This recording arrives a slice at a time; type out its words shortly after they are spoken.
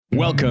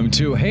Welcome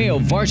to Hail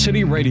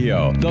Varsity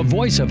Radio, the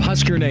voice of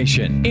Husker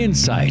Nation.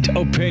 Insight,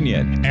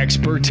 opinion,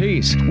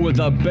 expertise, with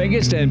the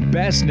biggest and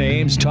best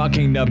names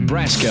talking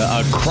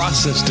Nebraska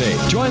across the state.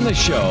 Join the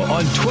show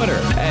on Twitter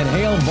at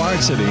Hail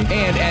Varsity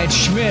and at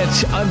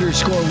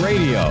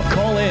Schmidt_radio.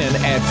 Call in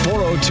at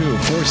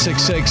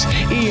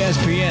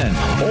 402-466-ESPN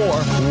or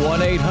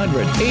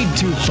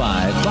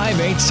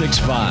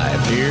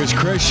 1-800-825-5865. Here's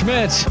Chris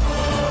Schmidt.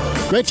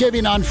 Great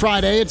champion on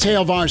Friday. It's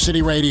Hail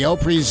Varsity Radio,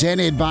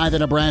 presented by the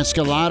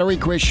Nebraska Lottery.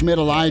 Chris Schmidt,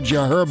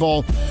 Elijah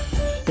Herbel,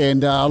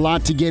 and a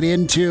lot to get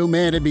into.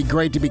 Man, it'd be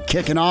great to be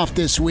kicking off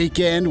this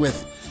weekend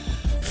with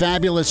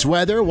fabulous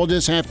weather. We'll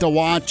just have to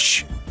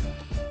watch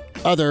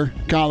other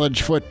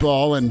college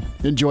football and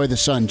enjoy the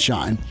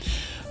sunshine.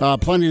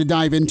 Plenty to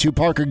dive into.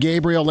 Parker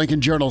Gabriel, Lincoln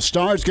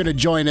Journal-Star, is going to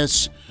join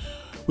us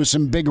with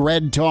some Big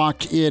Red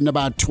talk in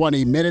about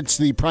 20 minutes.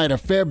 The Pride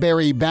of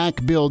Fairbury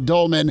back, Bill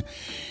Doleman,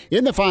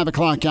 in the 5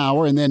 o'clock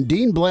hour. And then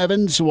Dean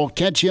Blevins will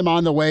catch him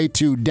on the way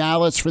to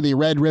Dallas for the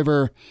Red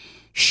River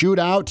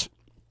Shootout,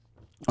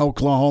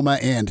 Oklahoma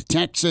and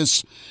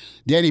Texas.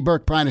 Danny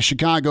Burke, Pride of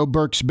Chicago,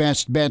 Burke's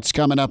Best Bets,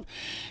 coming up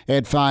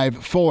at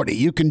 5:40.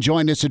 You can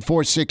join us at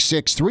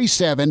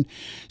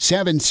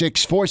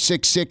 466-3776,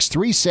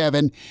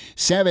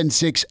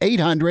 466-3776,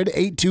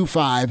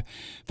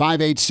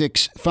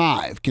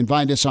 800-825-5865. Can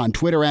find us on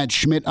Twitter at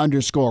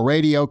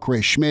Schmidt_radio.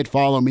 Chris Schmidt,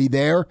 follow me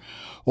there.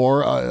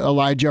 Or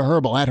Elijah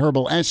Herbel. At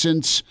Herbel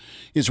Essence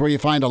is where you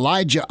find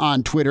Elijah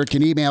on Twitter.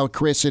 Can email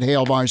Chris at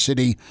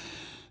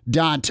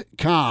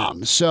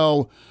hailvarsity.com.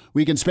 So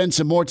we can spend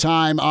some more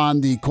time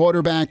on the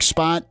quarterback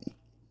spot.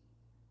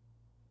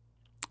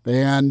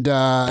 And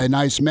a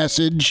nice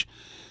message.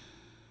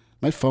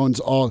 My phone's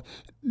all...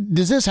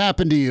 Does this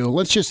happen to you?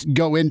 Let's just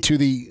go into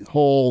the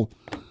whole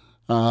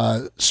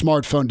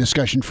smartphone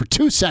discussion for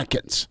 2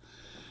 seconds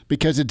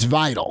because it's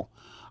vital.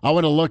 I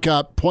want to look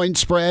up point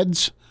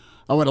spreads.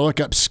 I want to look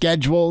up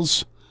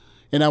schedules.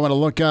 And I want to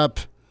look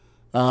up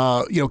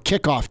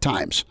kickoff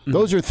times. Mm-hmm.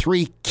 Those are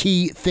 3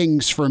 key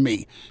things for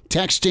me.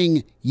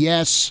 Texting,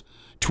 yes.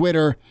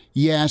 Twitter,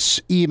 yes.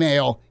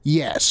 Email,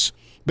 yes.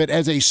 But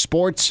as a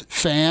sports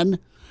fan,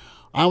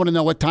 I want to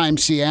know what time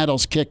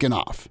Seattle's kicking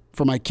off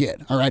for my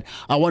kid, all right?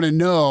 I want to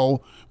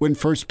know when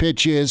first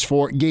pitch is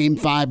for Game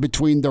 5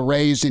 between the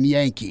Rays and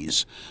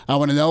Yankees. I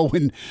want to know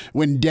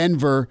when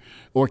Denver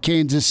or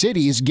Kansas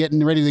City is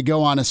getting ready to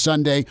go on a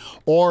Sunday,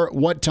 or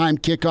what time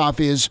kickoff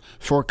is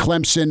for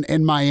Clemson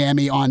and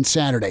Miami on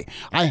Saturday.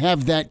 I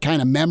have that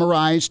kind of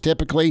memorized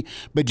typically,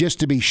 but just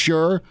to be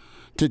sure,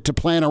 to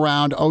plan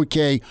around,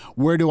 okay,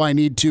 where do I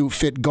need to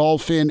fit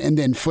golf in and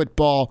then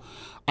football?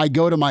 I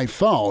go to my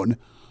phone,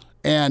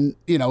 and,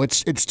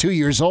 it's 2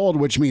 years old,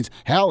 which means,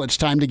 hell, it's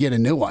time to get a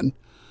new one.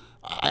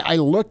 I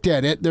looked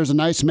at it. There's a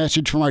nice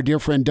message from our dear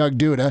friend Doug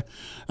Duda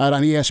out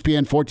on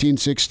ESPN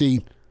 1460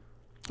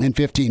 and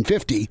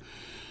 1550.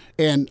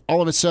 And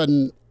all of a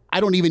sudden, I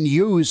don't even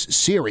use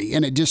Siri,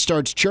 and it just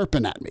starts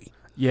chirping at me.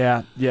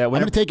 Yeah. I'm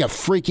going to take a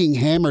freaking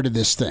hammer to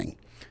this thing.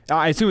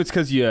 I assume it's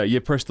because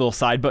you push the little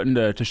side button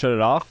to shut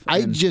it off.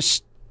 I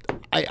just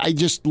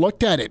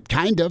looked at it,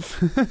 kind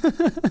of.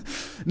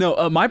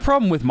 No, my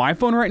problem with my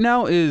phone right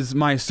now is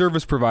my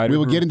service provider. We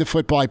will get into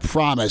football, I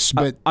promise.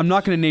 But I'm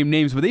not going to name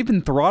names, but they've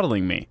been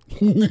throttling me.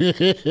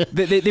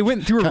 they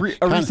went through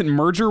a recent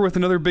merger with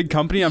another big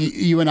company.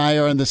 You and I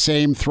are on the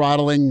same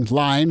throttling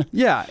line.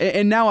 Yeah,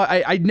 and now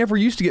I never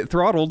used to get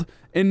throttled.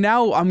 And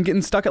now I'm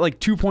getting stuck at like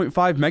 2.5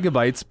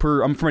 megabytes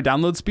for my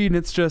download speed, and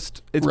it's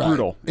right.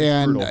 Brutal.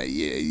 And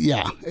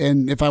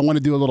and if I want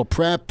to do a little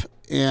prep,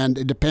 and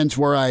it depends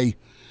where I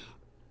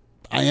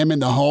am in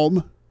the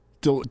home,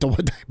 to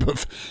what type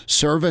of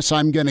service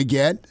I'm going to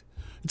get,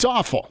 it's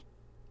awful.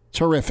 It's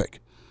horrific.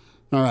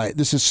 All right,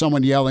 this is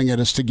someone yelling at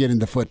us to get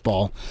into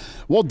football.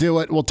 We'll do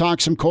it. We'll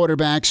talk some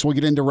quarterbacks. We'll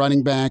get into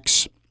running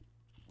backs.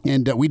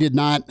 And we did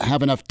not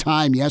have enough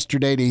time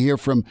yesterday to hear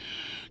from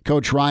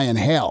Coach Ryan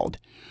Held.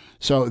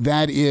 So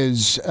that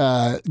is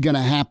going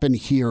to happen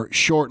here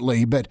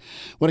shortly. But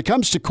when it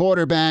comes to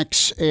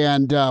quarterbacks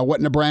and what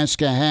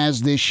Nebraska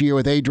has this year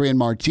with Adrian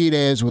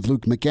Martinez, with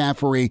Luke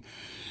McCaffrey,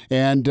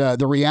 and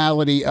the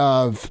reality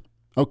of,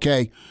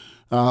 okay,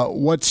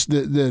 what's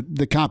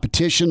the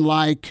competition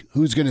like?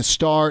 Who's going to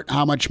start?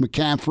 How much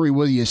McCaffrey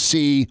will you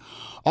see?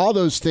 All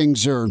those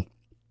things are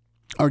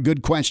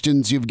good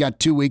questions. You've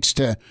got 2 weeks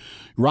to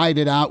ride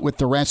it out with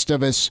the rest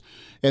of us.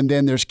 And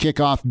then there's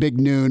kickoff, big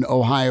noon,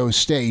 Ohio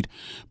State.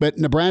 But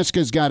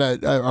Nebraska's got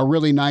a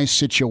really nice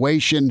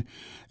situation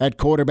at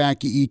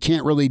quarterback. You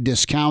can't really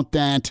discount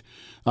that.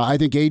 I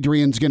think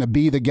Adrian's going to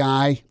be the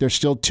guy. There's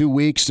still 2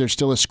 weeks. There's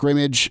still a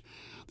scrimmage.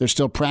 There's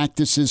still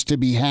practices to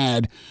be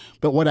had.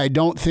 But what I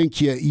don't think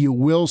you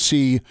will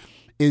see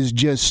is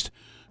just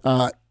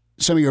some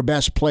of your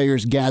best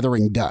players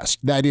gathering dust.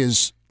 That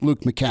is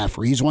Luke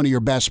McCaffrey. He's one of your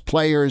best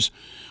players.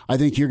 I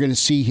think you're going to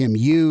see him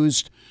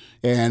used.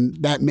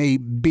 And that may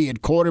be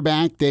at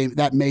quarterback.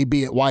 That may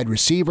be at wide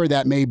receiver.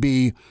 That may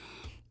be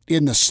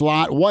in the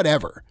slot,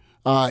 whatever.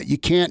 You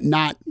can't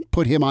not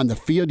put him on the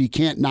field. You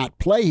can't not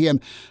play him.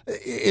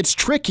 It's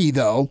tricky,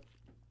 though,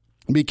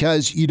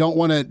 because you don't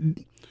want to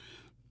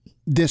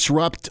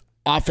disrupt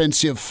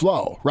offensive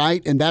flow,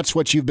 right? And that's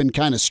what you've been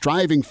kind of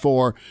striving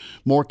for,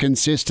 more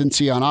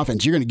consistency on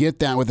offense. You're going to get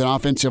that with an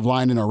offensive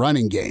line and a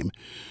running game.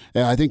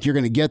 I think you're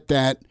going to get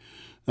that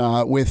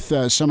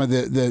with some of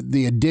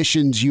the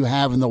additions you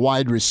have in the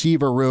wide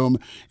receiver room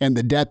and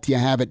the depth you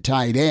have at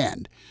tight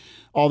end.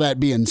 All that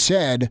being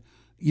said,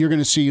 you're going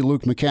to see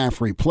Luke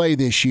McCaffrey play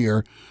this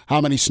year.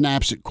 How many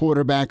snaps at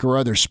quarterback or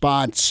other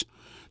spots,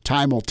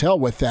 time will tell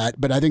with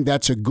that, but I think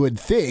that's a good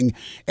thing,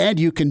 and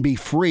you can be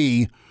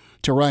free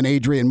to run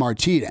Adrian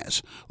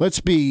Martinez. Let's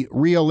be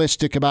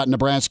realistic about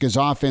Nebraska's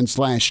offense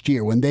last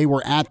year. When they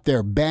were at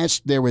their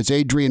best, there was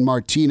Adrian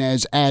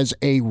Martinez as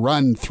a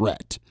run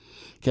threat.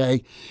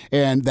 Okay?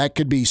 And that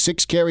could be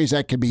 6 carries,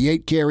 that could be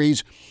 8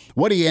 carries.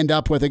 What do you end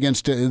up with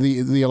against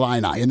the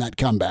Illini in that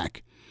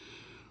comeback?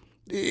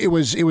 It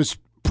was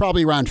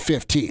probably around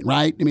 15,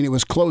 right? I mean, it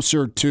was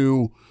closer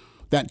to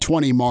that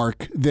 20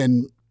 mark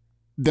than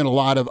a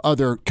lot of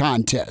other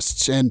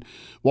contests. And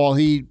while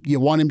you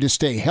want him to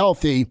stay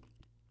healthy,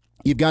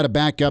 you've got a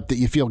backup that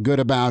you feel good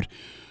about,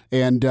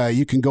 and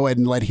you can go ahead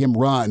and let him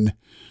run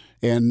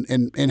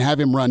and have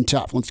him run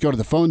tough. Let's go to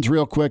the phones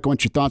real quick. I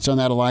want your thoughts on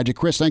that, Elijah.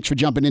 Chris, thanks for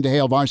jumping into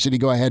Hail Varsity.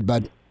 Go ahead,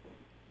 bud.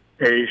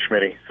 Hey,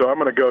 Schmidt. So I'm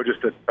going to go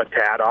just a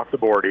tad off the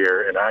board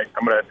here, and I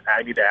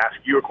need to ask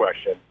you a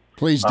question.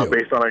 Please do.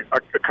 Based on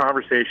a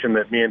conversation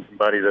that me and some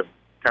buddies have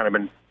kind of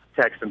been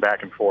texting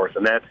back and forth,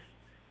 and that's,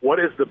 what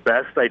is the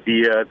best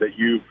idea that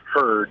you've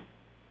heard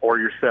or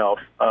yourself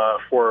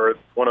for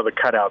one of the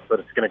cutouts that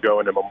it's going to go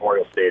into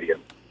Memorial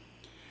Stadium?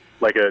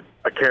 Like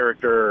a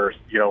character, or,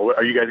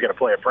 are you guys going to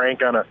play a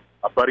prank on a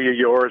buddy of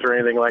yours or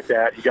anything like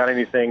that? You got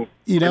anything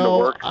in the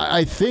works?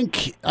 I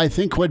think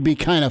what'd be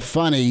kind of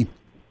funny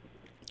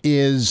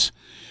is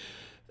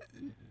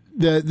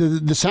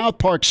the South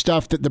Park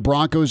stuff that the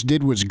Broncos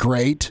did was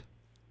great.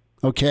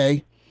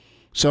 Okay?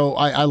 So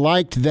I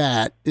liked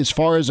that. As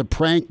far as a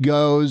prank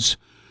goes,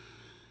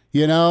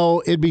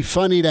 it'd be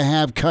funny to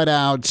have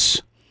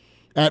cutouts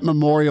at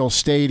Memorial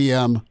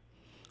Stadium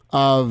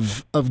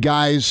of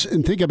guys,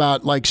 and think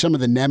about like some of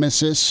the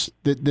nemesis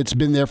that's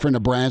been there for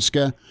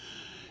Nebraska,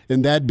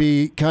 and that'd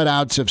be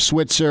cutouts of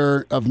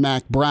Switzer, of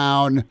Mac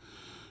Brown,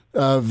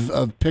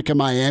 of Pick a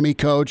Miami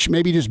coach,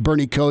 maybe just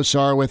Bernie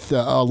Kosar with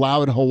a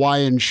loud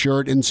Hawaiian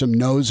shirt and some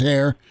nose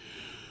hair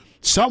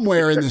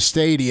somewhere in the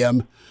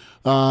stadium,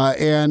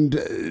 and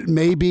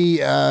maybe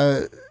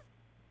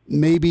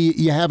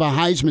you have a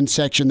Heisman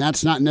section.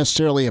 That's not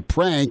necessarily a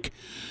prank,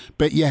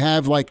 but you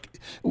have,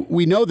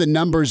 we know the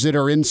numbers that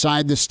are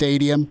inside the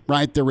stadium,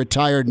 right? The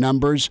retired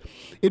numbers.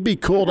 It'd be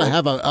cool to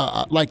have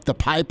like the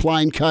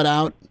pipeline cut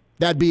out.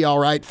 That'd be all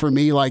right for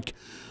me, like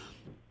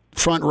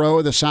front row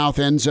of the south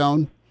end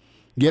zone.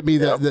 Get me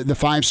the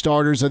 5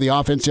 starters of the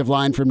offensive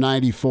line from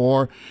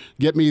 94.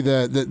 Get me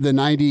the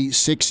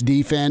 96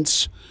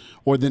 defense,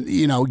 or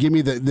give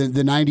me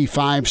the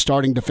 95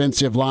 starting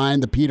defensive line,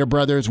 the Peter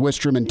brothers,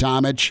 Wistrom and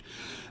Tomich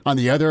on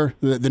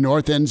the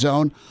north end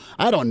zone.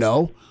 I don't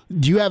know.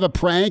 Do you have a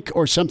prank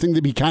or something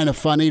that'd be kind of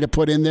funny to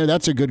put in there?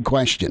 That's a good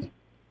question.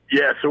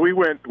 Yeah, so we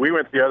went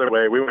the other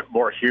way. We went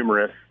more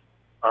humorous.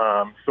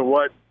 So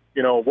what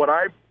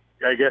I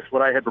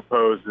had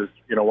proposed is,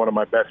 one of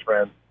my best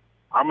friends,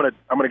 I'm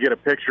gonna get a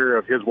picture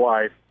of his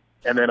wife,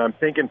 and then I'm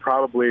thinking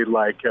probably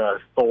like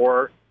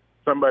Thor,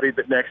 somebody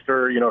that next to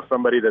her,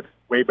 somebody that's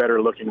way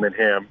better looking than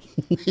him,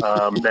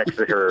 next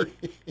to her.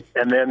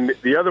 And then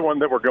the other one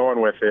that we're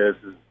going with is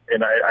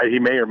and he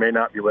may or may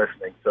not be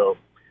listening. So,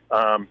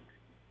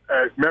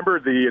 remember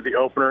the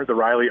opener, the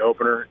Riley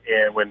opener,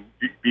 and when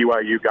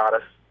BYU got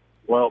us?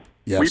 Well,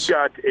 yes.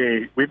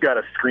 we've got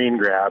a screen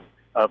grab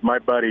of my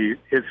buddy,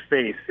 his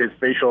face, his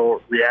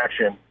facial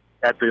reaction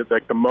at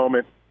the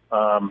moment,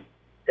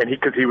 and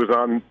because he was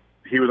on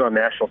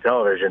national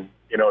television,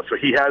 so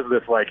he has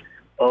this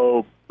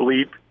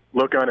bleep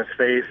look on his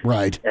face,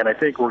 right? And I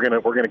think we're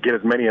gonna get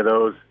as many of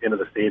those into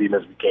the stadium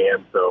as we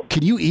can. So,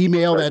 can you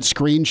email that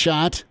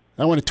screenshot?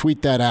 I want to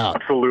tweet that out.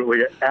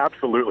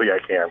 Absolutely, I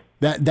can.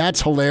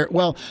 That's hilarious.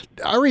 Well,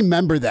 I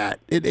remember that.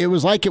 It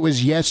was like it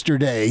was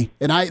yesterday,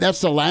 and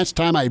that's the last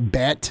time I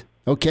bet.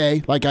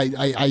 Okay,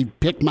 I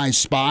picked my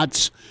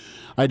spots.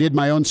 I did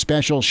my own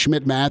special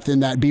Schmidt math in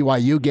that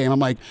BYU game. I'm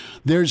like,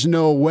 there's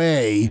no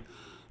way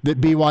that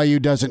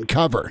BYU doesn't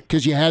cover,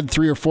 because you had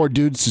 3 or 4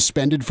 dudes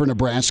suspended for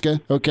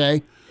Nebraska.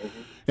 Okay,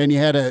 and you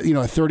had a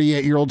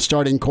 38-year-old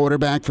starting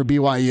quarterback for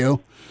BYU,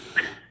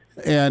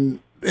 and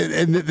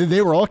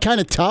they were all kind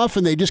of tough,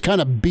 and they just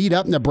kind of beat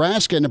up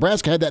Nebraska. And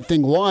Nebraska had that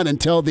thing won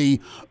until the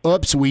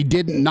oops, we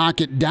didn't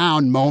knock it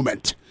down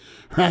moment,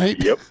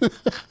 right? Yep.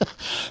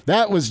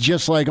 That was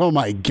just like, oh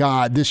my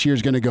God, this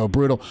year's going to go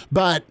brutal.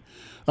 But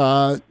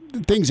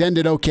things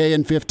ended okay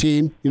in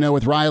 15,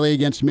 with Riley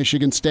against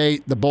Michigan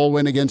State, the bowl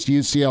win against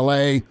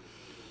UCLA.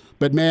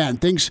 But man,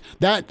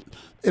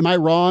 am I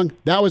wrong?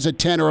 That was a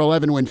 10 or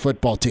 11 win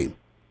football team.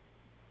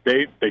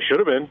 They should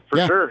have been, for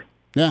sure.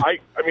 Yeah. I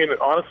mean,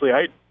 honestly,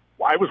 I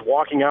was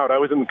walking out. I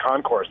was in the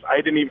concourse.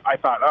 I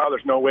thought,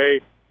 there's no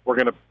way we're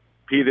going to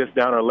pee this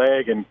down our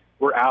leg, and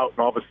we're out. And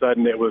all of a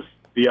sudden, it was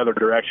the other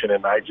direction,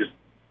 and I just,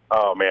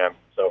 oh man,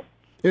 so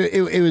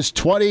it was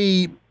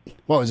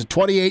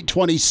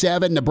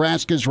 28-27.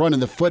 Nebraska's running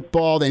the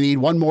football. They need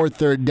one more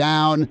third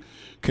down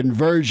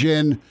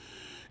conversion,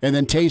 and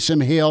then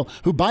Taysom Hill,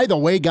 who by the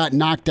way got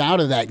knocked out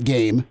of that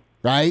game,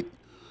 right?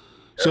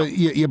 So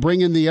you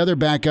bring in the other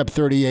backup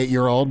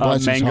 38-year-old,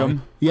 bless his heart.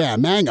 Yeah,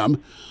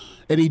 Mangum.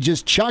 And he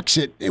just chucks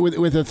it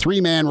with a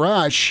three-man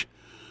rush,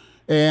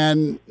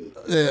 and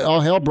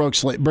all hell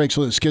breaks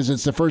loose because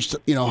it's the first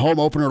home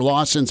opener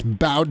loss since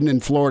Bowden in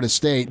Florida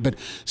State. But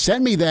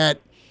send me that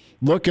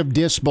look of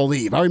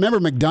disbelief. I remember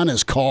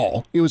McDonough's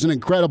call. It was an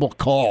incredible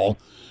call.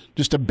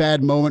 Just a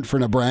bad moment for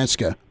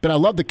Nebraska. But I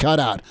love the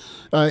cutout.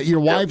 Your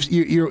wife's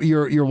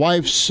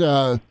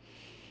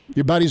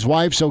your buddy's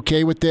wife's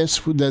okay with this?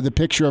 The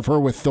picture of her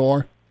with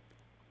Thor.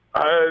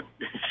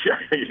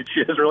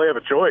 She doesn't really have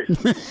a choice.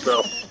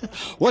 So,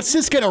 what's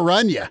this going to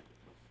run you?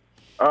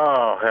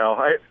 Oh hell!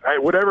 I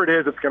whatever it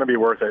is, it's going to be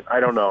worth it. I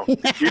don't know.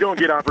 You don't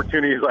get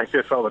opportunities like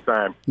this all the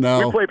time.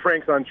 No, we play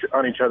pranks on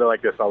each other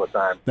like this all the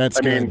time. That's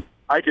good. I mean,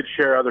 I could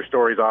share other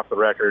stories off the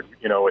record,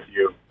 with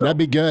you. So. That'd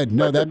be good.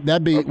 No,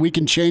 that'd be. We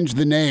can change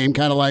the name,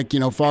 kind of like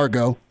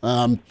Fargo.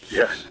 And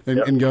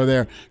go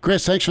there.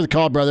 Chris, thanks for the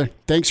call, brother.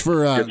 Thanks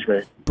for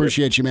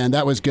appreciate you, man.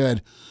 That was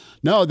good.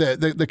 No,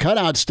 the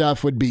cutout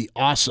stuff would be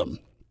awesome.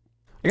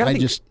 I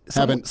just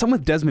haven't. Something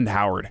with Desmond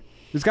Howard.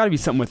 There's got to be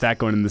something with that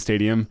going in the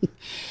stadium.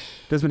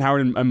 Desmond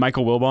Howard and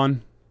Michael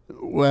Wilbon.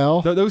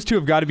 Well, those two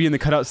have got to be in the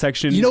cutout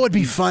section. You know what'd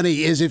be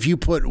funny is if you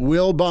put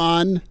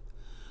Wilbon,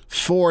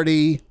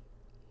 40,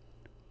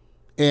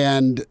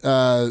 and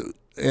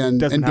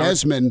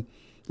Desmond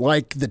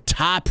like the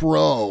top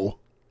row,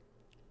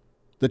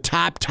 the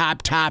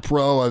top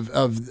row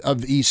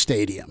of East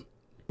Stadium,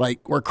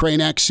 like where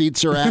Kranek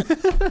seats are at.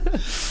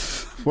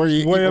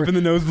 Way up in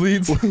the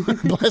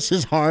nosebleeds. Bless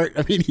his heart.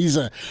 I mean, he's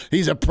a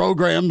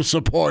program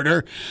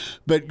supporter,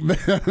 but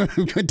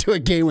went to a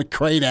game with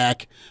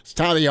Kranek. It's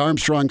Tommy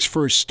Armstrong's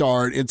first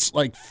start. It's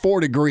like 4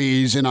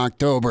 degrees in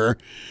October,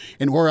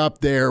 and we're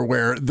up there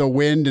where the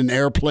wind and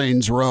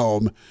airplanes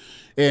roam,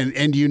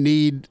 and you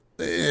need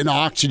an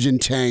oxygen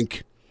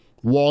tank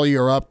while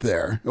you're up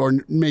there, or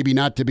maybe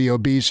not to be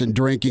obese and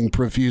drinking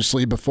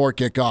profusely before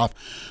kickoff.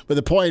 But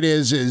the point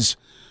is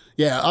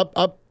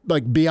up.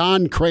 Like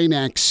beyond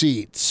Kranek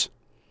seats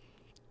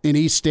in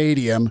East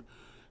Stadium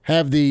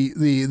have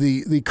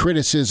the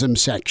criticism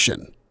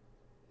section.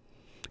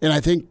 And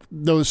I think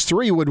those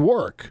three would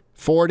work.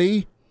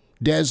 40,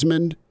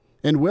 Desmond,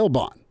 and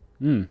Wilbon.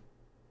 That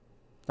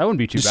wouldn't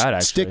be too bad,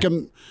 actually. Stick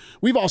them.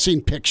 We've all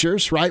seen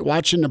pictures, right,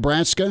 watching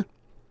Nebraska.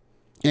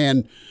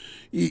 And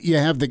you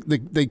have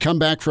they come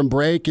back from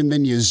break, and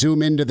then you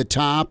zoom into the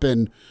top,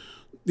 and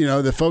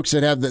the folks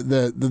that have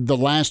the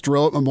last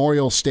row at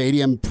Memorial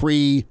Stadium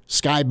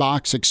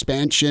pre-skybox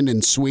expansion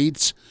and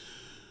suites,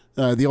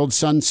 the old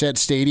Sunset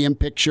Stadium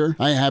picture.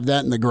 I have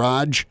that in the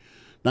garage,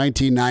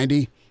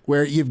 1990,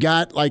 where you've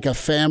got like a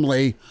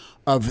family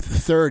of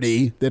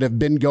 30 that have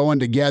been going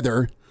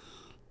together,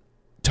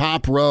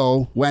 top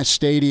row,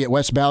 west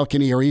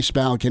balcony or east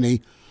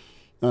balcony,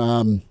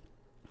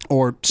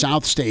 or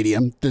South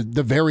Stadium,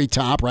 the very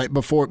top, right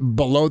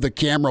below the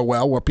camera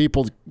well, where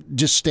people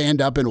just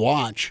stand up and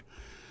watch.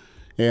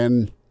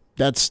 And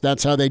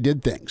that's how they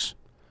did things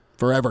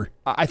forever.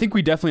 I think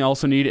we definitely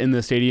also need in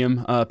the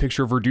stadium a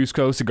picture of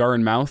Verduzco, cigar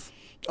in mouth.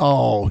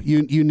 Oh,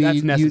 you need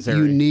that's necessary.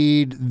 You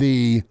need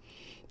the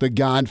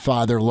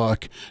Godfather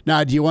look.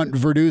 Now, do you want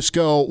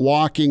Verduzco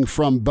walking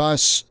from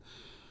bus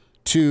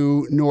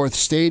to North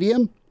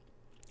Stadium,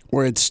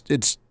 where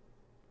it's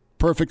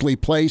perfectly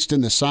placed in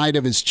the side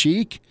of his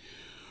cheek,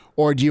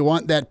 or do you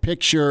want that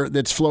picture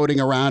that's floating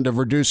around of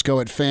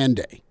Verduzco at Fan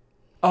Day?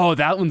 Oh,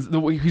 that one's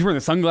he's wearing the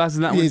sunglasses.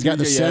 In that one, he's got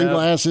the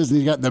sunglasses, and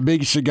he's got the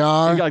big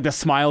cigar. He's got like the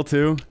smile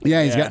too.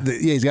 Yeah, he's got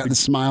the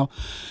smile.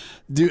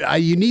 Dude,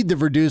 you need the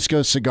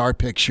Verduzco cigar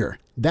picture.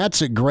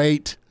 That's a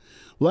great.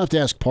 We'll have to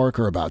ask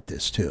Parker about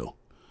this too.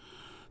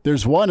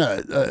 There's one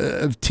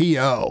of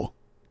T.O.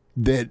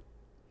 that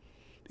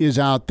is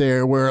out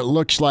there where it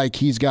looks like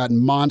he's got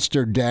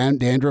monster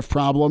dandruff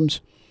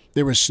problems.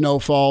 There was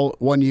snowfall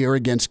one year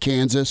against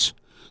Kansas,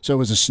 so it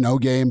was a snow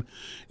game,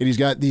 and he's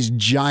got these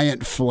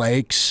giant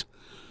flakes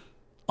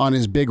on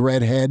his big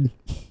red head.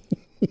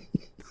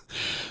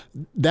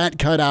 That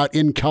cutout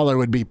in color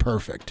would be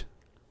perfect.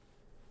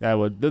 That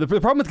would. The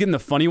problem with getting the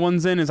funny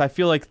ones in is I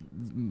feel like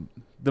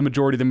the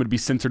majority of them would be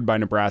censored by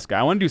Nebraska.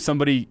 I want to do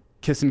somebody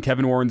kissing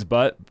Kevin Warren's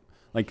butt,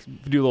 like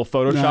do a little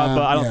Photoshop,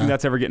 but I don't think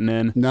that's ever getting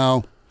in.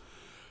 No.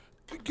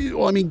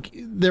 Well, I mean,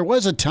 there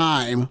was a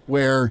time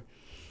where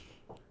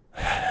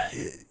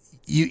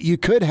you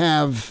could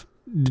have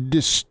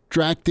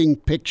distracting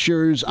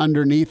pictures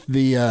underneath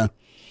the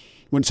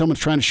when someone's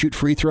trying to shoot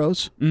free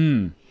throws.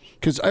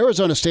 Because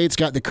Arizona State's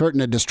got the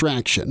curtain of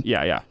distraction.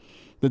 Yeah.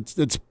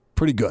 That's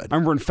pretty good. I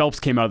remember when Phelps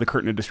came out of the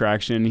curtain of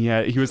distraction.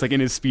 He was like in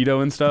his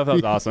Speedo and stuff. That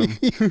was awesome.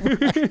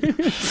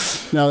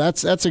 No,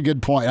 that's a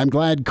good point. I'm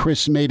glad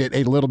Chris made it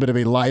a little bit of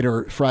a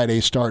lighter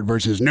Friday start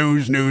versus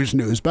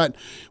news. But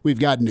we've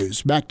got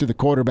news. Back to the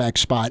quarterback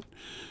spot.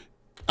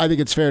 I think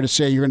it's fair to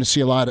say you're going to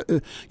see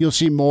you'll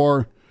see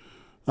more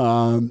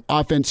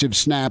offensive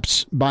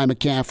snaps by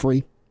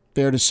McCaffrey.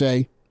 Fair to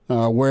say,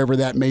 wherever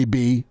that may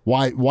be.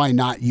 Why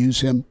not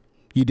use him?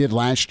 You did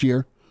last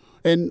year.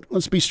 And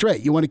let's be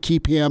straight. You want to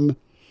keep him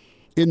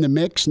in the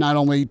mix, not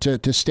only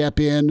to step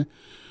in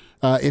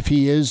if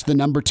he is the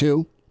number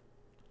 2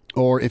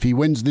 or if he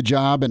wins the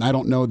job. And I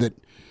don't know that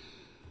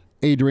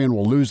Adrian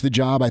will lose the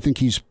job. I think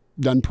he's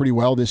done pretty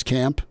well this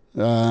camp.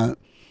 But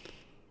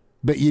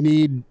you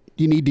need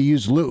to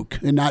use Luke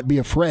and not be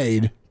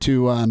afraid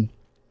to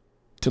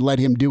let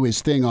him do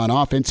his thing on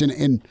offense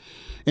and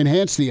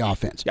enhance the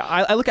offense. Yeah,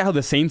 I look at how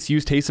the Saints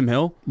use Taysom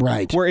Hill.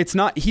 Right. Where he's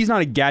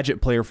not a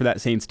gadget player for that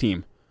Saints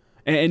team.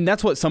 And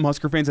that's what some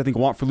Husker fans, I think,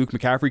 want for Luke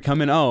McCaffrey.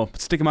 Come in,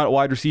 stick him out at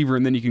wide receiver,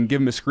 and then you can give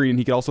him a screen, and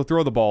he can also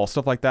throw the ball,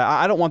 stuff like that.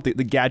 I don't want the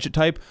gadget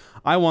type.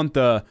 I want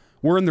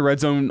we're in the red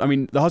zone. I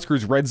mean, the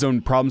Huskers' red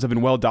zone problems have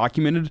been well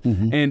documented,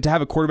 and to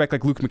have a quarterback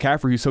like Luke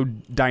McCaffrey who's so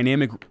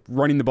dynamic,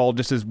 running the ball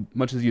just as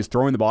much as he is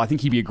throwing the ball, I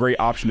think he'd be a great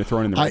option to throw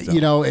in the red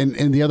zone.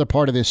 And the other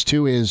part of this,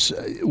 too, is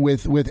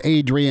with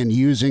Adrian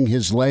using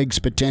his legs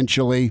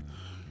potentially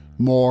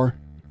more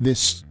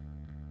this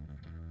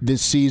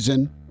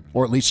season,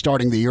 or at least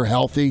starting the year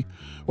healthy,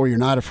 or you're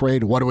not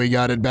afraid, what do we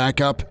got at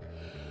backup?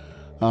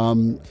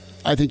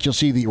 I think you'll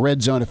see the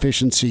red zone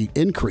efficiency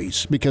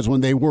increase because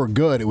when they were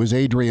good, it was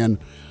Adrian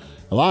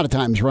a lot of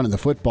times running the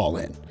football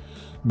in.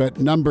 But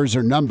numbers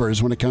are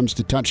numbers when it comes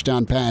to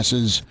touchdown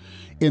passes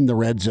in the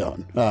red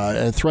zone.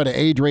 A threat of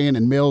Adrian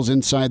and Mills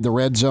inside the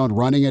red zone,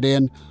 running it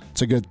in,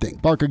 it's a good thing.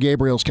 Parker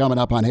Gabriel's coming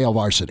up on Hail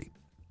Varsity.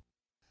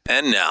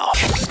 And now,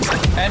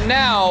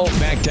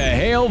 back to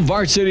Hail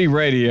Varsity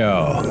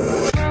Radio.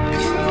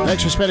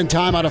 Thanks for spending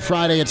time on a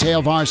Friday. It's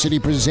Hail Varsity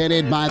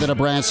presented by the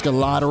Nebraska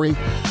Lottery.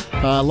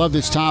 I love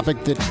this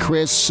topic that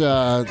Chris,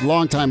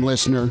 longtime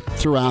listener,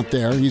 threw out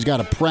there. He's got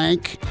a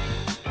prank.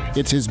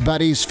 It's his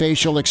buddy's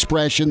facial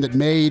expression that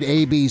made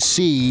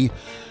ABC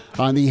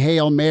on the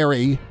Hail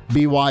Mary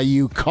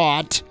BYU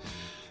caught.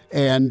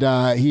 And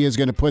he is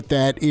going to put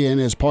that in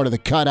as part of the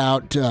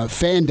cutout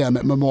fandom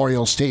at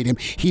Memorial Stadium.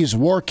 He's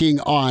working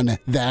on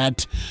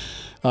that.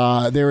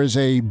 There is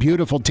a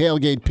beautiful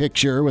tailgate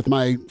picture with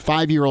my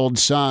 5-year-old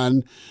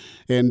son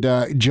and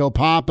Joe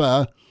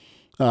Papa.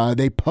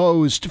 They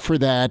posed for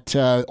that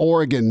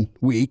Oregon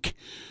week.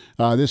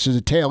 This is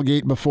a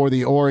tailgate before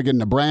the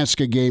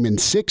Oregon-Nebraska game in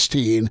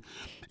 2016,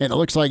 and it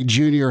looks like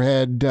Junior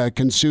had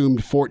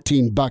consumed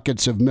 14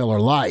 buckets of Miller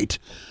Lite.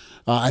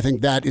 I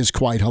think that is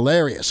quite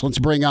hilarious. Let's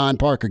bring on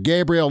Parker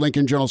Gabriel,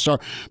 Lincoln Journal-Star.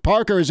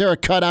 Parker, is there a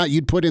cutout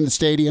you'd put in the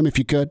stadium if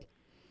you could?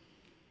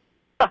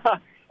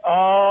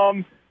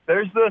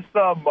 There's this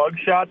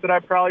mugshot that I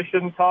probably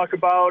shouldn't talk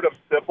about of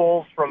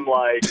Sipples from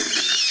like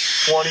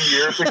 20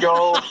 years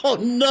ago. Oh,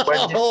 no.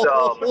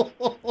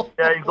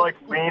 When he's like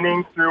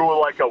leaning through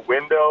like a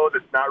window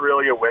that's not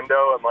really a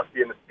window. It must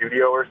be in the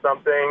studio or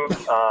something.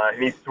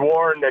 And he's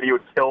sworn that he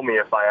would kill me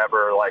if I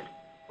ever like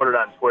put it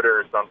on Twitter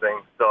or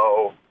something.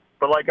 So,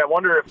 but like I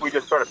wonder if we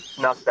just sort of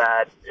snuck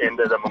that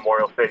into the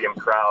Memorial Stadium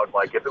crowd,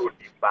 like if it would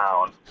be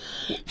found.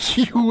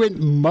 You went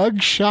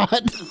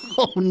mugshot?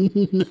 Oh,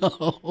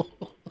 no.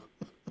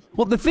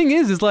 Well, the thing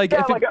is like,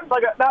 yeah,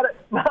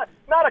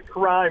 not a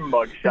crime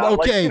mugshot,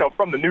 okay. Like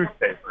from the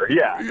newspaper.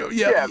 Yeah.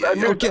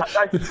 Okay.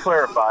 I should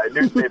clarify.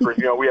 Newspapers,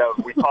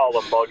 we call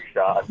them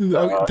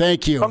mugshots.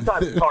 Thank you.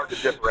 Sometimes it's hard to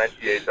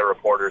differentiate the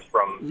reporters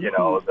from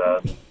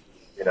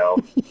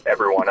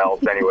everyone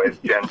else. Anyways,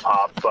 Gen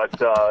Pop,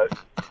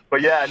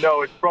 but yeah,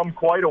 no, it's from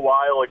quite a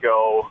while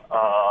ago,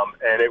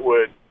 and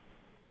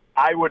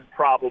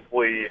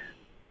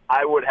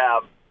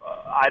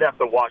I'd have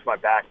to watch my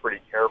back pretty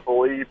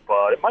carefully,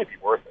 but it might be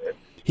worth it.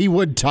 He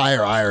would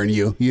tire iron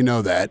you. You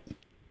know that.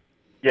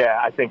 Yeah,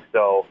 I think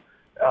so.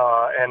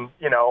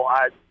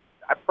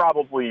 I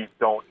probably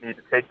don't need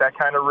to take that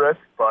kind of risk,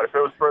 but if it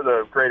was for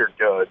the greater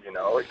good,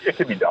 it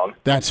could be done.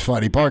 That's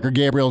funny. Parker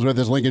Gabriel's with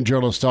us, Lincoln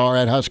Journal-Star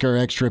at Husker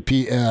Extra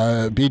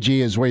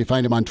PG is where you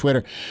find him on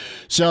Twitter.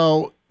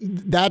 So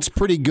that's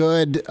pretty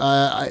good.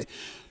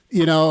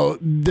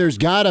 There's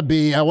got to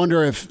be, I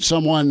wonder if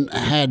someone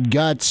had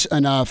guts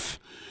enough,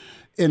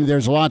 and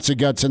there's lots of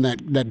guts in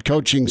that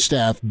coaching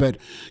staff, but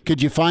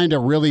could you find a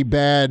really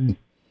bad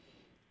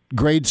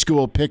grade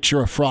school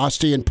picture of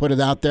Frosty and put it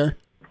out there?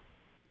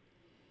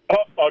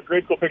 A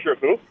grade school picture of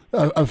who?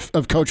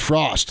 Of Coach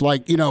Frost.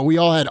 Like, we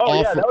all had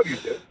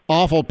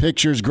awful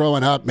pictures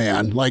growing up,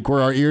 man. Like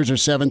where our ears are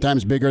 7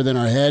 times bigger than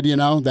our head,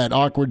 that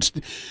awkward.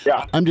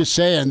 Yeah. I'm just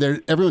saying,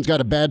 everyone's got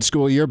a bad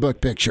school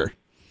yearbook picture.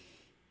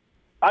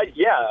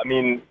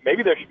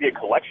 Maybe there should be a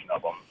collection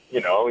of them.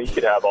 You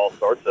could have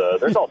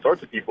there's all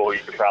sorts of people you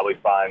could probably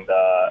find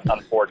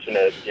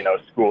unfortunate,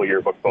 school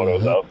yearbook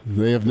photos of.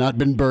 They have not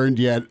been burned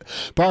yet.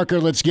 Parker,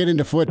 let's get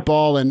into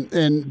football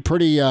and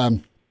pretty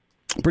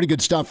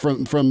good stuff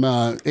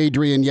from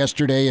Adrian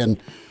yesterday and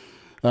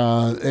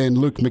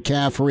Luke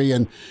McCaffrey.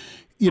 And,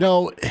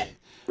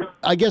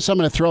 I guess I'm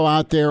going to throw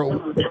out there,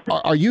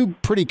 are you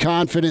pretty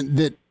confident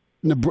that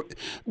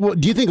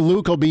do you think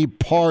Luke will be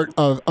part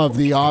of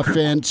the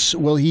offense?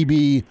 Will he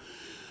be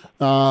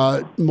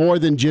more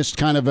than just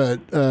kind of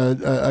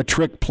a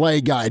trick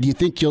play guy? Do you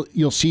think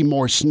you'll see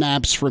more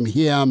snaps from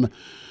him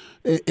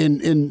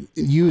in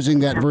using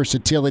that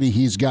versatility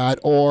he's got,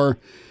 or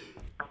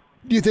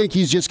do you think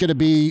he's just going to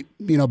be,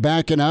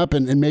 backing up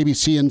and maybe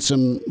seeing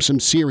some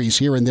series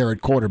here and there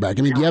at quarterback?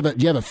 I mean, do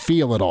you have a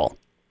feel at all?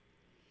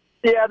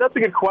 Yeah, that's a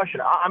good question.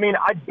 I mean,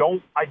 I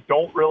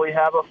don't really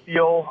have a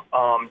feel,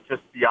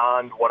 just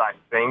beyond what I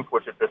think,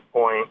 which at this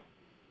point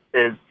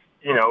is,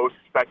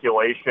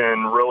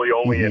 speculation, really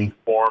only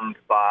informed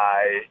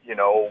by,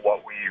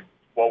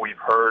 what we've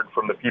heard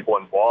from the people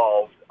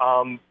involved.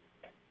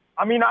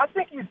 I mean, I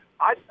think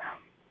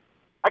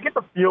I get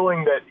the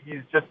feeling that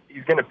he's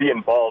going to be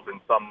involved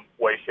in some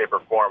way, shape, or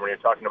form when you're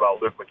talking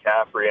about Luke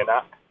McCaffrey. And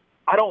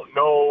I don't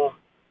know,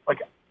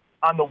 like,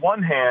 on the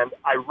one hand,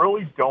 I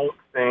really don't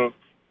think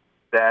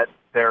that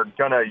they're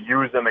going to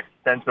use him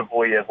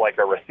extensively as like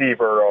a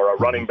receiver or a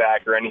running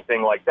back or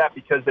anything like that,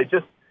 because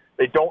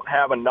they don't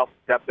have enough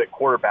depth at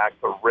quarterback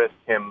to risk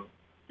him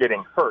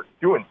getting hurt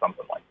doing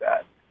something like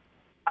that.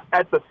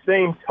 At the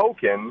same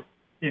token,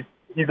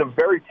 he's a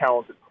very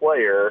talented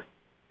player,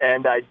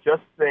 and I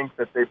just think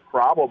that they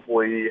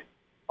probably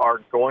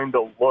are going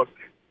to look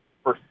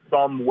for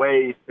some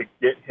way to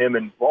get him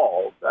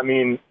involved. I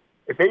mean,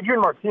 if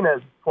Adrian Martinez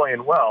is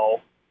playing well,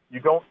 you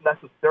don't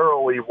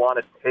necessarily want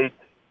to take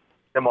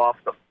him off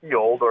the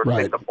field or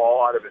take the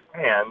ball out of his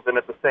hands, and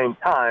at the same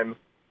time,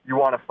 you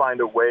want to find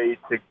a way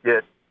to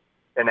get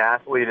an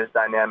athlete as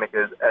dynamic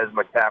as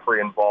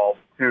McCaffrey involved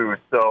too.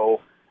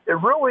 So it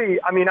really,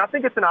 I mean, I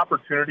think it's an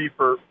opportunity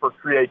for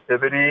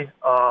creativity.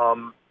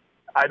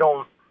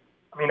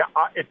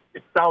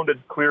 It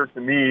sounded clear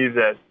to me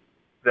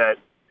that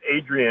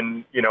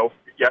Adrian,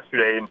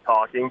 yesterday in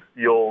talking,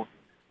 feels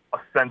a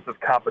sense of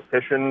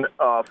competition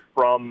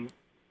from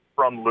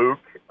Luke.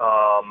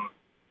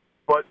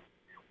 But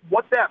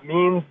what that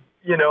means,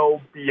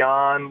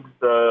 beyond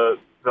the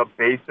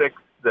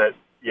basics that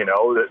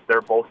that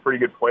they're both pretty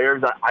good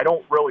players, I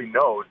don't really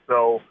know.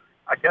 So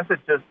I guess we're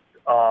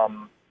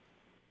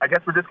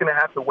just going to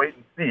have to wait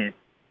and see.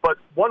 But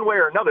one way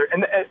or another,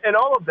 and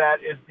all of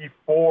that is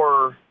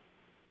before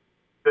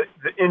the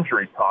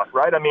injury talk,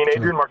 right? I mean,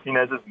 Adrian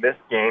Martinez has missed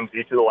games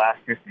each of the last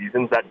 2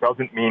 seasons. That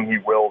doesn't mean he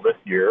will this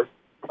year.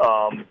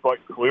 But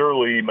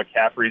clearly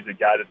McCaffrey's a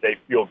guy that they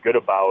feel good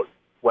about,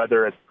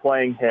 whether it's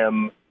playing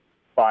him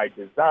by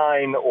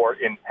design or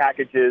in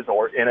packages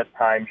or in a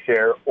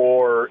timeshare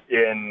or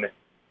in,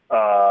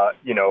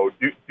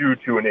 due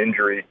to an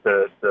injury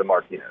to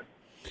Martinez.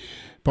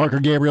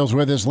 Parker Gabriel's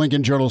with us,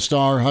 Lincoln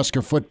Journal-Star.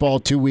 Husker football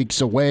 2 weeks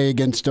away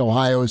against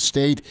Ohio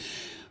State.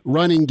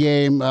 Running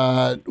game,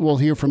 we'll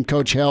hear from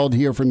Coach Held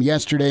here from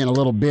yesterday in a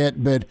little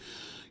bit, but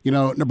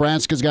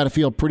Nebraska's got to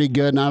feel pretty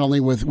good, not only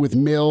with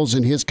Mills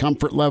and his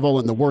comfort level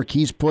and the work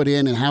he's put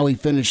in and how he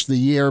finished the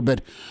year, but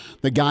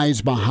the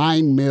guys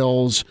behind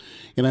Mills.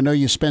 And I know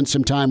you spent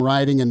some time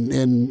writing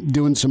and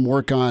doing some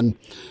work on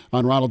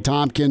Ronald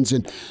Tompkins.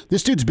 And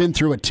this dude's been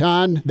through a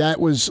ton. That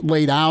was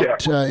laid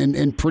out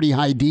in pretty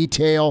high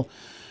detail.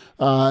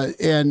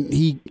 And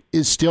he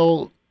is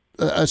still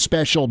a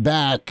special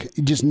back.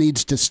 He just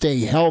needs to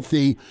stay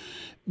healthy.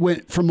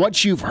 From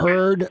what you've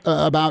heard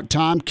about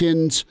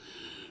Tompkins,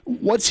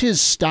 what's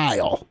his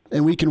style?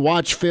 And we can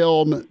watch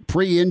film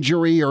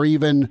pre-injury or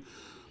even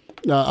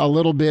a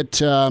little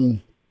bit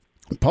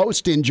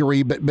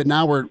post-injury, but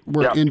now we're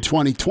in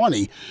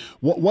 2020.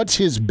 What's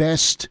his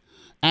best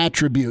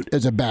attribute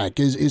as a back?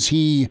 Is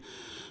he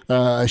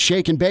a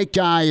shake and bake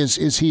guy?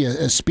 Is he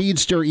a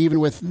speedster even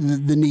with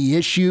the knee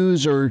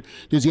issues, or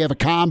does he have a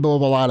combo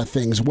of a lot of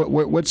things?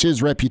 What's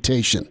his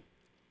reputation?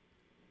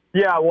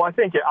 Yeah, well, I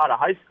think out of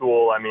high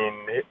school, I mean,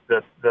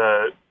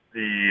 the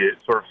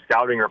sort of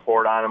scouting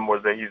report on him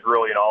was that he's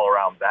really an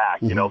all-around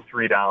back,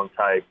 3-down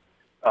type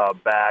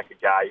back, a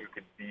guy who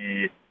could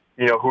be,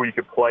 who you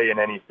could play in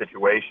any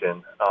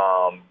situation.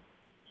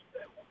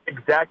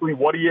 Exactly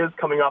what he is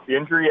coming off the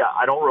injury,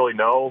 I don't really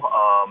know.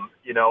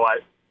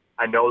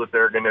 I know that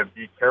they're going to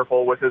be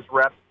careful with his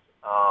reps.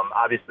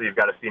 Obviously, you've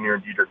got a senior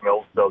in Dedrick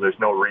Mills, so there's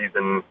no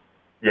reason,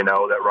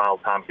 that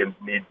Ronald Tompkins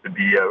needs to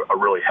be a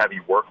really heavy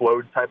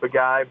workload type of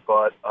guy.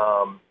 But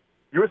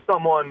he was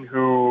someone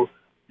who,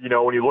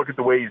 when you look at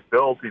the way he's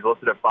built, he's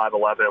listed at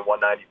 5'11" and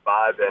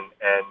 195,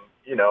 and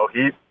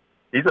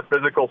he's a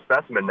physical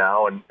specimen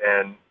now, and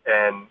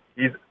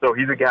he's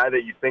a guy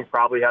that you think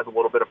probably has a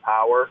little bit of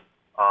power,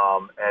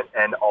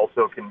 and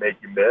also can make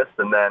you miss.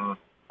 And then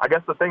I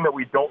guess the thing that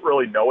we don't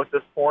really know at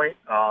this point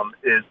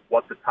is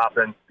what the top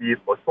end speed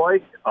looks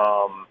like.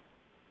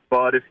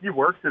 But if he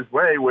works his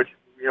way, which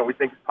we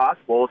think is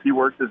possible, if he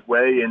works his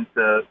way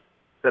into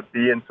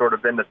being sort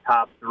of in the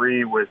top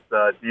 3 with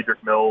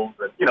Dedrick Mills,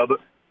 and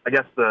I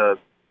guess the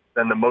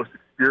most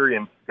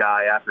experienced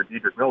guy after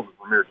Dedrick Mills is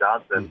Ramir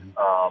Johnson.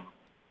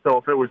 So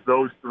if it was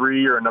those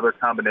 3 or another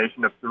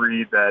combination of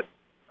 3 that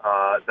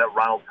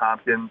Ronald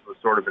Tompkins was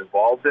sort of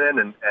involved in,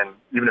 and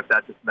even if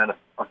that just meant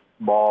a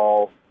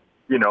small,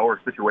 or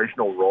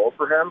situational role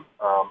for him,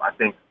 I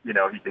think he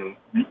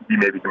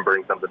maybe can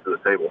bring something to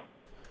the table.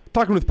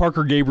 Talking with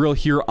Parker Gabriel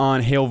here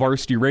on Hail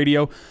Varsity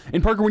Radio.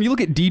 And Parker, when you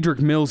look at Dedrick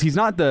Mills, he's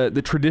not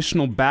the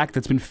traditional back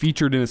that's been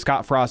featured in a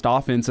Scott Frost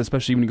offense,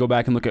 especially when you go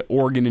back and look at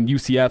Oregon and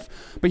UCF.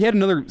 But he had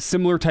another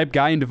similar type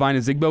guy in Divine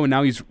Ezigbo, and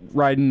now he's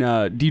riding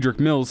Dedrick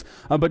Mills.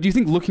 But do you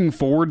think looking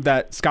forward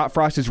that Scott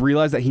Frost has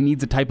realized that he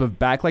needs a type of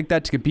back like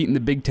that to compete in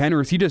the Big Ten,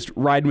 or is he just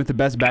riding with the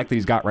best back that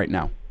he's got right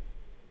now?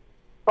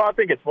 Well, I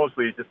think it's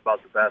mostly just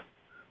about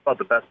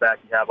the best back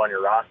you have on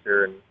your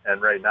roster,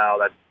 and right now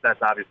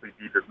that's obviously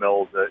Dedrick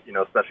Mills,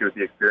 especially with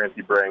the experience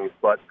he brings.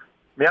 But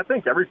I mean, I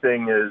think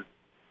everything is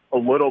a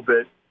little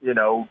bit,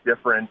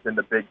 different in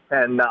the Big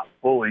Ten, not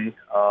fully.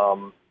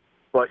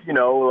 But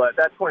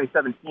that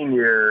 2017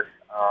 year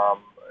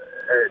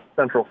at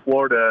Central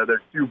Florida,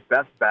 their two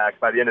best backs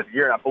by the end of the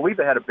year, and I believe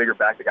they had a bigger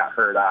back that got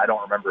hurt. I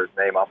don't remember his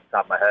name off the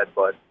top of my head,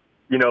 but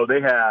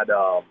they had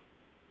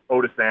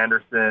Otis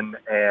Anderson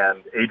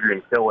and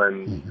Adrian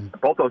Killen. Mm-hmm.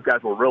 Both those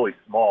guys were really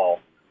small.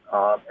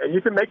 And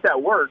you can make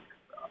that work,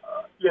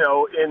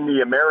 in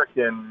the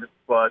American,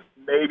 but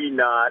maybe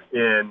not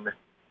in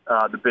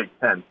the Big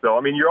Ten. So,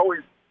 I mean,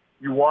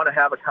 you want to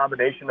have a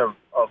combination of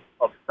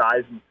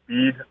size and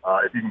speed.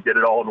 If you can get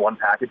it all in one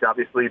package,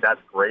 obviously,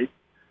 that's great.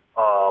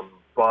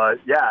 But,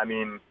 yeah, I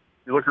mean,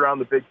 you look around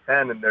the Big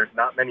Ten, and there's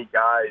not many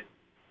guys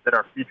that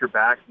are feature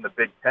backs in the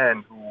Big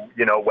Ten who,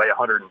 weigh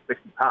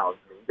 160 pounds.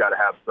 I mean, you got to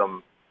have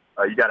some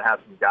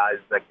guys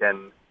that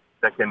can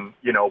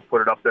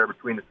put it up there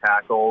between the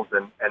tackles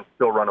and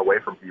still run away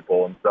from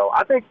people. And so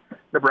I think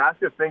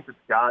Nebraska thinks it's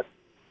got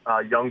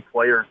young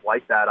players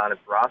like that on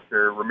its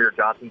roster. Ramir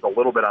Johnson's a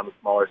little bit on the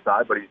smaller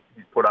side, but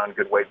he's put on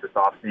good weight this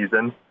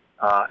offseason.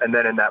 And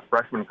then in that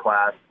freshman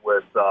class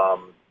with,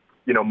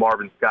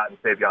 Marvin Scott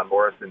and Savion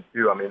Morrison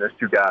too. I mean, there's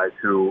two guys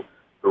who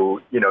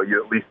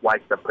you at least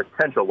like the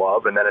potential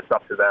of, and then it's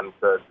up to them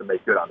to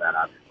make good on that,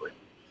 obviously.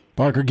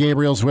 Parker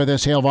Gabriel's with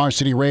us, Hail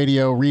Varsity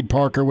Radio. Reed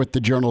Parker with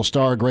the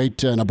Journal-Star.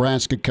 Great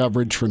Nebraska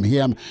coverage from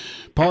him.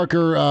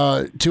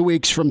 Parker, 2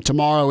 weeks from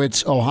tomorrow,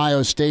 it's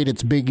Ohio State.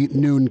 It's big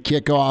noon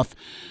kickoff.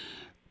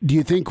 Do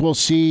you think we'll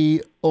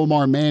see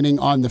Omar Manning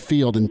on the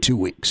field in 2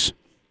 weeks?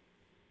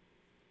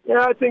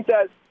 Yeah, I think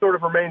that sort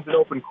of remains an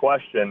open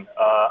question.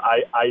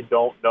 I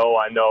don't know.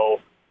 I know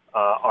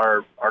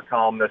our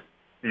columnist,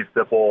 Steve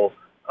Sipple,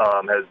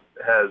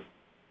 has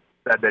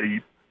said that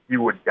he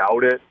would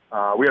doubt it.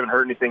 We haven't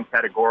heard anything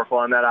categorical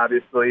on that,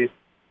 obviously.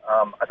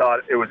 I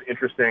thought it was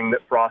interesting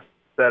that Frost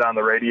said on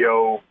the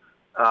radio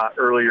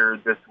earlier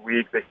this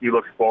week that he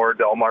looks forward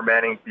to Omar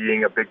Manning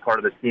being a big part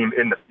of the team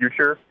in the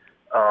future.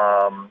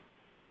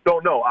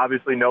 Don't know.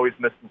 Obviously, know he's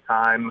missed some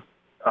time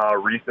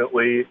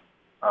recently.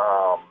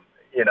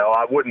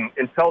 I wouldn't,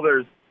 until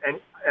there's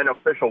an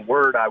official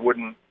word, I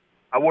wouldn't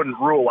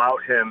rule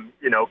out him,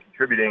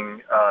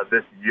 contributing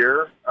this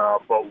year.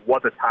 But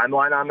what the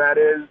timeline on that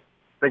is,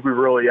 I think we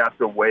really have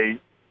to wait,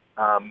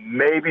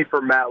 maybe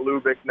for Matt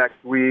Lubick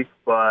next week,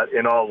 but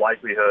in all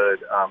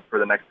likelihood, for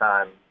the next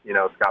time,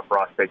 Scott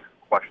Frost takes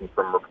questions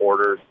from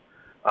reporters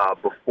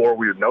before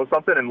we would know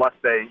something, unless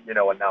they,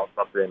 announce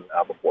something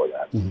before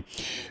that.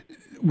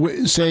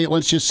 Mm-hmm.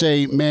 Let's just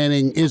say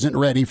Manning isn't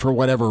ready for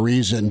whatever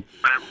reason.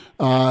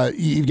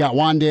 You've got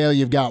Wandale,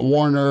 you've got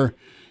Warner,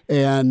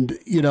 and,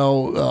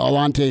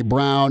 Alante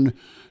Brown.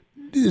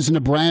 Is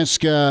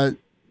Nebraska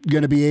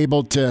going to be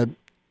able to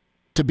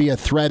be a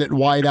threat at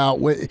wideout?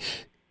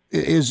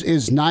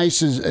 Is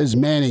nice as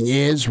Manning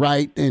is,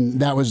 right? And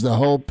that was the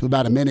hope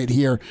about a minute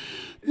here.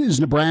 Is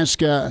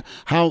Nebraska,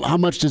 how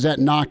much does that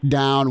knock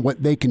down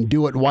what they can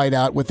do at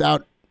wideout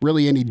without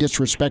really any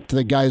disrespect to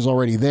the guys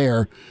already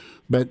there?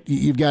 But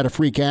you've got a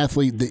freak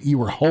athlete that you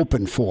were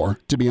hoping for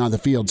to be on the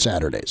field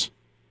Saturdays.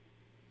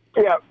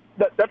 Yeah,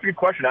 that's a good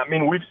question. I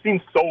mean, we've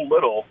seen so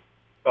little,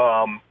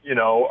 of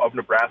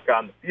Nebraska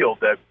on the field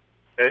that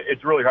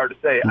it's really hard to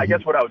say. Mm-hmm. I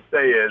guess what I would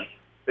say is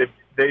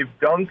they've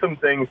done some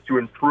things to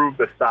improve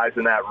the size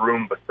in that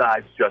room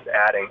besides just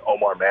adding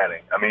Omar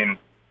Manning. I mean,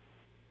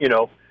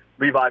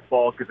 Levi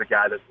Falk is a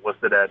guy that's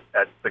listed at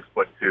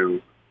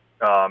 6'2".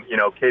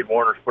 Cade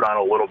Warner's put on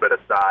a little bit of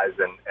size,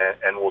 and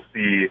we'll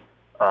see,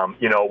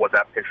 what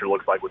that picture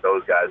looks like with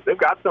those guys. They've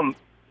got some.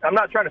 I'm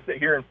not trying to sit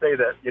here and say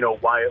that,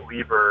 Wyatt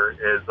Lever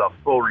is a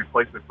full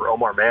replacement for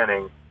Omar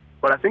Manning,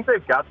 but I think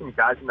they've got some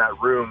guys in that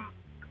room,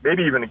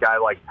 maybe even a guy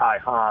like Ty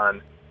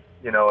Hahn,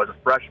 as a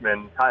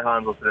freshman. Ty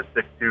Hahn's listed at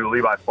 6'2",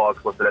 Levi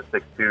Falk's listed at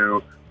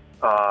 6'2",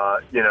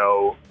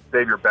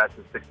 Xavier Betts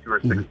is 6'2"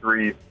 or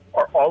 6'3".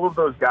 Are all of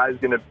those guys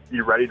going to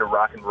be ready to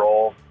rock and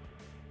roll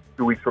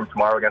 2 weeks from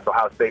tomorrow against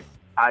Ohio State?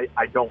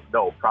 I don't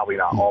know. Probably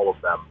not all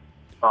of them.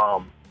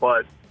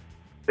 But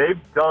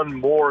they've done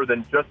more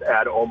than just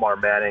add Omar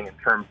Manning in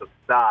terms of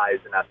size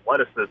and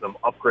athleticism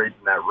upgrades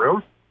in that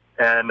room.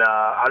 And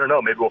I don't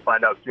know, maybe we'll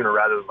find out sooner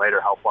rather than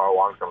later how far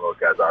along some of those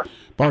guys are.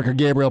 Parker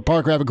Gabriel.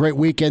 Parker, have a great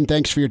weekend.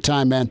 Thanks for your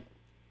time, man.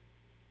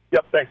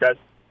 Yep, thanks, guys.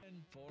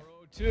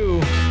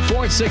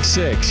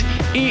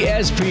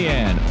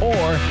 402-466-ESPN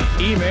or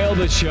email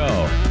the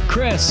show,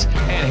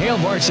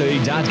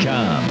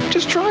 Chris@HailVarsity.com.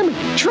 Just try me.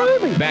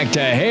 Back to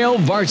Hail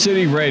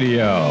Varsity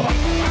Radio.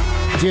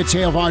 It's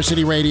Hail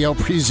Varsity Radio,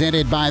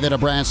 presented by the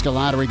Nebraska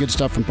Lottery. Good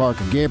stuff from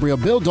Parker Gabriel.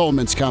 Bill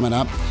Doleman's coming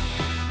up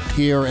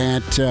here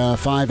at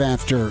 5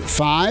 after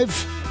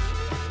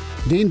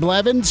 5. Dean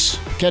Blevins,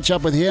 catch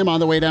up with him on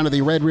the way down to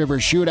the Red River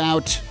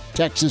Shootout,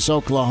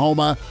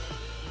 Texas-Oklahoma.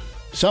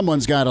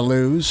 Someone's got to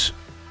lose.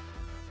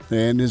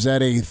 And is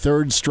that a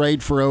third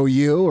straight for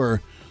OU,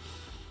 or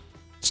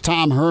is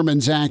Tom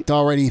Herman's act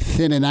already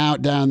thinning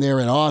out down there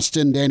in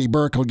Austin? Danny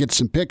Burke will get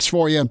some picks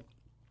for you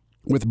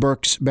with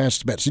Burke's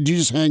best bets. Did you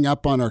just hang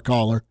up on our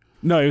caller?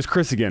 No, it was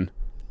Chris again.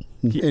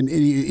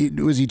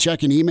 Was he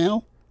checking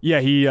email?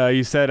 Yeah,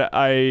 he said,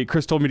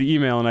 Chris told me to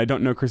email, and I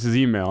don't know Chris's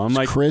email. I'm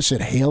like, Chris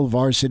at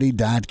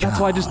hailvarsity.com. That's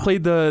why I just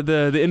played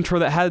the intro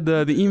that had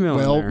the email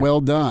in there.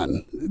 Well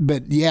done.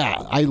 But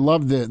yeah, I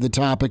love the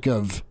topic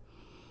of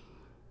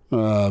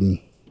funny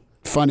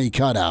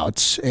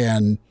cutouts,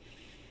 and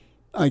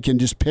I can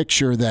just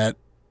picture that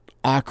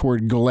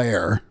awkward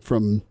glare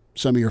from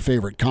some of your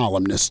favorite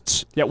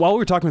columnists. Yeah, while we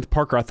were talking with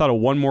Parker, I thought of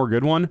one more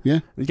good one. Yeah.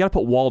 You got to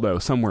put Waldo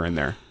somewhere in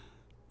there.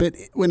 But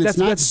when it's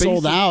not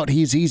sold out,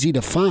 he's easy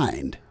to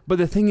find. But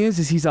the thing is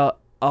he's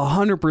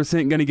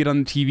 100% going to get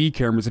on the TV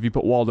cameras if you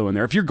put Waldo in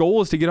there. If your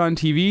goal is to get on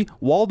TV,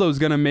 Waldo's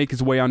going to make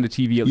his way onto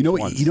TV at least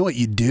once. You know what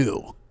you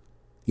do?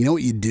 You know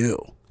what you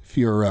do? If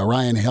you're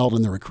Ryan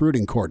Heldon, the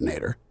recruiting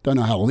coordinator, don't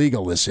know how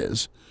legal this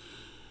is,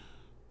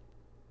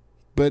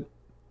 but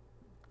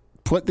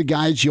put the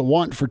guys you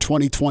want for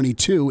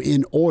 2022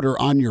 in order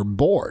on your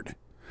board.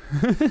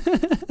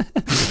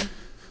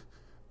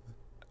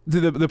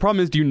 The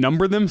problem is, do you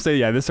number them? Say,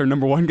 yeah, this is our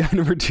number one guy,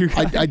 number two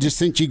guy. I just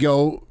think you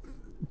go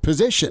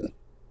position.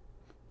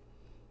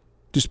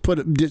 Just put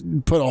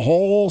a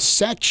whole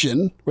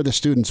section where the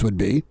students would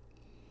be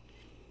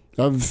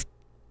of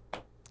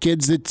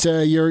kids that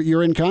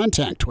you're in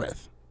contact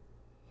with.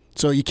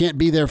 So you can't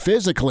be there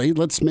physically.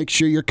 Let's make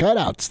sure your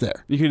cutout's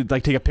there. You could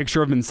take a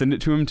picture of him and send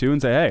it to him too,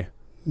 and say, "Hey,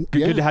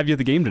 good to have you at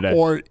the game today."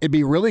 Or it'd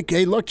be really,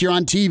 hey, look, you're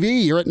on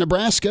TV. You're at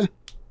Nebraska.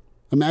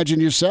 Imagine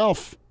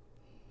yourself.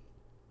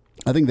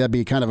 I think that'd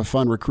be kind of a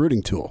fun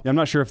recruiting tool. Yeah, I'm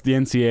not sure if the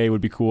NCAA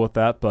would be cool with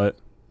that, but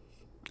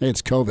hey,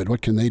 it's COVID.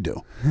 What can they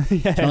do? Yeah,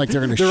 it's not like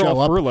they're going to show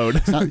all up. Furloughed.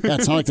 It's not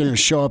like they're going to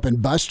show up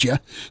and bust you.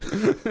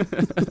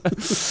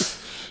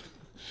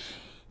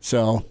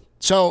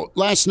 So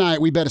last night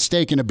we bet a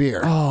steak and a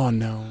beer. Oh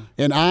no!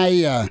 And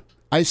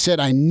I said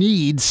I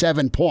need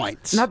 7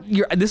 points.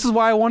 This is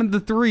why I wanted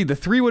the 3. The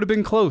 3 would have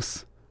been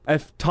close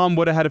if Tom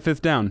would have had a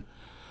 5th down.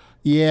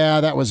 Yeah,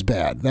 that was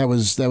bad. That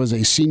was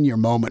a senior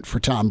moment for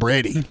Tom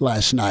Brady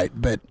last night.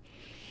 But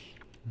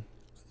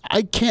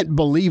I can't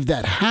believe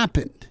that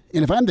happened.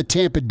 And if I'm the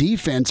Tampa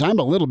defense, I'm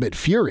a little bit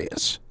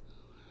furious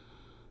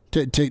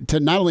to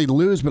not only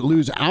lose but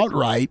lose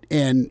outright.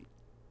 And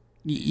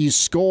you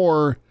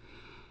score,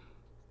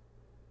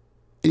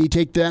 and you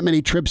take that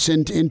many trips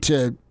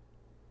into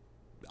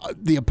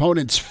the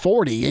opponent's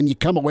 40, and you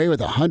come away with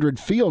 100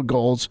 field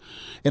goals,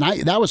 and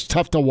that was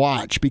tough to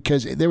watch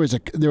because there was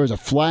a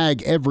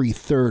flag every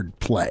third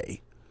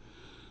play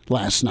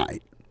last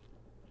night,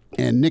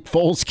 and Nick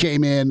Foles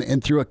came in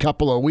and threw a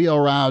couple of wheel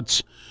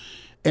routes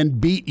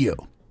and beat you.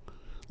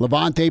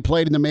 Levante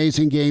played an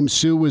amazing game.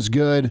 Sue was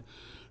good.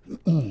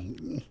 I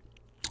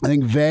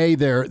think Vay,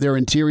 their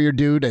interior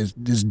dude, is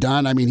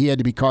done. I mean, he had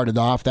to be carted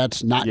off.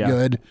 That's not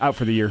good. Out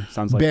for the year,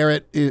 sounds like.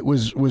 Barrett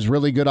was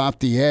really good off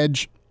the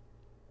edge.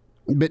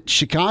 But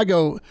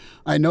Chicago,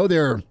 I know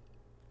they're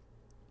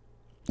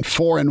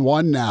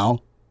 4-1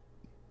 now,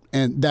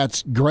 and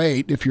that's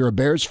great if you're a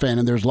Bears fan,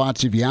 and there's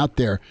lots of you out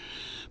there.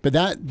 But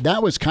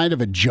that was kind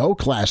of a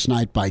joke last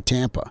night by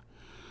Tampa.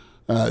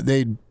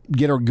 They'd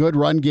get a good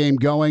run game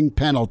going,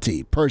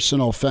 penalty,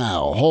 personal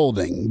foul,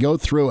 holding, go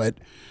through it.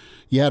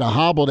 You had a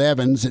hobbled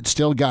Evans that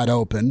still got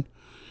open.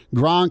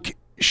 Gronk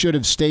should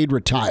have stayed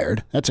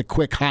retired. That's a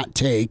quick hot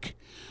take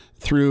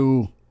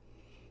through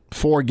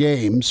 5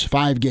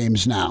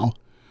 games now.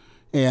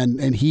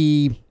 And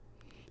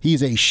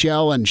he's a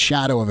shell and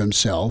shadow of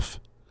himself.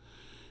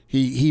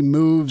 He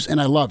moves,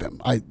 and I love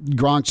him.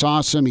 Gronk's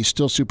awesome. He's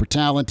still super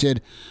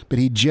talented, but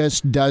he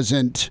just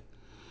doesn't.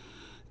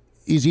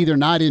 He's either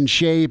not in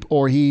shape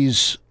or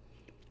he's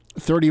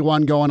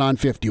 31 going on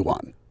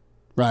 51,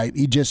 right?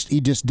 He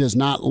just does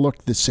not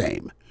look the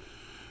same.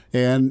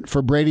 And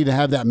for Brady to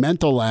have that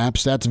mental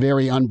lapse, that's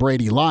very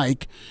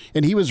un-Brady-like.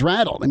 And he was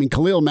rattled. I mean,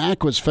 Khalil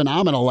Mack was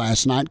phenomenal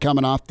last night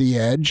coming off the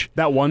edge.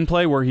 That one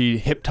play where he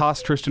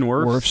hip-tossed Tristan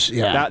Wirfs,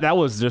 yeah. That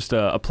was just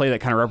a play that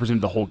kind of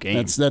represented the whole game.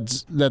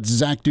 That's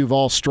Zach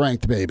Duvall's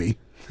strength, baby,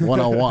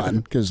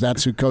 101, because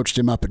that's who coached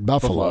him up at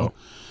Buffalo.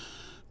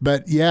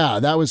 But, yeah,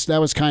 that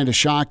was kind of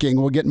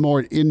shocking. We'll get more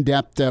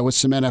in-depth with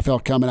some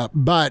NFL coming up.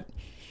 But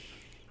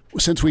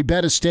since we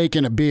bet a steak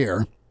and a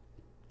beer,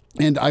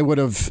 and I would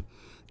have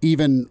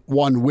even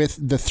won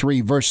with the 3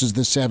 versus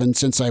the 7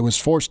 since I was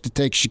forced to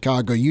take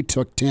Chicago. You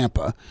took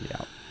Tampa.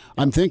 Yeah.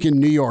 I'm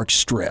thinking New York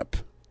Strip.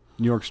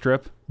 New York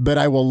Strip? But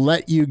I will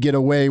let you get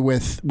away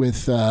with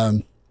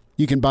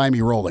you can buy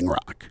me Rolling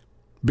Rock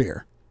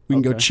beer. We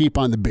can go cheap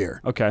on the beer.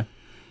 Okay.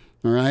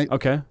 All right?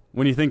 Okay.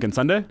 When are you thinking?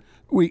 Sunday?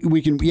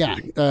 We can, yeah.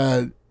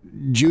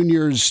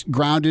 Junior's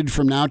grounded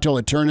from now till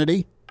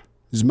eternity.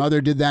 His mother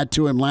did that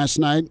to him last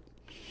night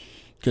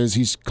because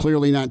he's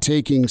clearly not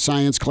taking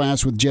science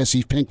class with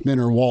Jesse Pinkman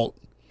or Walt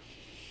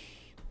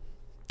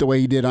the way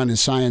he did on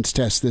his science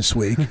test this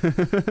week.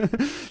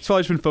 He's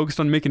probably been focused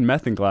on making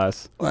meth in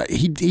class.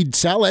 He'd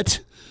sell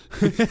it.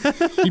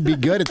 He'd be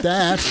good at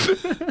that.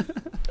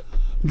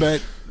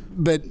 But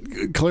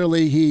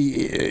clearly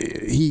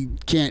he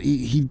can't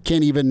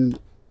even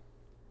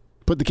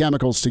put the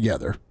chemicals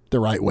together the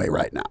right way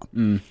right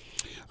now.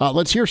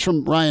 Let's hear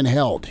from Ryan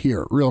Held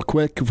here real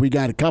quick if we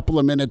got a couple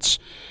of minutes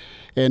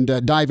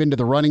and dive into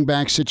the running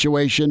back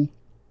situation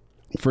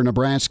for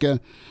Nebraska.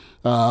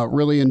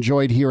 Really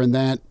enjoyed hearing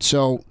that.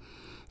 So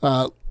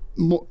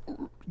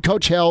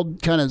Coach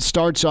Held kind of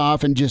starts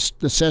off and just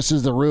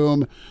assesses the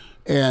room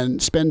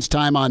and spends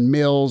time on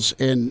Mills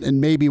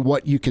and maybe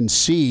what you can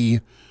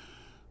see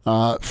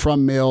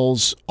from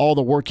Mills, all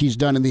the work he's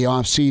done in the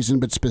offseason,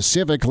 but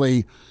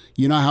specifically,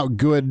 you know how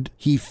good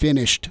he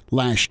finished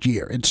last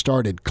year. It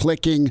started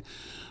clicking.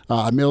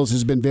 Mills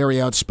has been very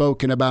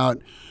outspoken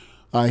about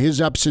his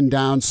ups and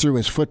downs through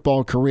his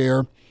football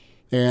career,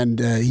 and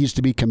he's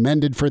to be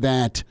commended for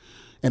that.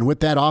 And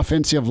with that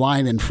offensive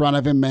line in front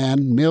of him,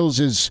 man,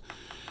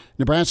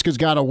 Nebraska's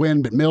got to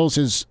win, but Mills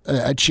is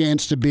a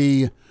chance to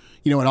be,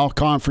 an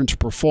all-conference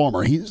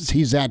performer.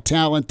 He's that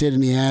talented,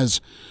 and he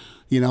has,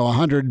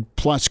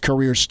 100-plus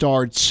career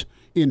starts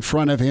in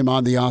front of him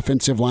on the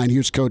offensive line.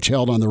 Here's Coach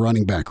Held on the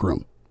running back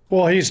room.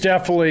 Well, he's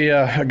definitely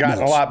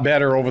gotten a lot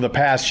better over the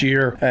past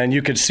year, and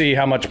you could see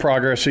how much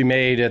progress he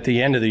made at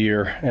the end of the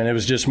year. And it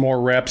was just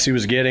more reps he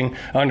was getting,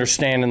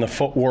 understanding the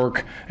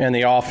footwork and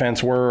the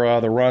offense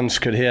where the runs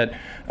could hit.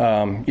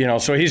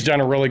 So he's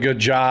done a really good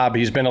job.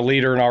 He's been a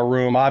leader in our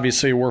room.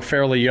 Obviously, we're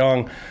fairly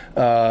young,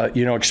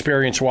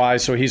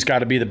 experience-wise, so he's got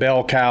to be the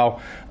bell cow.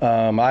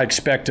 I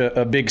expect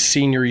a big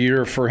senior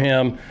year for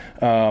him.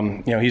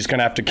 He's going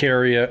to have to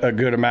carry a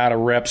good amount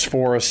of reps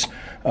for us.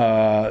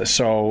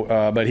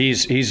 But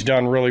he's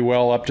done really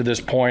well up to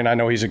this point. I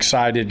know he's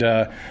excited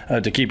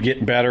to keep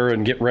getting better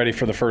and get ready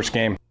for the first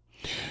game.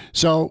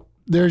 So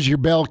there's your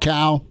bell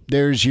cow.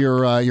 There's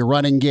your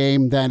running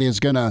game that is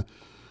going to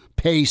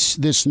pace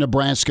this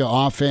Nebraska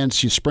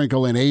offense. You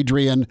sprinkle in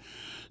Adrian.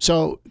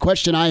 So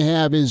question I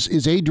have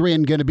is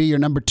Adrian going to be your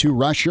number 2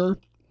 rusher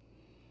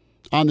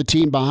on the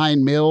team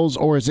behind Mills,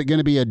 or is it going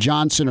to be a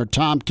Johnson or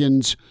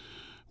Tompkins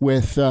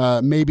with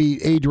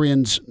maybe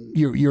Adrian's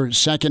your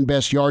second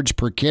best yards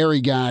per carry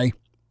guy,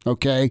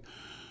 okay?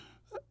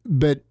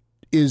 But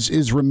is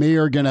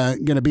Ramir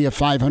gonna be a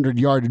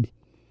 500-yard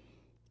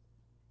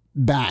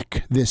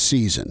back this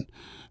season?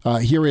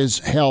 Here is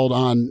Held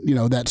on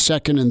that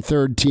second and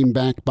third team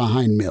back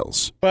behind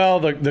Mills.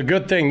 Well, the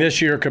good thing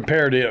this year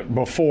compared to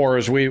before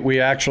is we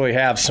actually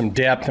have some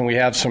depth and we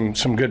have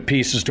some good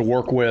pieces to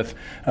work with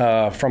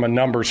from a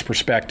numbers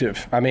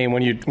perspective. I mean,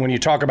 when you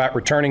talk about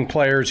returning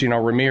players,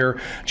 Ramir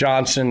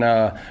Johnson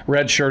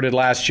redshirted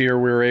last year.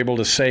 We were able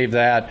to save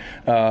that.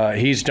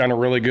 He's done a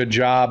really good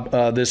job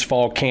this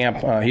fall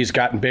camp. He's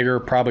gotten bigger,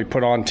 probably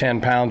put on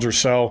 10 pounds or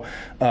so.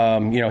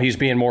 He's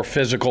being more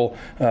physical,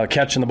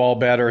 catching the ball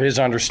better. His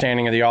understanding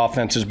of the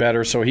offense is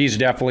better, so he's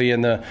definitely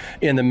in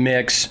the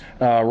mix.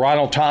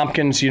 Ronald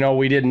Tompkins,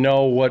 we didn't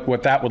know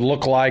what that would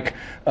look like,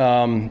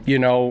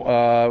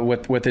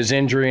 with his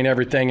injury and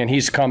everything, and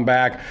he's come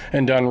back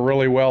and done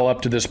really well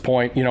up to this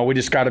point. We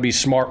just got to be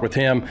smart with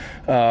him,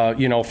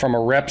 from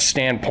a rep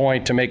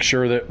standpoint to make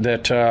sure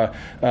that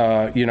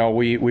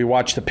we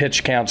watch the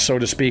pitch count, so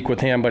to speak, with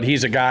him. But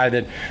he's a guy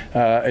that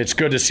it's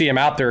good to see him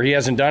out there. He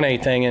hasn't done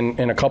anything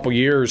in a couple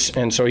years,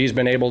 and so he's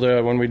been able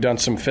to, when we've done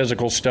some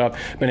physical stuff,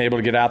 been able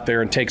to get out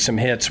there and take some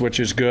hits, which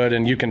is good.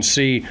 And you can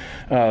see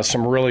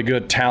some really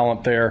good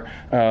talent there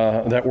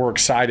that we're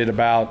excited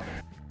about.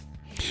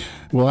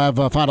 We'll have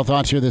final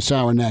thoughts here this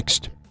hour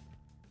next.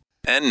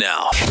 And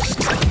now,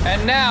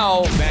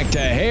 back to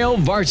Hail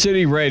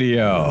Varsity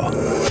Radio.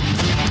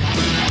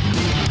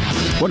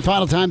 One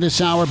final time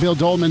this hour. Bill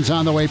Doleman's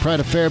on the way.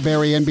 Pride of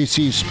Fairbury,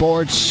 NBC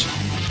Sports.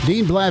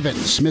 Dean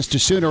Blevins, Mr.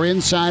 Sooner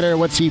Insider.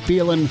 What's he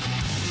feeling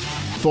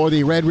for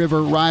the Red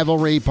River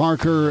rivalry?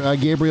 Parker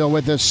Gabriel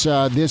with us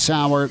this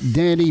hour.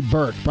 Danny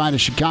Burke, Pride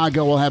of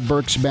Chicago, will have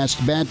Burke's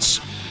best bets.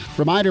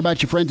 Reminder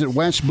about your friends at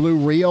West Blue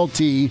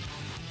Realty.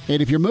 And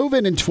if you're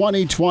moving in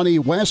 2020,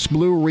 West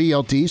Blue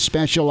Realty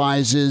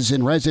specializes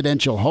in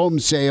residential home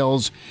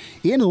sales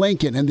in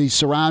Lincoln and the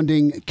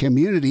surrounding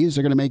communities.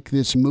 They're going to make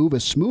this move a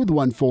smooth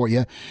one for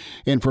you.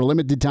 And for a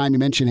limited time, you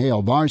mentioned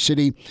Hail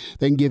Varsity.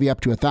 They can give you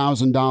up to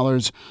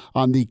 $1,000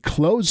 on the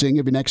closing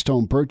of your next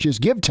home purchase.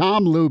 Give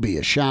Tom Luby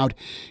a shout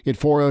at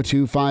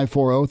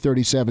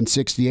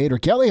 402-540-3768 or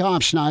Kelly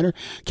Hofschneider.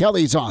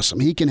 Kelly's awesome.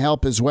 He can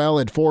help as well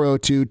at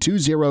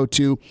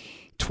 402-202-2312.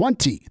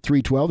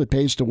 It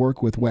pays to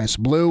work with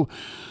West Blue.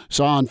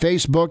 Saw on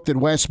Facebook that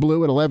West Blue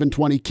at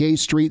 1120 K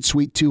Street,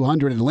 Suite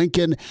 200 in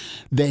Lincoln,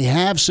 they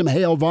have some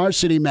Hail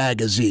Varsity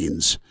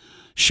magazines.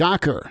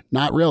 Shocker,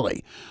 not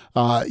really.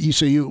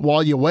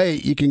 While you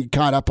wait, you can get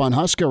caught up on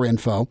Husker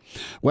info.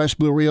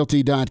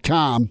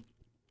 WestBlueRealty.com.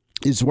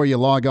 is where you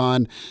log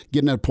on,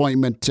 get an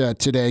appointment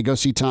today. Go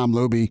see Tom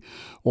Luby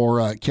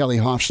or Kelly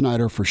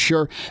Hofschneider for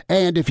sure.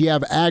 And if you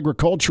have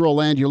agricultural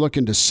land you're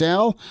looking to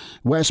sell,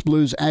 West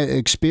Blue's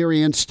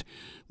experienced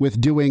with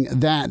doing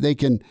that. They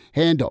can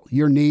handle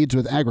your needs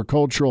with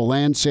agricultural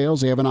land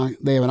sales. They have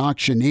an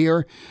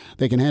auctioneer.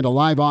 They can handle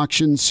live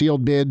auctions,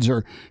 sealed bids,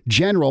 or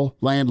general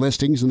land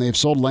listings, and they've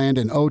sold land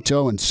in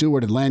Otoe and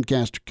Seward and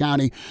Lancaster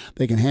County.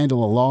 They can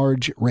handle a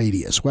large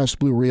radius.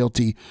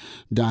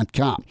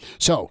 WestBlueRealty.com.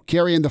 So,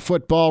 carrying the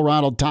football,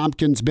 Ronald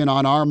Tompkins been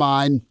on our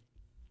mind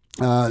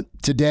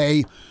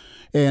today.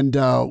 And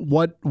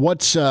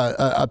what's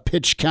a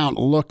pitch count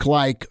look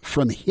like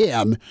from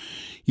him?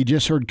 You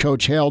just heard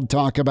Coach Held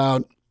talk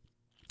about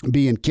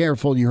being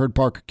careful. You heard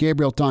Parker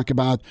Gabriel talk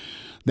about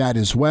that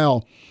as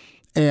well.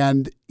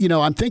 And,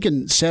 I'm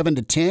thinking 7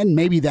 to 10,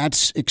 maybe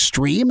that's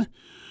extreme.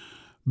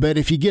 But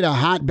if you get a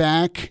hot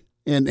back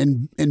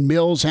and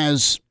Mills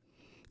has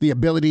the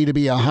ability to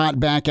be a hot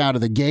back out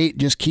of the gate,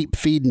 just keep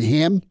feeding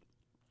him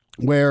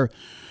where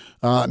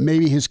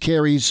maybe his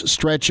carries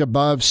stretch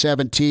above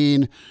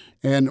 17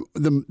 and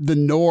the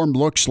norm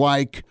looks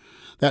like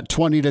that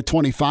 20 to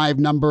 25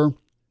 number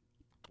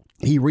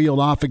he reeled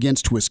off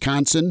against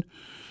Wisconsin.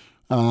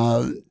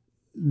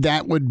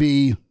 That would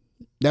be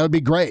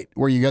great,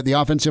 where you got the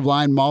offensive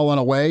line mauling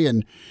away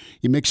and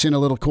you mix in a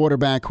little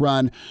quarterback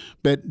run.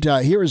 But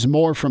here is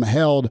more from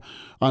Held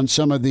on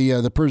some of the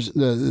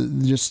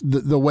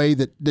way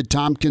that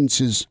Tompkins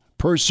has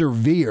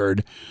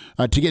persevered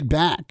to get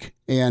back,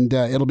 and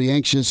it'll be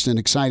anxious and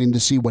exciting to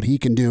see what he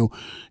can do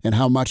and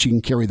how much he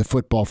can carry the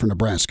football for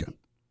Nebraska.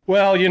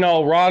 Well,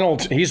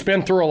 Ronald, he's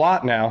been through a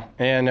lot now,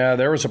 and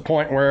there was a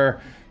point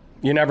where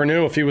you never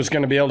knew if he was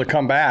going to be able to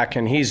come back,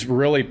 and he's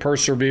really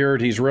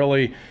persevered. He's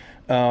really,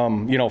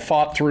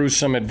 fought through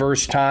some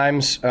adverse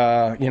times,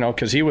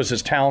 because he was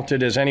as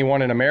talented as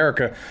anyone in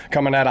America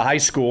coming out of high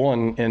school,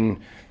 and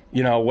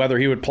whether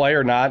he would play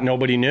or not,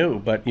 nobody knew.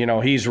 But,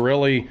 he's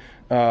really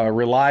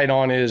relied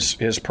on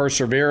his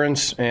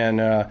perseverance,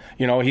 and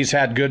he's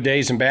had good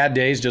days and bad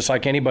days, just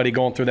like anybody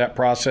going through that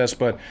process.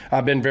 But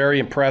I've been very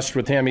impressed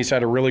with him. He's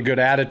had a really good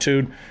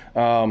attitude,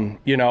 and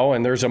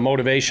there's a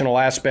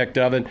motivational aspect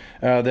of it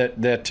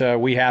that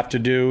we have to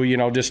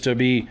do, just to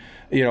be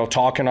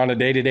talking on a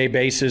day-to-day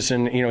basis.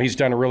 And, he's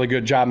done a really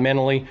good job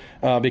mentally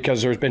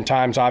because there's been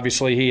times,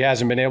 obviously, he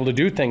hasn't been able to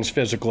do things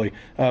physically,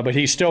 but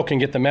he still can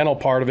get the mental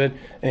part of it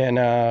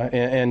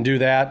and do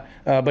that.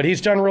 But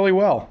he's done really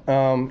well,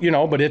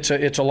 but it's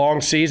a long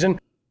season.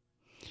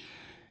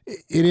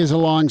 It is a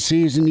long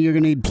season. You're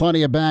going to need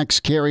plenty of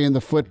backs carrying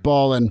the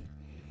football, and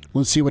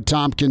let's see what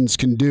Tompkins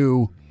can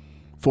do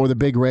for the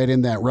Big Red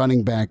in that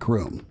running back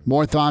room.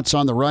 More thoughts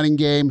on the running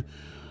game,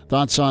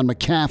 thoughts on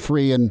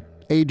McCaffrey and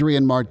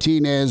Adrian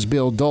Martinez.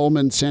 Bill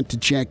Doleman sent to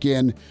check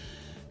in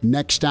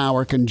next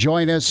hour. Can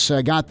join us.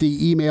 I got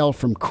the email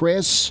from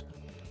Chris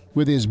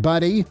with his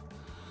buddy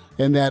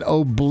and that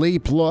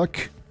bleep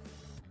look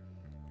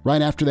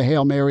right after the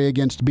Hail Mary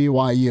against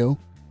BYU.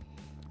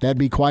 That'd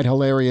be quite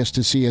hilarious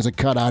to see as a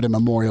cutout in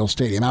Memorial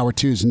Stadium. Hour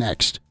 2's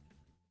next.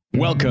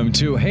 Welcome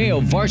to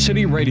Hail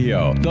Varsity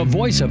Radio, the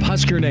voice of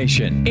Husker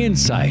Nation.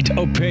 Insight,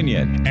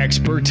 opinion,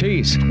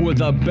 expertise, with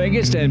the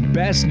biggest and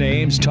best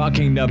names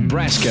talking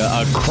Nebraska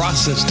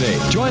across the state.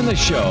 Join the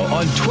show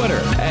on Twitter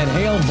at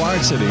Hail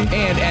Varsity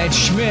and at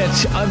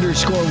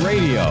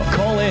Schmidt_radio.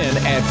 Call in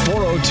at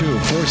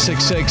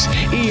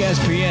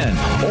 402-466-ESPN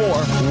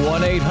or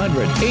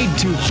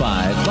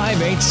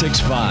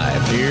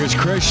 1-800-825-5865. Here's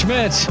Chris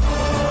Schmidt.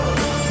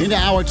 Into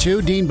hour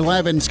 2, Dean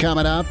Blevins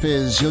coming up.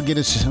 He'll get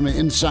us some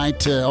insight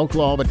to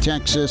Oklahoma,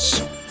 Texas.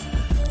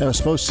 That was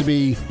supposed to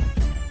be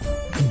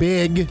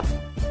big,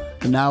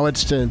 and now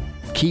it's to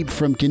keep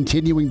from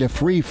continuing to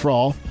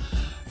free-fall.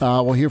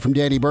 We'll hear from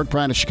Danny Burke,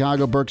 Pride of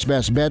Chicago, Burke's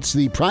Best Bets.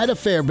 The Pride of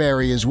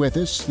Fairbury is with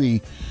us.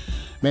 The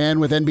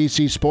man with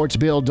NBC Sports,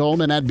 Bill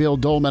Doleman, at Bill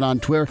Doleman on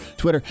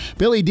Twitter.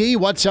 Billy D,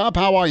 what's up?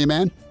 How are you,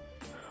 man?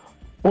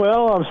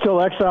 Well, I'm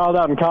still exiled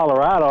out in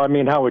Colorado. I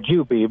mean, how would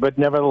you be? But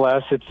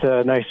nevertheless, it's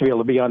nice to be able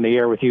to be on the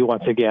air with you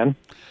once again.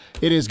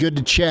 It is good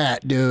to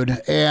chat, dude.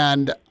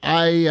 And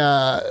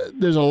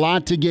there's a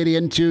lot to get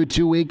into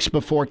 2 weeks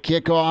before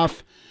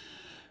kickoff.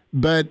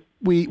 But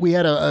we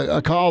had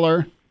a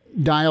caller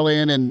dial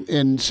in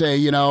and say,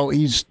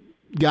 he's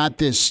got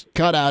this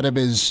cutout of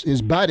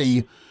his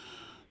buddy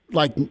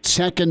like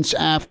seconds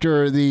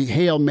after the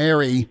Hail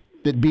Mary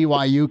that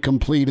BYU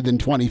completed in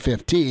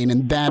 2015,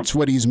 and that's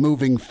what he's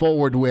moving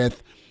forward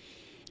with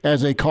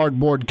as a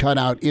cardboard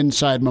cutout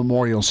inside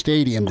Memorial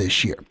Stadium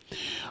this year.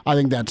 I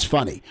think that's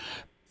funny.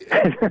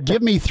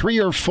 Give me 3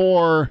 or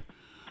 4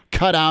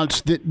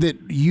 cutouts that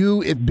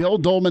you, if Bill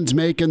Doleman's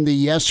making the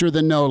yes or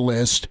the no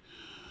list,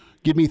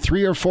 give me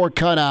 3 or 4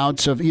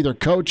 cutouts of either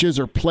coaches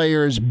or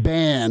players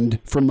banned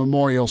from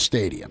Memorial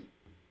Stadium.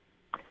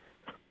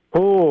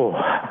 Oh,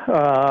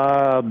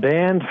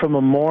 banned from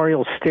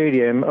Memorial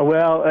Stadium.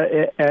 Well,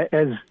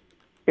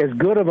 as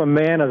good of a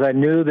man as I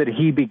knew that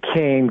he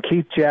became,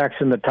 Keith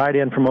Jackson, the tight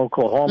end from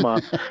Oklahoma,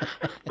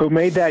 who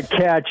made that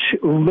catch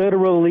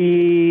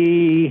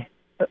literally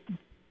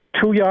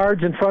 2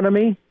 yards in front of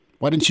me.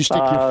 Why didn't you stick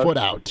your foot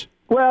out?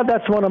 Well,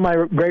 that's one of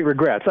my great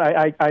regrets.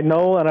 I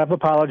know, and I've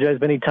apologized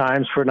many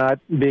times for not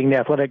being the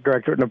athletic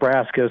director at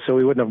Nebraska, so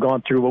we wouldn't have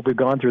gone through what we've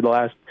gone through the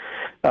last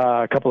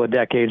couple of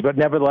decades. But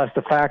nevertheless,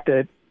 the fact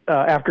that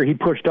after he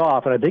pushed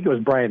off, and I think it was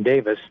Brian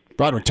Davis.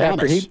 Broderick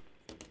Thomas.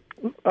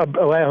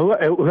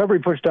 Whoever he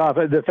pushed off,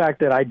 the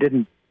fact that I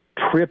didn't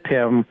trip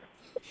him,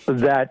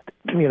 that's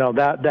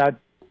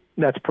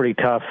pretty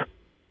tough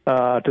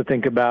to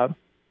think about.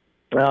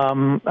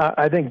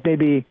 I think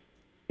maybe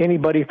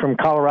anybody from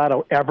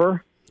Colorado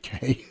ever.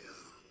 Okay.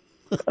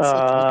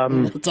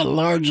 It's a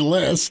large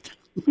list.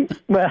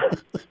 Well,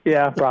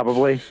 yeah,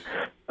 probably.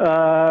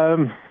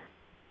 Boy,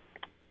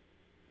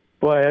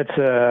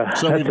 it's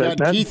so we've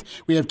got Keith.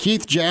 We have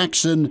Keith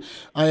Jackson.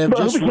 I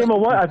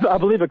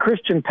believe a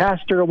Christian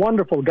pastor, a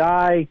wonderful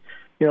guy.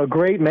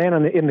 Great man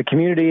in the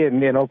community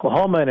in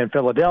Oklahoma and in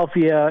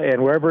Philadelphia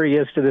and wherever he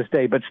is to this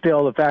day. But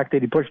still, the fact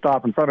that he pushed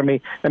off in front of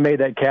me and made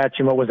that catch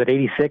in, what was it,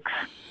 86?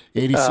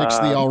 86,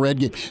 the all-red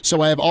game.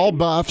 So I have all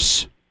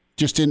Buffs,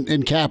 just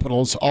in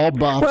capitals, all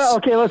Buffs. Well,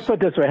 okay, let's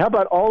put it this way. How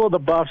about all of the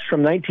Buffs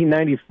from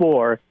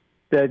 1994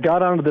 that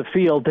got onto the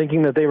field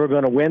thinking that they were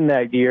going to win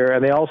that year,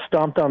 and they all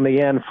stomped on the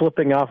end,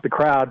 flipping off the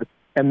crowd,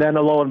 and then,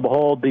 lo and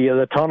behold,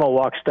 the tunnel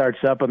walk starts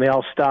up, and they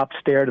all stopped,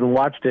 stared, and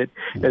watched it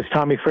as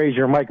Tommy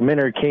Frazier and Mike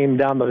Minner came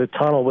down the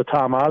tunnel with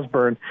Tom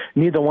Osborne,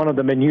 neither one of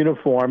them in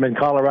uniform, and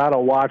Colorado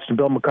watched, and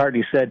Bill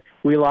McCartney said,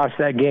 we lost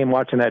that game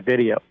watching that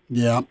video.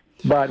 Yeah.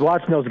 But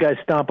watching those guys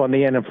stomp on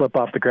the end and flip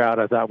off the crowd,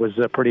 I thought was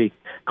pretty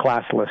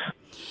classless.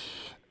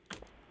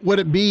 Would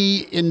it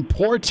be in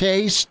poor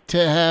taste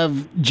to have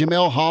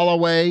Jamel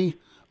Holloway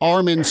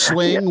arm and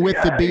sling with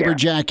the Beaver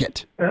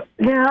jacket?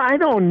 I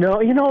don't know.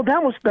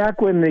 That was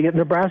back when the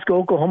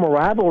Nebraska-Oklahoma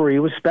rivalry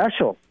was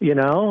special, and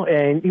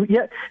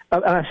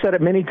I've said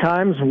it many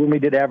times when we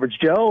did Average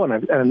Joe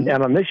and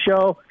on this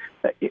show,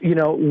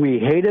 we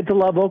hated to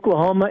love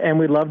Oklahoma and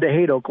we loved to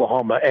hate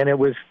Oklahoma, and it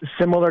was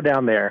similar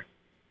down there.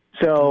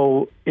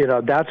 So,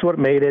 that's what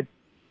made it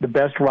the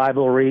best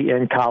rivalry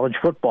in college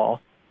football.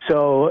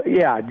 So,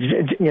 the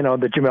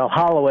Jamel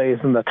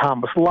Holloways and the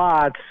Thomas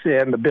Lotts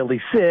and the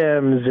Billy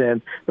Sims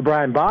and the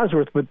Brian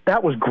Bosworth, but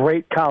that was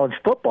great college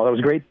football. That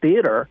was great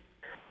theater.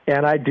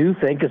 And I do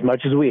think as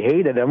much as we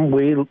hated him,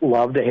 we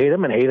loved to hate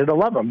him and hated to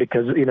love him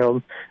because,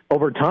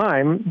 over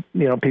time,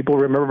 people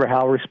remember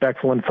how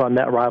respectful and fun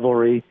that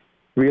rivalry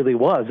really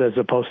was as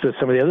opposed to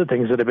some of the other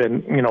things that have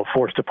been,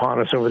 forced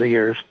upon us over the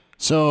years.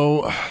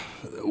 So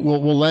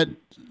we'll let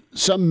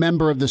some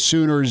member of the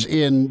Sooners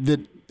in that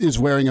is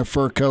wearing a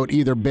fur coat,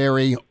 either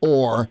Barry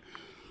or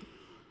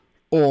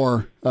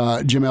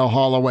Jamel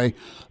Holloway.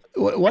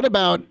 What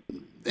about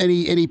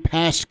any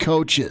past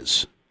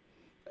coaches?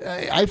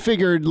 I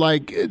figured,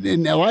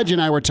 and Elijah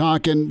and I were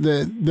talking,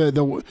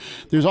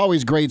 there's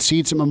always great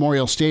seats at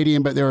Memorial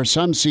Stadium, but there are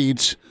some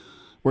seats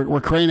where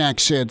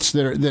Cranack sits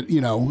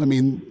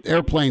that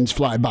airplanes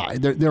fly by.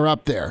 They're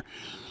up there.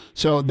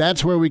 So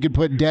that's where we could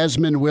put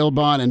Desmond,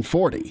 Wilbon, and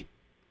 40.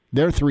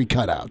 They're three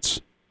cutouts.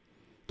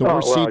 The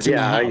worst seats in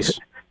the house.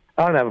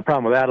 I don't have a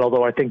problem with that,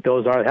 although I think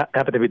those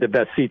happen to be the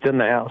best seats in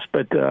the house.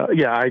 But,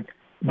 I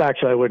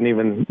wouldn't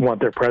even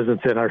want their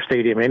presence in our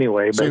stadium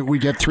anyway. So we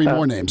get three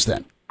more names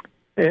then.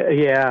 Coach,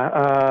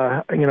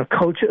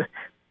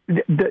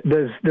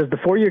 does the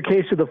 4-year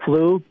case of the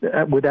flu,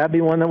 would that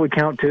be one that would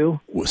count too?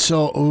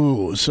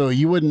 So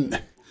you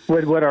wouldn't...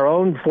 Would our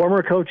own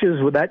former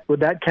coaches, would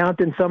that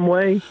count in some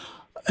way?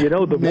 Maybe.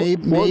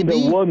 One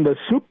that won the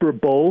Super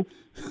Bowl.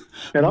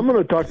 And I'm going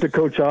to talk to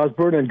Coach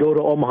Osborne and go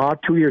to Omaha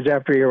 2 years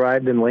after he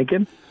arrived in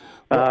Lincoln.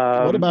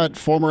 What about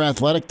former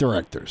athletic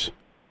directors?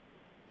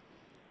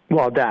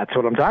 Well, that's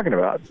what I'm talking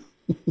about.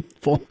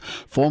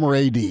 Former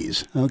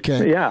ADs.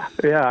 Okay. Yeah.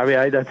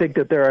 I think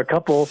that there are a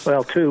couple,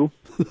 two,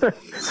 that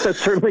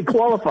certainly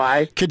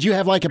qualify. Could you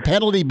have a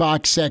penalty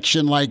box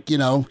section,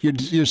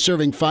 you're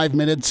serving 5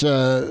 minutes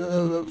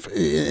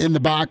in the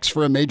box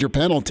for a major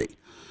penalty?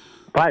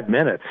 5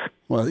 minutes.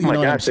 Well, oh my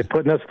gosh, they're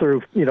putting us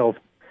through 10,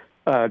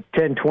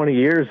 20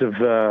 years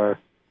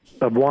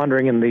of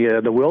wandering in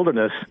the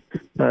wilderness.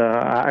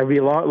 I'd be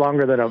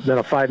longer than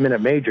a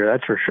 5-minute major.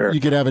 That's for sure. You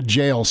could have a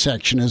jail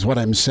section, is what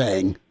I'm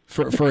saying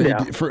for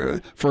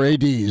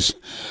ADs.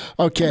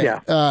 Okay.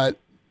 Yeah.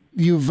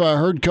 You've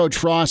heard Coach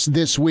Frost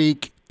this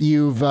week.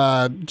 You've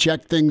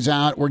checked things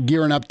out. We're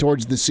gearing up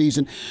towards the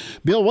season.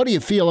 Bill, what do you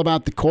feel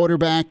about the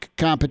quarterback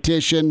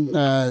competition?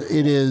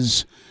 It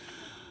is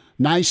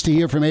nice to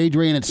hear from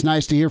Adrian. It's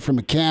nice to hear from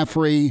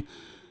McCaffrey.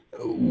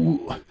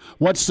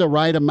 What's the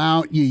right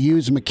amount you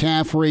use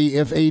McCaffrey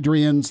if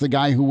Adrian's the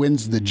guy who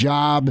wins the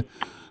job?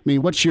 I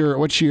mean, what's your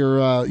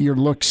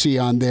look-see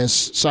on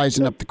this,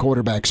 sizing up the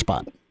quarterback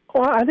spot?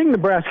 Well, I think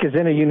Nebraska's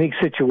in a unique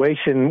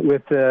situation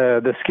with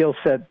the skill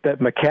set that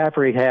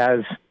McCaffrey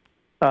has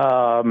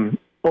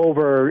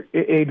over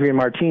Adrian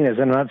Martinez.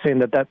 And I'm not saying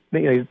that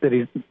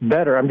he's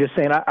better. I'm just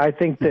saying I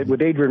think that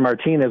with Adrian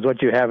Martinez,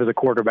 what you have is a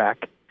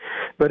quarterback.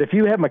 But if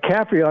you have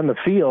McCaffrey on the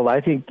field,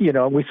 I think,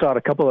 we saw it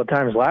a couple of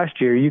times last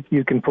year,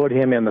 you can put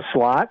him in the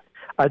slot.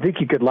 I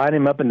think you could line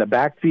him up in the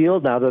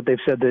backfield now that they've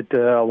said that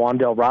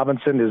Wan'Dale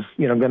Robinson is,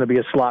 going to be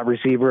a slot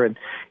receiver and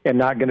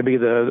not going to be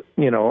the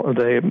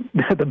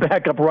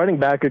backup running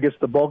back who gets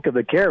the bulk of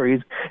the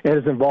carries and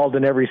is involved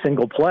in every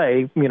single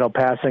play,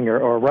 passing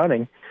or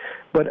running.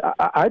 But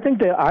I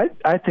think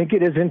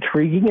it is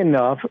intriguing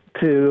enough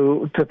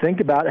to think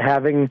about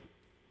having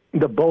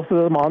both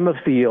of them on the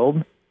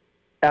field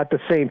at the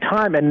same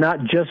time, and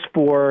not just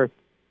for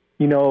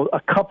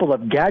a couple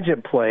of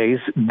gadget plays,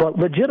 but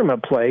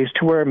legitimate plays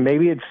to where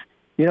maybe it's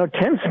 10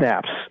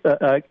 snaps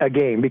a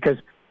game, because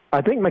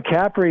I think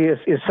McCaffrey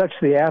is such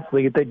the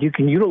athlete that you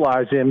can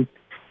utilize him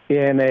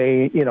in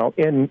a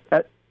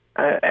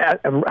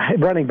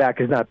running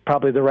back is not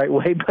probably the right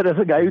way, but as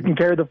a guy who can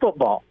carry the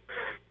football.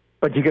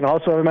 But you can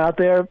also have him out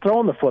there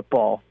throwing the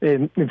football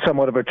in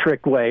somewhat of a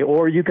trick way,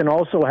 or you can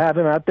also have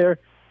him out there,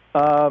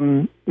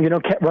 running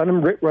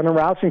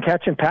routes and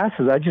catching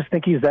passes. I just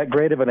think he's that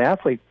great of an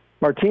athlete.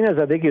 Martinez,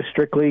 I think, is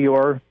strictly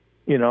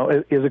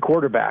is a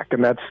quarterback,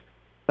 and that's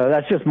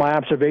just my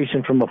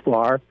observation from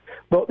afar.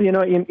 But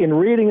in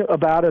reading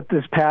about it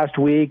this past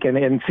week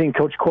and seeing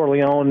Coach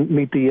Corleone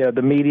meet the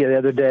media the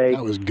other day,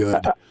 that was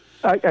good.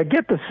 I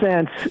get the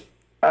sense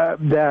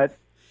that.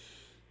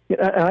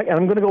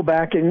 I'm going to go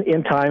back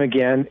in time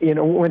again.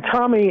 When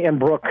Tommy and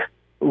Brooke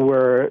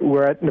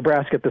were at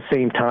Nebraska at the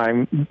same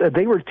time,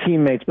 they were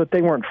teammates, but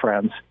they weren't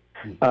friends.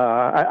 They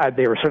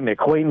were certainly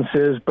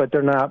acquaintances, but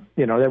they're not.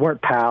 They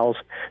weren't pals,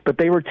 but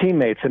they were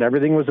teammates, and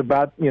everything was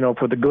about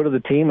for the good of the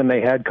team. And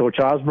they had Coach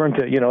Osborne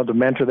to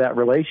mentor that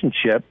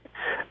relationship.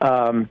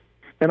 And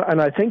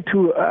I think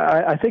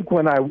I think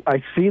when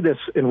I see this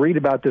and read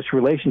about this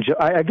relationship,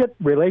 I get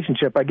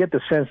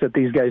the sense that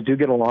these guys do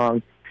get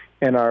along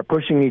and are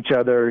pushing each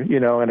other,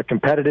 in a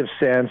competitive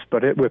sense,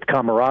 but with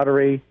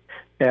camaraderie.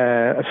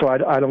 So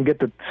I don't get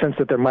the sense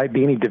that there might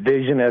be any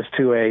division as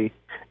to a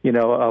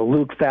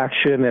Luke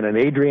faction and an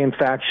Adrian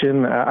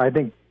faction. I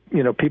think,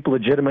 people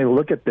legitimately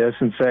look at this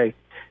and say,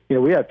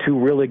 we have two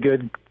really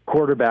good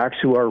quarterbacks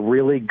who are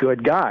really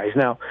good guys.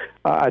 Now,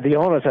 the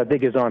onus, I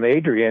think, is on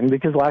Adrian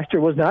because last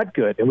year was not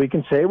good. And we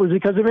can say it was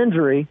because of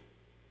injury,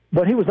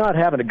 but he was not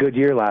having a good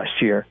year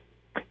last year.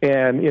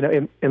 And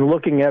in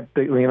looking at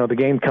the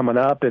game coming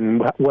up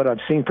and what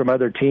I've seen from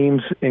other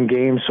teams in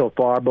games so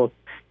far, both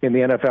in the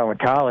NFL and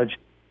college,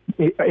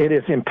 it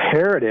is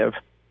imperative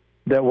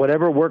that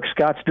whatever work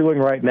Scott's doing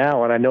right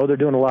now, and I know they're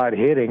doing a lot of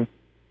hitting,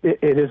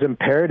 it is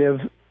imperative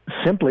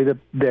simply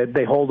that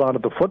they hold on to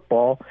the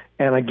football.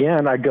 And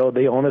again,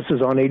 the onus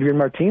is on Adrian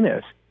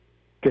Martinez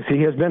because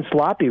he has been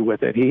sloppy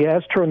with it. He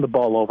has turned the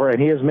ball over,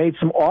 and he has made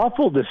some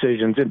awful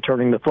decisions in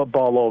turning the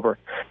football over.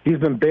 He's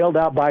been bailed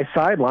out by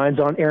sidelines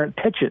on errant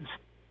pitches.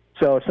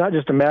 So it's not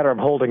just a matter of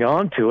holding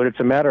on to it. It's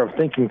a matter of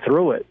thinking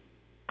through it.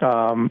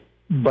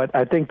 But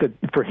I think that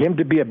for him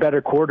to be a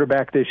better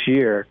quarterback this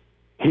year,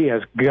 he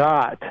has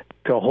got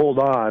to hold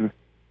on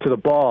to the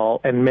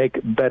ball and make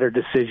better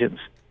decisions.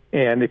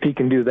 And if he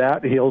can do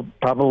that, he'll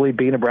probably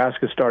be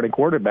Nebraska's starting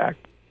quarterback.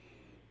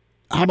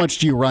 How much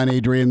do you run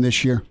Adrian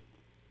this year?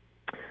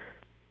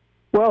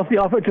 Well, if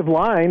the offensive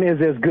line is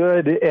as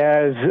good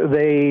as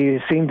they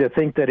seem to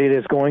think that it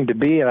is going to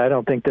be, and I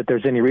don't think that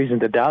there's any reason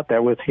to doubt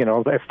that with,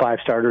 5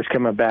 starters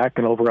coming back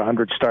and over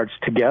 100 starts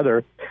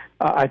together,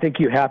 I think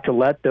you have to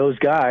let those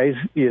guys,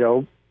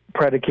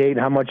 predicate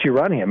how much you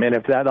run him. And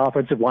if that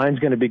offensive line is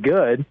going to be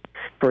good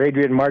for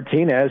Adrian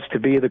Martinez to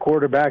be the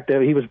quarterback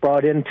that he was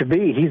brought in to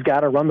be, he's got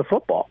to run the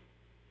football.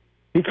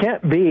 He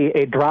can't be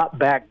a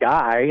drop-back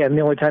guy, and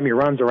the only time he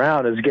runs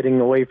around is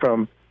getting away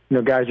from,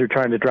 guys who are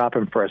trying to drop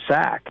him for a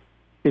sack.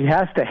 He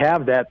has to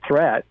have that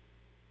threat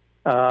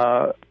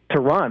to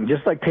run,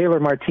 just like Taylor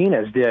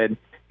Martinez did,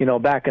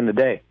 back in the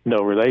day.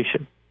 No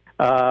relation.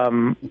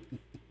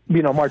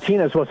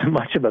 Martinez wasn't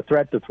much of a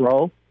threat to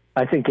throw.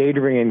 I think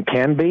Adrian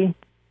can be.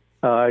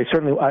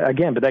 Certainly,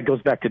 again, but that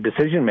goes back to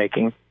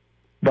decision-making.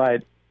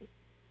 But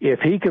if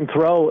he can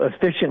throw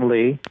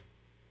efficiently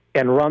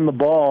and run the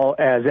ball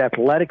as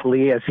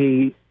athletically as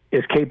he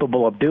is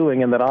capable of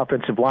doing, and that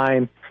offensive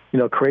line,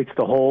 creates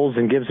the holes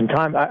and gives him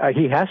time,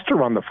 he has to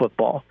run the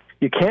football.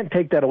 You can't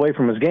take that away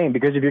from his game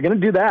because if you're going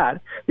to do that,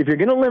 if you're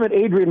going to limit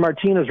Adrian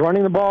Martinez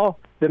running the ball,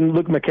 then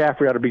Luke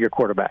McCaffrey ought to be your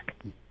quarterback.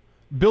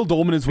 Bill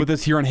Doleman is with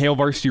us here on Hail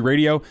Varsity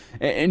Radio.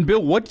 And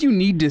Bill, what do you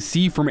need to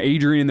see from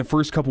Adrian in the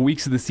first couple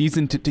weeks of the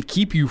season to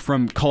keep you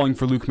from calling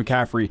for Luke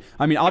McCaffrey?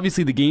 I mean,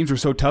 obviously the games were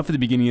so tough at the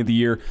beginning of the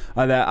year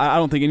that I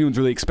don't think anyone's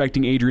really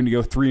expecting Adrian to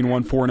go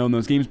 3-1, 4-0 in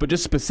those games. But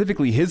just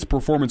specifically his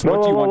performance,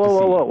 what do you want to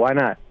see? Why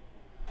not?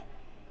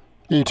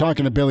 You're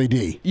talking to Billy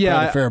D.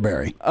 Yeah,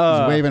 Fairbury.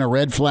 He's waving a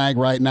red flag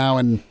right now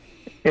in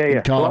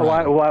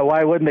Colorado.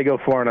 Why wouldn't they go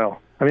 4-0?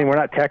 I mean, we're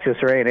not Texas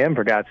or A&M,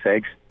 for God's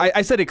sakes.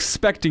 I said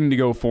expecting to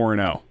go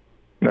 4-0.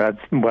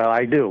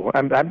 I do.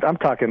 I'm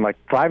talking like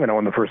 5-0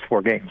 in the first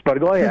 4 games. But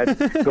go ahead.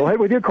 Go ahead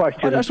with your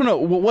question. I just want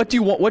to know, what do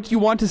you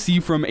want to see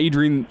from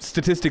Adrian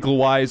statistical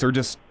wise or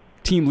just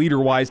team leader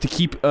wise to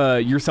keep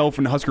yourself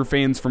and Husker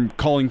fans from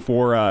calling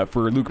for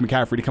Luke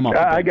McCaffrey to come off?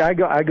 I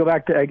go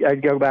back to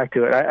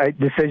it.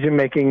 Decision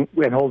making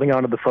and holding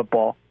on to the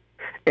football.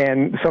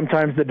 And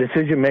sometimes the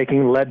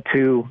decision-making led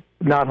to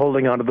not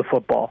holding onto the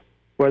football,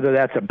 whether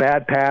that's a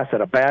bad pass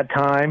at a bad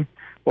time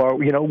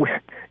or,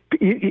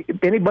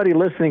 anybody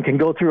listening can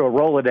go through a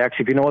Rolodex.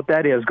 If you know what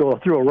that is, go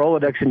through a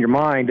Rolodex in your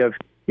mind of,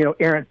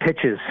 errant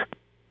pitches.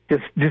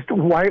 Just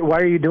why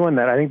are you doing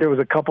that? I think there was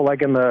a couple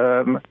like in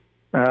the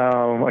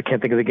I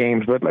can't think of the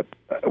games, but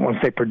I want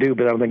to say Purdue,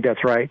 but I don't think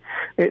that's right.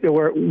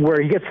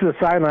 Where he gets to the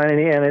sideline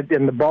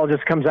and the ball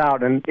just comes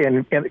out and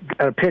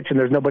a pitch and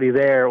there's nobody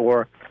there,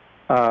 or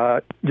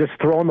just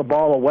throwing the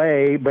ball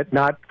away but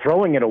not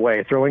throwing it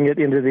away, throwing it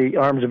into the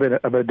arms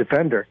of a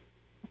defender.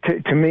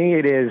 To me,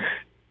 it is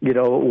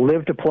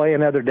live to play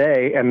another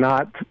day and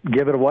not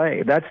give it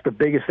away. That's the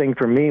biggest thing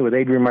for me with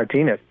Adrian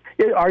Martinez.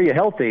 Are you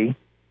healthy?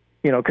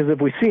 Because if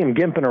we see him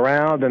gimping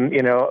around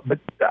but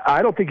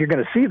I don't think you're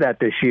going to see that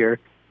this year,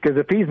 because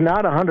if he's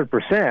not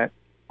 100%,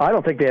 I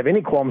don't think they have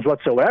any qualms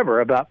whatsoever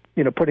about,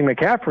 putting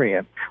McCaffrey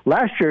in.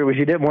 Last year it was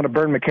you didn't want to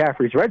burn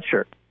McCaffrey's red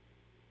shirt.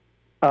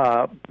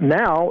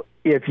 Now,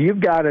 if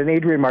you've got an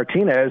Adrian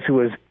Martinez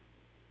who is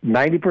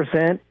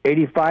 90%,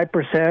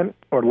 85%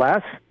 or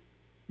less,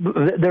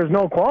 there's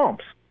no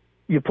qualms.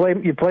 You play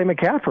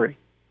McCaffrey.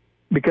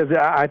 Because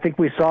I think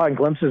we saw in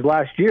glimpses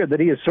last year that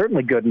he is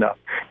certainly good enough.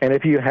 And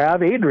if you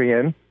have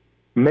Adrian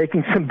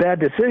making some bad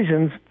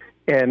decisions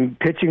and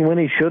pitching when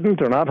he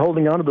shouldn't or not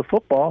holding on to the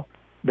football,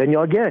 then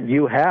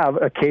you have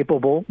a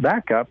capable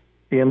backup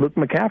in Luke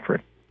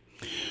McCaffrey.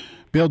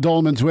 Bill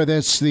Doleman's with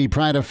us, the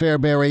pride of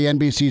Fairbury,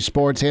 NBC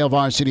Sports, Hail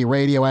Varsity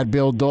Radio, at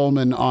Bill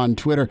Doleman on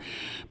Twitter.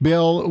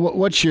 Bill,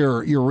 what's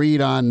your read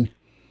on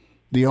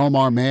the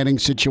Omar Manning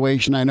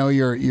situation? I know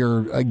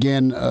you're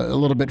again a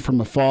little bit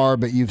from afar,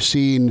 but you've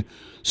seen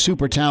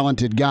super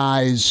talented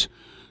guys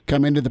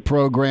come into the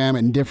program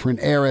in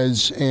different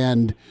eras,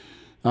 and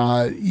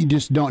you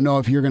just don't know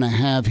if you're going to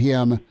have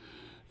him.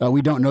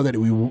 We don't know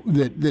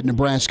that that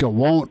Nebraska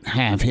won't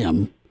have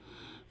him.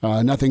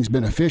 Nothing's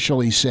been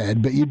officially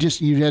said, but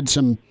you had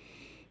some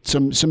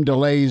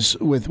delays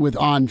with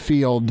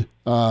on-field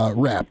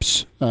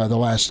reps the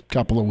last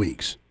couple of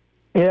weeks.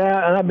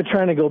 Yeah, and I've been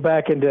trying to go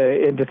back and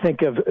to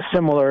think of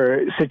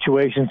similar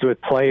situations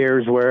with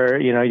players where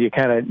you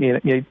kind of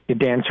you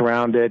dance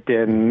around it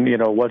and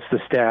what's the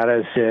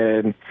status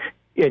and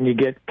you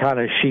get kind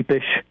of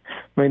sheepish.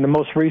 I mean, the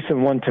most recent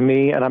one to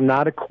me, and I'm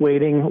not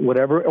equating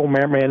whatever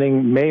Omar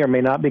Manning may or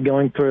may not be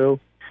going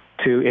through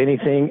to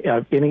anything,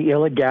 any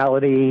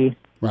illegality,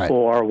 right,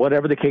 or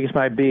whatever the case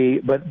might be,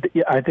 but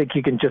I think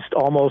you can just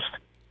almost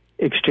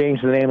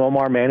exchange the name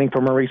Omar Manning for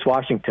Maurice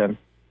Washington.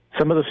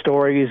 Some of the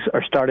stories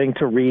are starting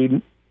to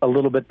read a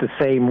little bit the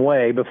same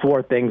way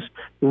before things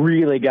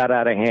really got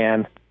out of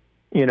hand,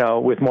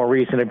 with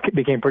Maurice, and it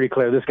became pretty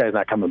clear this guy's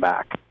not coming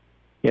back.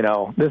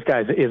 This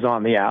guy is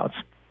on the outs.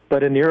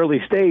 But in the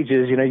early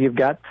stages, you've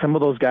got some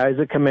of those guys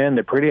that come in,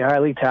 they're pretty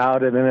highly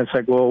touted, and then it's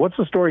like, well, what's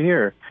the story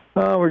here?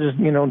 Oh, we're just,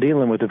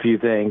 dealing with a few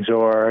things,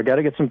 or I got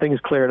to get some things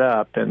cleared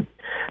up. And,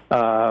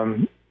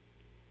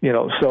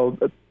 so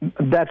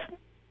that's,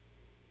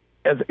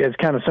 as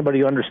kind of somebody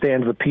who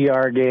understands the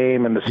PR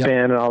game and the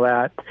spin and all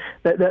that,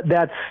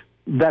 that's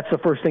the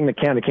first thing that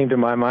kind of came to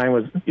my mind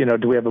was,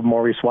 do we have a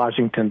Maurice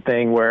Washington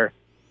thing where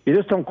you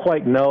just don't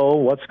quite know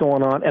what's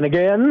going on? And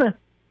again,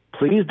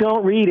 please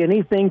don't read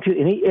anything to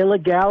any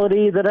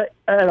illegality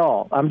at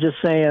all. I'm just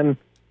saying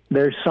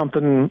there's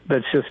something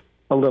that's just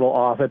a little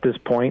off at this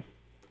point.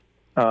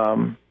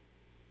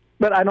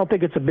 But I don't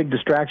think it's a big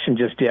distraction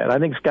just yet. I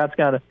think Scott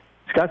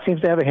seems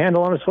to have a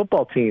handle on his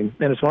football team,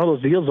 and it's one of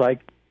those deals like,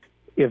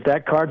 if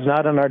that card's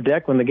not on our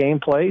deck when the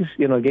game plays,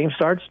 the game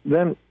starts,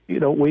 then,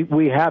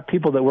 we have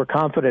people that we're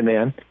confident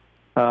in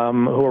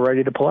who are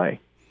ready to play.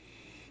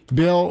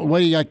 Bill, what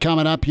do you got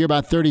coming up here?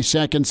 About 30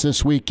 seconds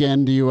this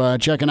weekend. You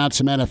checking out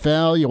some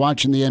NFL? You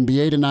watching the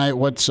NBA tonight?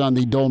 What's on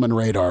the Doleman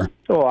radar?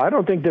 Oh, I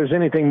don't think there's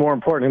anything more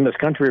important in this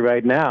country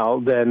right now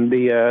than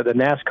the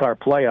NASCAR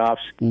playoffs,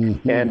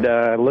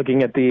 and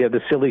looking at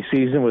the silly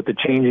season with the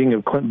changing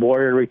of Clint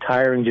Boyer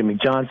retiring, Jimmy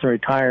Johnson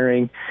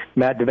retiring,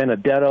 Matt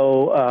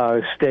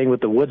DiBenedetto staying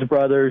with the Woods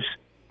brothers.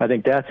 I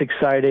think that's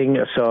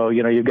exciting. So,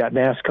 you've got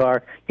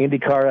NASCAR.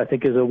 IndyCar, I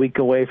think, is a week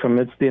away from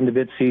the end of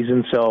its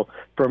season. So,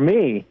 for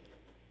me,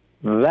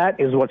 that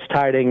is what's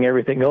tiding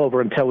everything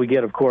over until we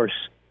get, of course,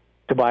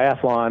 to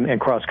biathlon and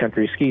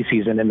cross-country ski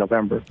season in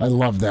November. I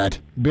love that.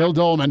 Bill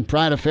Doleman,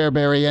 pride of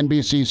Fairbury,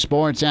 NBC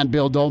Sports, and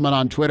Bill Doleman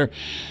on Twitter.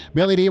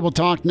 Billy D, we'll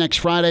talk next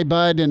Friday,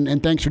 bud,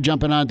 and thanks for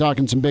jumping on and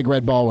talking some Big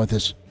Red Ball with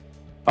us.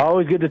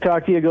 Always good to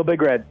talk to you. Go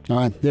Big Red. All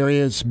right, there he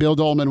is, Bill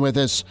Doleman with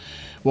us.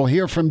 We'll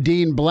hear from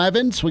Dean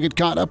Blevins. We'll get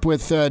caught up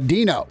with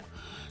Dino,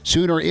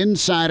 Sooner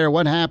Insider.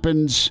 What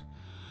happens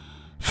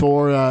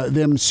for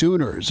them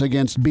Sooners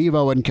against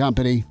Bevo and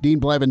company? Dean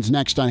Blevins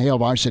next on Hail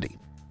Varsity.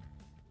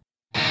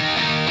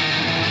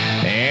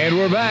 And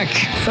we're back.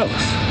 Fellas,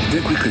 you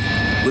think we could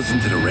listen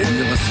to the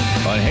radio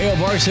on Hail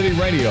Varsity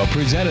Radio,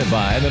 presented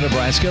by the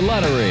Nebraska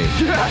Lottery.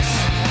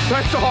 Yes!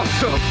 That's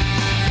awesome!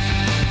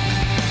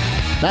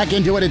 Back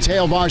into it. It's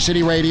Hail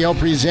Varsity Radio,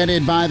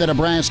 presented by the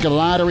Nebraska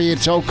Lottery.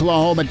 It's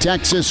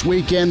Oklahoma-Texas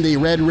weekend, the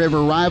Red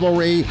River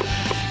rivalry.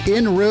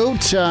 En route,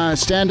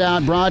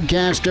 standout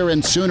broadcaster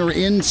and Sooner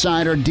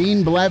insider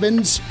Dean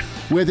Blevins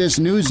with his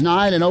News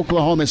 9 in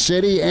Oklahoma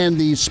City, and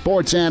the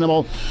sports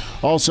animal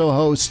also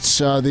hosts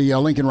the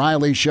Lincoln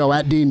Riley Show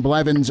at Dean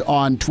Blevins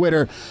on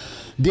Twitter.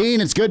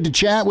 Dean, it's good to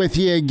chat with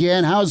you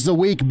again. How's the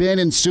week been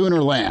in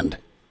Soonerland?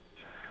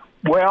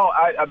 Well,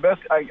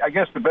 I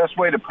guess the best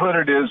way to put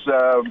it is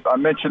I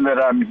mentioned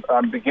that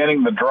I'm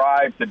beginning the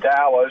drive to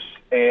Dallas,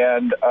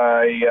 and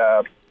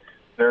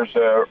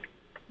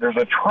there's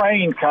a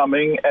train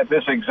coming at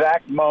this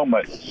exact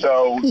moment.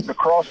 So the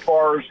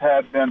crossbars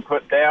have been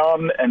put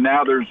down, and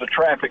now there's a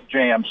traffic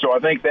jam. So I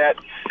think that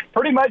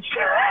pretty much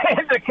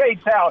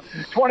indicates how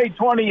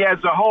 2020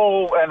 as a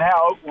whole and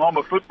how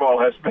Oklahoma football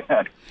has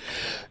been.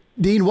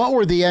 Dean, what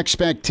were the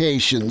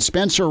expectations?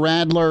 Spencer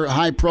Rattler,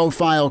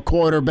 high-profile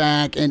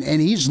quarterback, and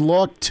he's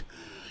looked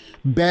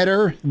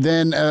better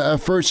than a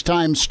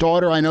first-time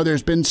starter. I know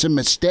there's been some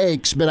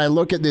mistakes, but I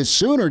look at this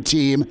Sooner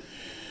team,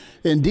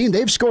 and, Dean,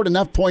 they've scored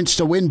enough points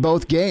to win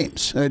both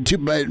games, to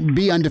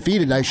be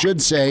undefeated, I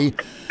should say.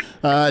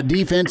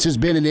 Defense has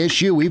been an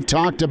issue. We've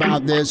talked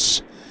about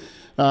this,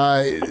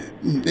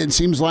 it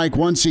seems like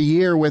once a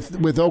year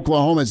with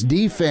Oklahoma's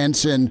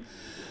defense, and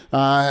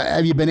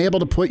have you been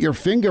able to put your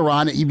finger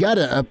on it? You've got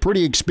a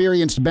pretty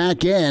experienced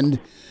back end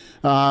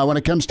when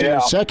it comes to your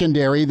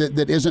secondary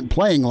that isn't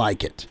playing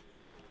like it.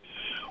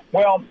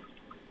 Well,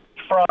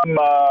 from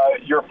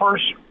your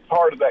first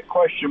part of that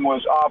question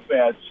was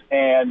offense,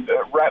 and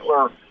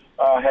Rattler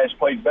has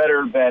played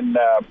better than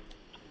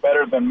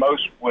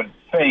most would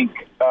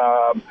think.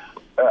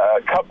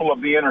 A couple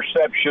of the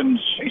interceptions,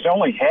 he's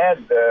only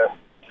had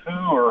two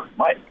or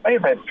may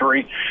have had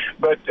three,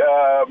 but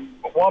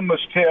one was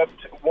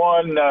tipped.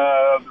 One,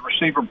 the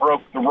receiver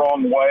broke the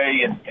wrong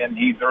way, and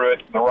he threw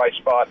it in the right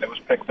spot, and it was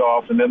picked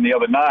off. And then the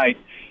other night,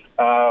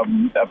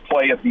 a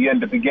play at the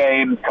end of the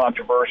game,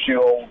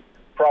 controversial,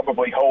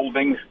 probably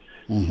holding.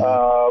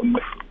 Mm-hmm.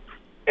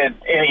 At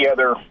any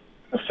other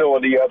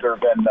facility other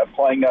than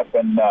playing up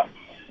in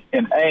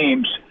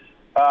Ames.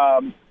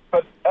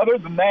 But other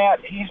than that,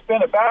 he's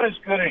been about as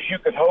good as you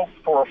could hope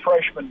for a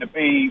freshman to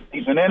be.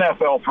 He's an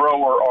NFL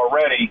thrower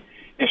already.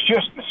 It's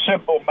just a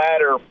simple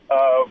matter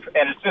of,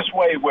 and it's this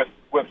way with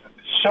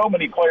so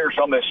many players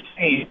on this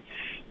team,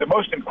 the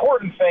most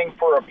important thing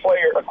for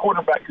a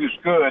quarterback who's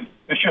good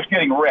is just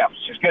getting reps,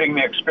 just getting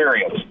the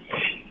experience.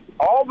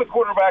 All the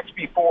quarterbacks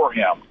before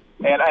him,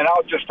 and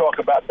I'll just talk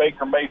about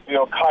Baker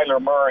Mayfield,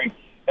 Kyler Murray,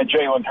 and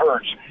Jalen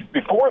Hurts.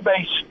 Before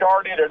they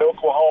started at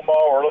Oklahoma,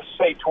 or let's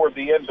say toward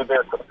the end of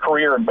their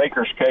career in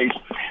Baker's case,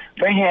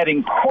 they had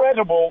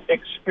incredible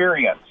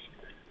experience.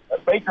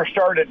 Baker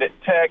started at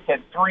Tech,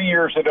 had 3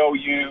 years at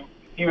OU.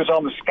 He was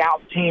on the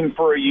scout team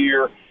for a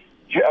year.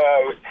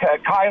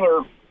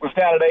 Kyler was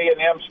down at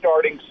A&M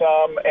starting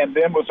some, and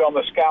then was on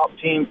the scout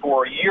team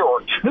for a year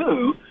or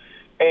two.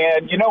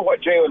 And you know what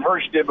Jalen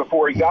Hurts did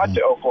before he got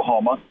to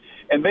Oklahoma.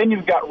 And then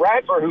you've got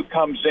Rattler, who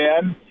comes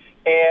in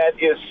and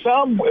is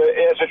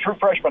as a true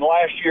freshman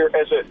last year,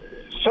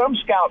 some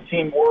scout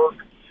team work,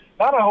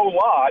 not a whole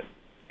lot,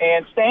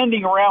 and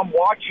standing around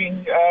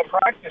watching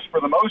practice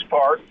for the most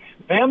part.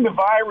 Then the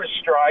virus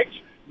strikes,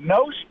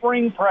 no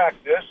spring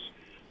practice.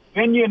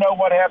 Then you know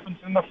what happens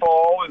in the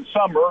fall and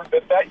summer,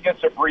 that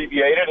gets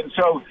abbreviated. And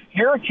so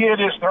here a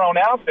kid is thrown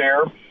out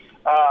there.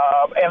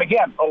 And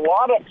again, a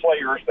lot of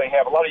players, they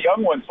have a lot of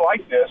young ones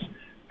like this,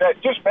 that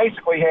just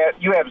basically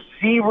you have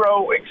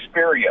zero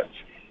experience.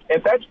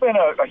 And that's been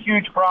a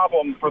huge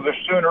problem for the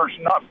Sooners,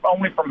 not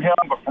only from him,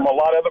 but from a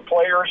lot of other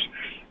players.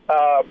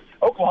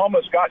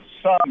 Oklahoma's got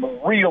some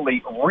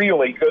really,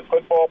 really good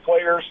football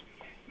players.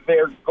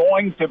 They're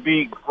going to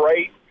be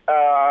great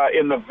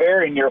in the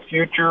very near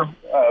future,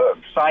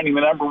 signing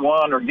the number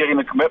one or getting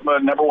the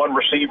commitment number one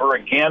receiver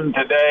again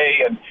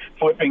today, and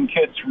flipping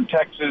kids from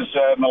Texas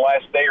in the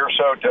last day or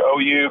so to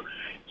OU.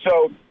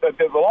 So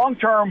the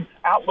long-term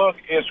outlook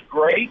is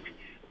great.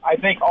 I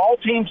think all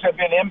teams have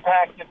been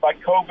impacted by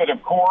COVID,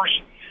 of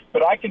course,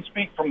 but I can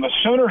speak from the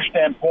Sooner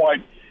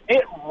standpoint.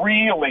 It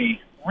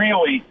really,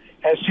 really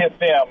has hit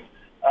them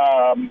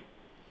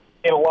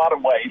in a lot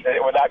of ways,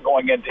 without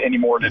going into any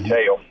more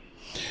detail.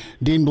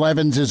 Dean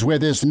Blevins is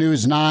with us,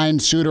 News 9,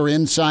 Sooner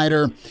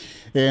Insider,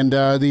 and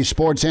the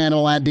sports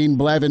analyst at Dean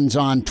Blevins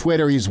on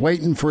Twitter. He's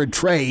waiting for a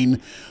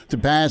train to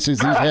pass as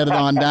he's headed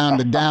on down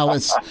to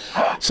Dallas.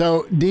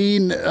 So,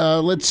 Dean,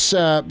 let's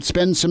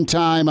spend some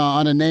time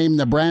on a name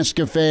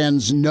Nebraska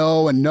fans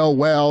know and know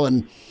well,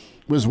 and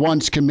was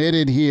once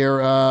committed here.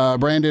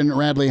 Brandon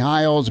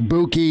Radley-Hiles,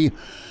 Buki,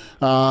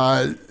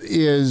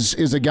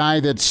 is a guy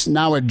that's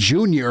now a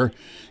junior,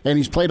 and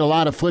he's played a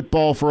lot of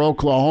football for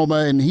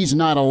Oklahoma, and he's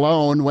not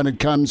alone when it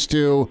comes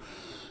to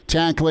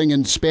tackling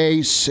in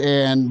space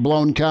and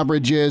blown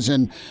coverages.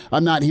 And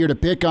I'm not here to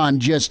pick on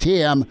just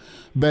him,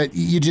 but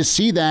you just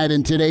see that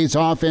in today's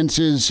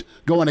offenses,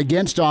 going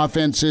against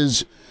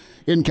offenses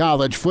in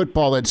college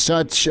football. It's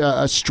such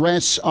a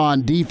stress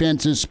on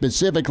defenses,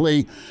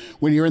 specifically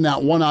when you're in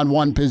that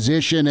one-on-one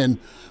position. And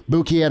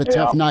Buki had a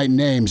tough night in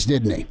Ames,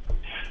 didn't he?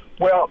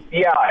 Well,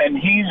 yeah, and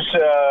he's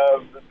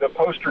the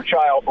poster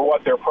child for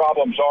what their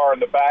problems are in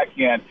the back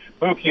end.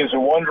 Buki is a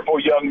wonderful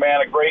young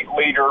man, a great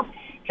leader,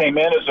 came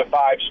in as a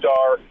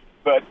 5-star,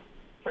 but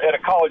at a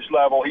college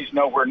level, he's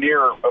nowhere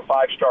near a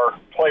 5-star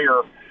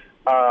player.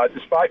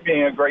 Despite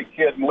being a great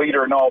kid and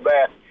leader and all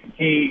that,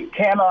 he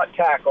cannot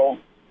tackle.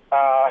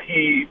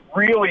 He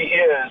really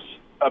is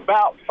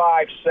about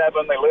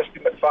 5'7". They list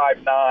him at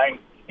 5'9".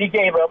 He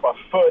gave up a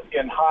foot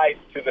in height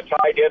to the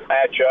tight end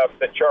matchup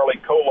that Charlie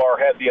Kolar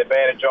had the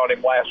advantage on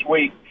him last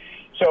week.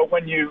 So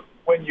when you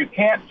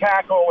can't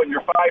tackle and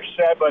you're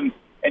 5'7"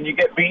 and you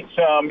get beat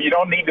some, you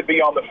don't need to be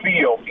on the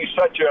field. He's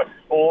such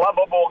a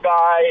lovable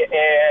guy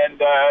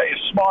and is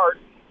smart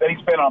that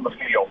he's been on the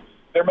field.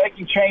 They're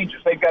making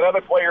changes. They've got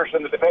other players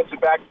in the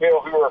defensive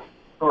backfield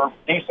who are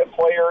decent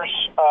players,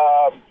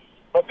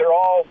 but they're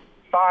all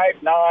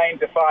 5'9"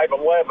 to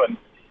 5'11",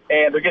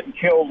 and they're getting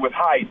killed with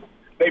height.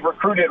 They've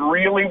recruited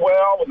really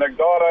well, and they're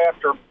gone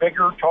after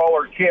bigger,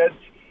 taller kids,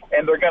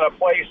 and they're going to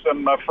play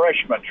some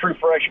true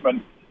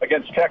freshmen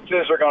against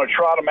Texas. They're going to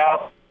trot them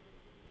out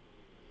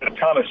a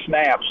ton of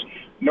snaps,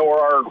 nor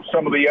are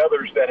some of the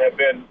others that have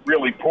been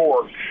really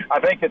poor. I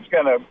think it's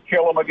going to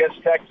kill them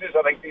against Texas.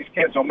 I think these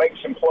kids will make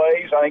some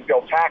plays. I think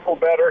they'll tackle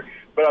better,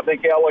 but I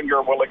think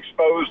Ellinger will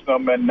expose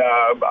them, and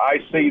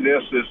I see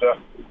this as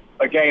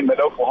a game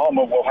that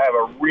Oklahoma will have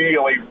a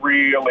really,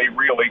 really,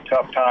 really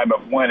tough time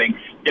of winning,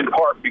 in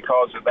part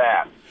because of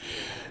that.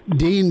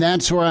 Dean,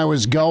 that's where I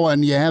was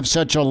going. You have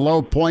such a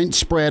low point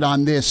spread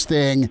on this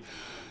thing,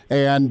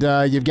 and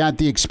you've got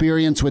the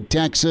experience with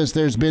Texas.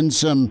 There's been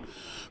some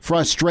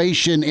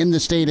frustration in the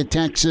state of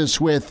Texas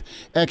with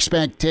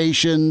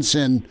expectations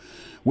and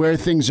where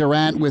things are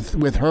at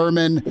with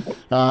Herman.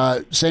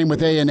 Same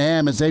with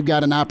A&M, as they've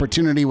got an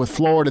opportunity with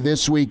Florida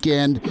this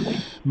weekend.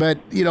 But,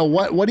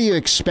 what are you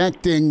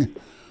expecting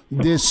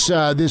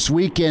this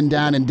weekend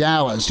down in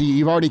Dallas?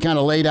 You've already kind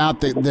of laid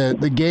out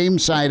the game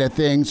side of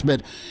things,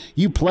 but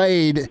you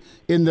played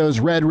in those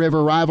Red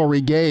River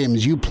rivalry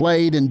games. You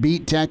played and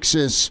beat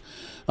Texas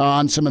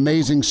on some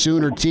amazing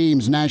Sooner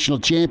teams, national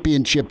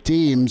championship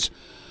teams.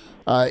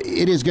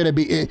 It is going to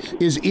be,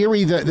 is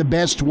eerie the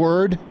best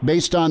word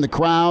based on the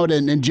crowd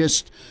and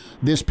just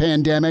this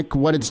pandemic,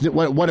 what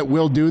it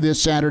will do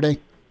this Saturday?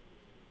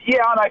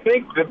 Yeah, and I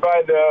think that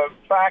by the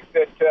fact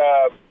that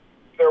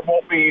there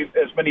won't be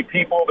as many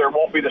people, there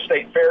won't be the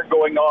state fair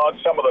going on,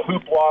 some of the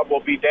hoopla will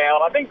be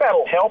down. I think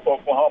that'll help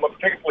Oklahoma,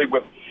 particularly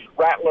with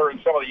Rattler and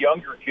some of the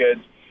younger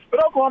kids.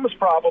 But Oklahoma's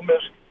problem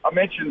is, I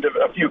mentioned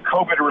a few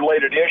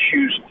COVID-related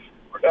issues.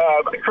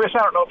 Chris, I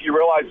don't know if you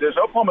realize this,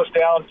 Oklahoma's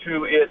down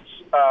to its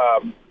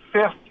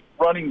fifth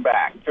running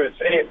back. So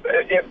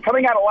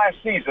coming out of last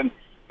season,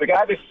 the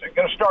guy that's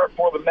going to start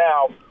for them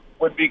now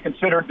would be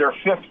considered their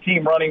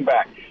fifth-team running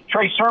back.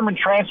 Trey Sermon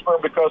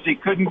transferred because he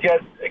couldn't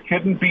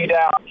beat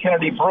out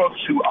Kennedy Brooks,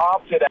 who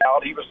opted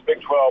out. He was the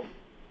Big 12.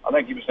 I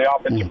think he was the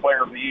Offensive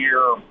Player of the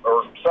Year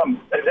or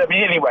some.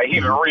 Anyway, he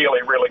was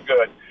really, really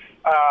good.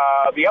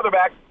 The other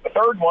back, the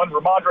third one,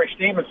 Ramondre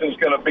Stevenson, is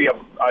going to be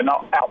an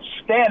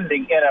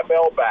outstanding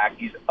NFL back.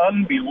 He's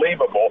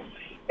unbelievable,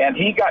 and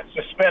he got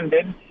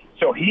suspended,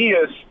 so he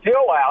is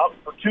still out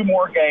for 2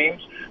 more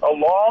games,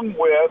 along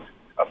with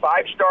a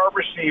 5-star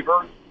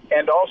receiver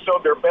and also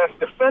their best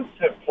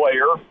defensive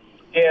player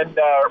in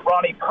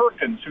Ronnie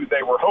Perkins, who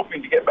they were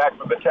hoping to get back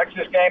for the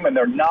Texas game, and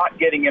they're not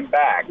getting him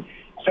back.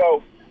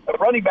 So the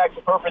running back's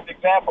a perfect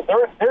example.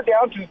 They're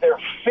down to their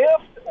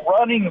 5th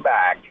running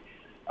back,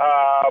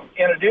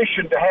 in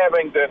addition to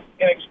having the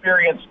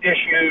inexperience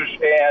issues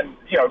and,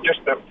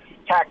 just the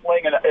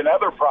tackling and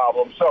other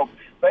problems. So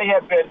they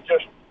have been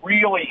just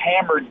really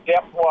hammered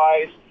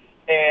depth-wise,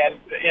 and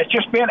it's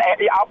just been,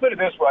 I'll put it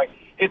this way,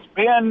 it's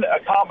been a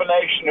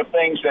combination of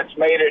things that's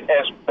made it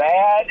as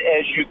bad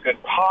as you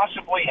could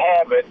possibly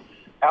have it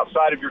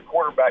outside of your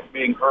quarterback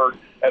being hurt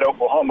at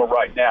Oklahoma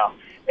right now.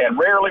 And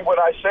rarely would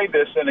I say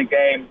this in a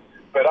game,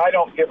 but I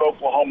don't give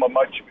Oklahoma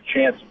much of a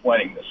chance of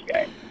winning this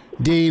game.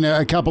 Dean,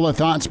 a couple of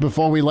thoughts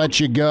before we let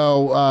you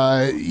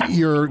go.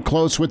 You're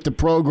close with the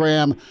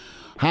program.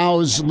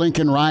 How's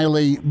Lincoln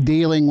Riley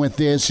dealing with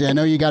this? I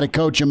know you got to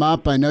coach him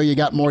up. I know you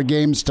got more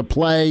games to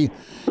play.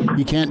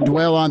 You can't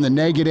dwell on the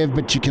negative,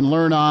 but you can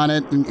learn on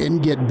it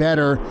and get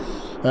better.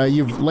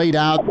 You've laid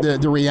out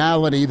the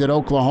reality that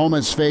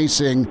Oklahoma's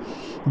facing,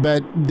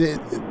 but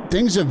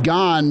things have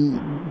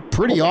gone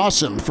pretty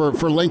awesome for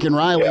Lincoln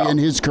Riley in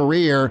his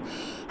career.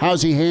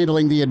 How's he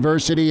handling the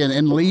adversity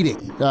and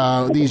leading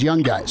these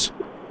young guys?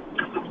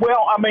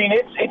 Well, I mean,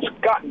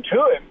 it's gotten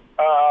to him.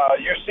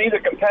 You see the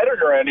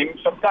competitor in him.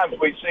 Sometimes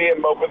we see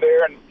him over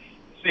there and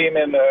see him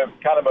in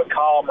kind of a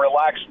calm,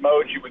 relaxed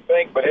mode, you would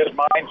think, but his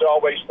mind's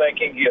always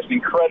thinking. He is an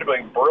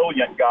incredibly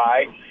brilliant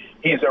guy.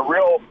 He's a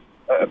real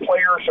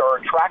players are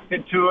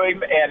attracted to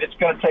him, and it's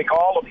going to take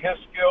all of his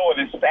skill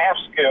and his staff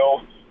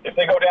skill. If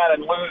they go down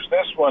and lose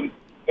this one,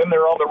 then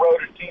they're on the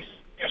road at TCU.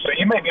 So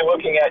you may be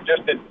looking at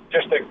just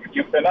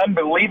an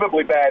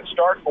unbelievably bad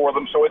start for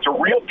them. So it's a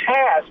real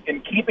task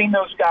in keeping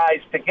those guys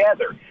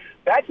together.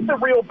 That's the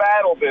real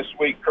battle this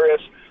week,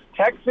 Chris.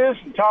 Texas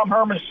and Tom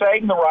Herman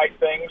saying the right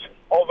things.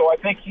 although I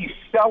think he's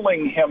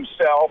selling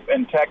himself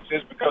in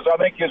Texas because I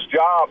think his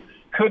job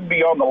could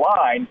be on the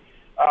line.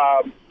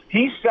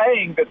 He's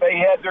saying that they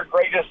had their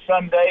greatest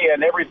Sunday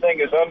and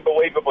everything is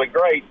unbelievably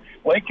great.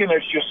 Lincoln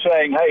is just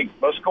saying, hey,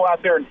 let's go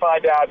out there and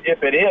find out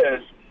if it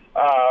is.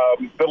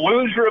 The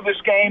loser of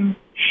this game,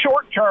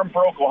 short term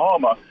for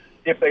Oklahoma,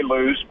 if they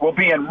lose, will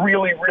be in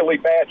really, really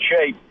bad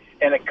shape,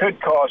 and it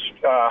could cost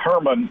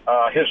Herman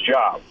his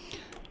job.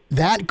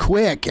 That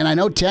quick, and I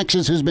know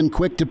Texas has been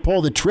quick to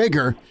pull the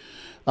trigger,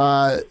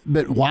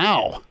 but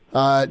wow.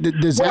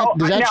 Does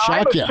that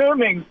shock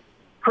you?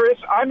 Chris,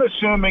 I'm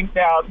assuming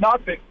now,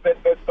 not that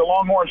the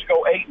Longhorns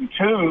go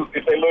 8-2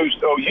 if they lose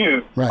to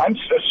OU. Right. I'm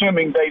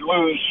assuming they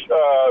lose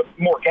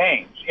more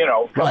games,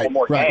 a couple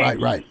more games.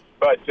 Right.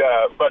 But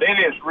it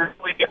is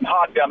really getting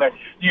hot down there.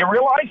 Do you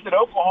realize that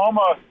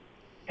Oklahoma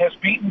has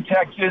beaten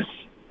Texas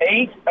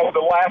 8 of the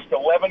last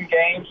 11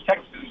 games?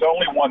 Texas has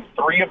only won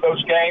 3 of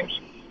those games.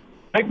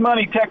 Big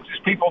money Texas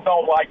people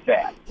don't like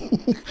that.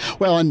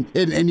 Well, and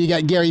you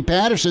got Gary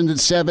Patterson at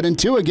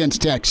 7-2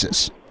 against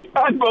Texas.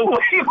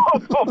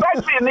 Unbelievable.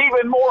 That's an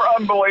even more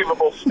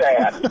unbelievable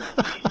stat.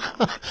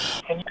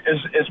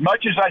 As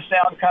much as I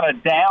sound kind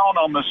of down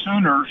on the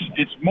Sooners,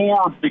 it's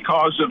more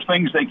because of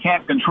things they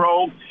can't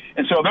control.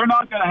 And so they're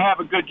not going to have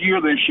a good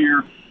year this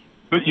year.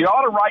 But you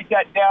ought to write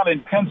that down in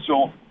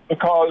pencil,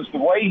 because the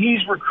way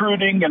he's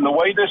recruiting and the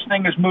way this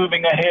thing is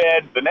moving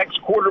ahead, the next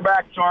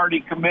quarterback's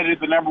already committed,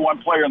 the number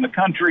 1 player in the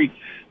country.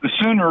 The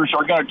Sooners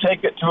are going to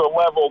take it to a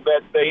level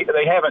that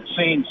they haven't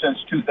seen since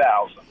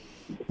 2000.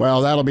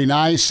 Well, that'll be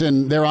nice,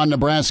 and they're on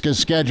Nebraska's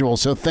schedule,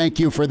 so thank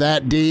you for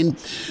that, Dean.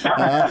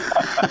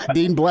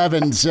 Dean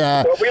Blevins.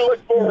 Well, we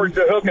look forward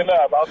to hooking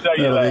up, I'll tell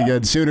you that. That'll be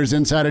good. Sooners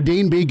Insider.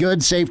 Dean, be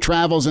good, safe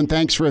travels, and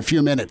thanks for a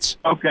few minutes.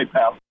 Okay,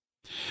 pal.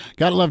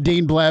 Gotta love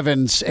Dean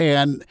Blevins,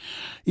 and,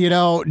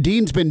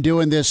 Dean's been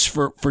doing this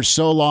for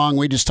so long.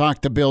 We just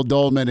talked to Bill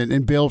Doleman,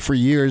 and Bill for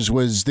years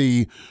was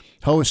the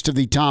host of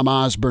the Tom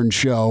Osborne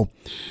Show.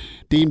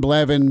 Dean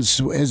Blevins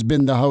has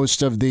been the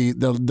host of the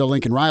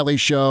Lincoln Riley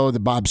Show, the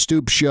Bob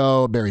Stoops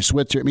Show, Barry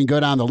Switzer. I mean,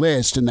 go down the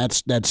list, and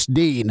that's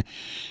Dean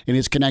and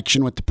his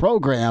connection with the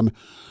program.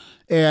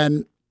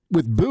 And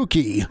with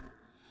Buki,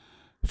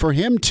 for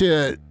him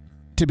to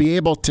be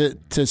able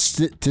to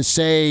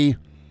say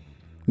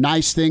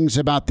nice things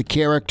about the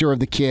character of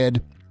the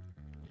kid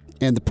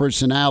and the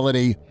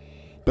personality,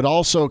 but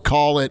also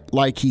call it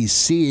like he's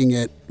seeing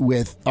it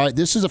with, all right,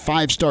 this is a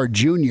 5-star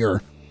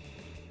junior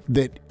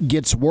that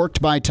gets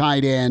worked by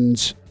tight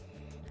ends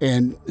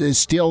and is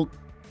still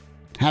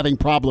having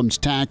problems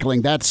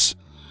tackling. That's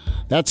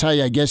how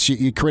I guess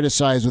you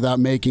criticize without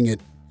making it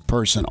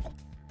personal.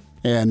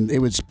 And it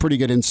was pretty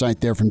good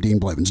insight there from Dean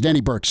Blevins.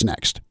 Danny Burke's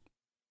next.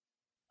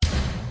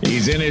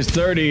 He's in his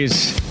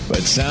 30s, but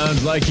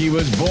sounds like he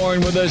was born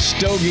with a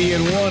stogie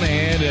in one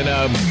hand and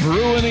a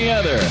brew in the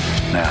other.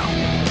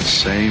 Now,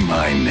 say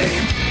my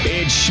name.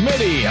 It's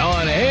Schmidt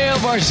on Hail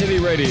Varsity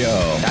Radio.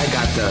 I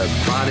got the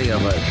body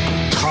of a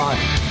taut,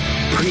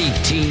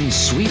 preteen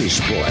Swedish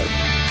boy.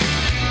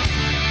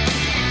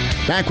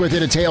 Back with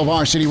it at Hail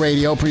Varsity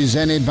Radio,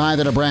 presented by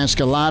the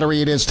Nebraska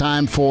Lottery. It is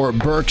time for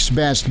Burke's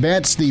Best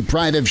Bets. The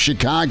pride of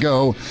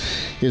Chicago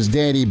is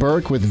Danny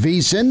Burke with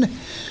VSiN,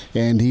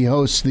 and he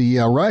hosts the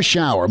Rush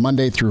Hour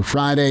Monday through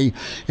Friday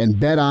and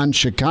Bet on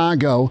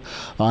Chicago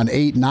on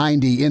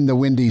 890 in the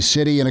Windy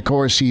City. And, of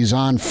course, he's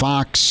on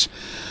Fox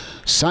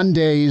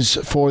Sundays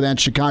for that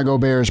Chicago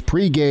Bears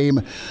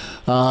pregame.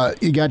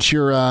 You got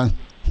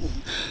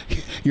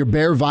your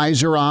Bear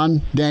visor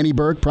on, Danny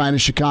Burke, pride of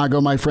Chicago,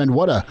 my friend.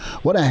 What a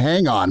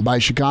hang-on by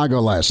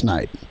Chicago last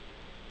night.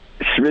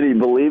 Schmitty,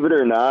 believe it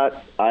or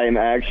not, I'm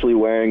actually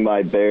wearing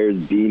my Bears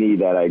beanie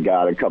that I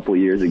got a couple of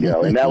years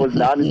ago, and that was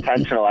not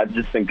intentional. I've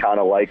just been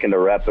kind of liking to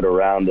wrap it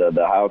around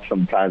the house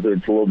sometimes when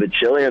it's a little bit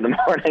chilly in the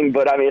morning,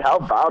 but, I mean, how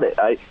about it?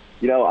 I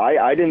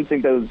didn't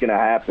think that was going to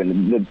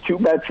happen. The 2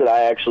 bets that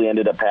I actually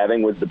ended up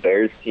having was the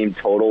Bears team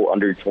total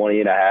under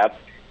 20.5,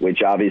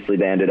 which obviously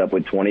they ended up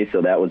with 20,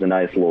 so that was a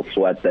nice little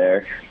sweat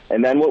there.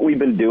 And then what we've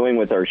been doing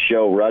with our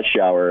show, Rush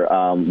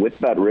Hour, with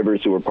Bet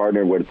Rivers, who we're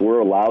partnered with, we're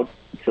allowed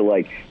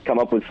to come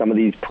up with some of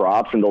these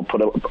props, and they'll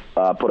put up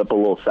a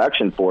little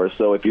section for us.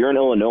 So if you're in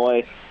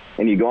Illinois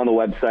and you go on the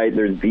website,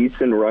 there's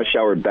VSiN Rush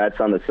Hour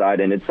bets on the side,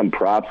 and it's some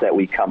props that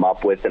we come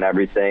up with and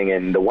everything.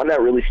 And the one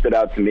that really stood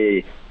out to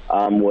me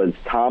was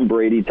Tom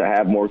Brady to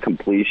have more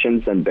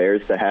completions and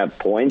Bears to have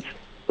points.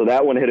 So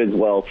that one hit as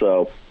well.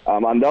 So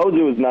on those,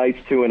 it was nice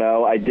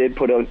 2-0. I did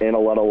put in a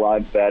lot of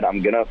live bet.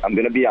 I'm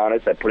gonna be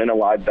honest. I put in a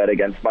live bet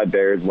against my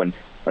Bears when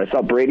I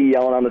saw Brady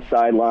yelling on the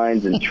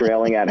sidelines and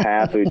trailing at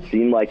half. It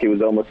seemed like it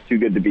was almost too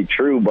good to be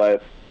true.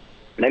 But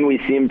Then we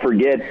see him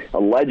forget,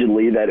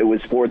 allegedly, that it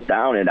was 4th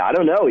down, and I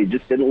don't know, he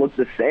just didn't look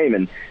the same,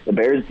 and the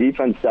Bears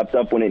defense stepped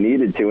up when it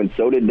needed to, and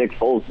so did Nick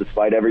Foles,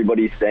 despite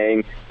everybody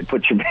saying to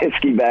put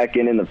Trubisky back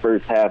in the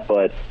first half.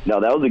 But,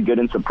 no, that was a good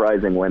and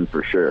surprising win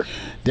for sure.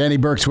 Danny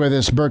Burke's with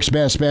us. Burke's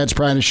Best Bets,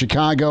 Pride of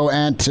Chicago,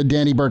 at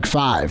Danny Burke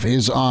 5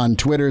 is on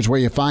Twitter is where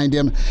you find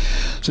him.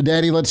 So,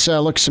 Danny, let's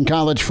look some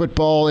college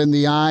football in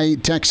the eye.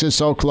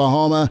 Texas,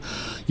 Oklahoma.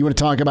 You want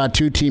to talk about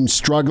two teams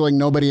struggling.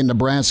 Nobody in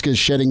Nebraska is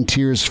shedding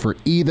tears for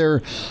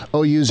either.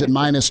 OU's at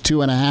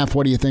 -2.5.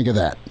 What do you think of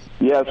that?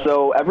 Yeah,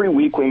 so every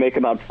week we make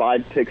about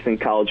 5 picks in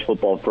college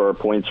football for our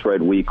Point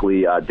Spread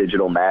Weekly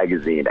digital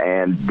magazine,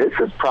 and this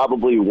is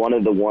probably one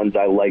of the ones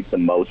I like the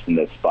most in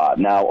this spot.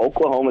 Now,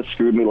 Oklahoma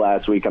screwed me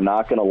last week, I'm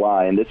not going to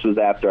lie, and this was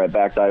after I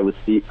backed Iowa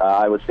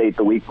State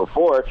the week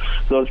before,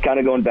 so it's kind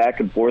of going back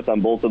and forth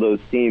on both of those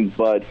teams.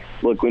 But,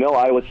 look, we know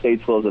Iowa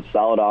State still has a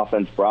solid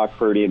offense. Brock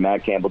Purdy and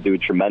Matt Campbell do a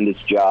tremendous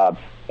job.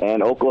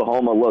 And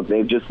Oklahoma, look,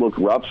 they've just looked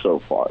rough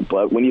so far.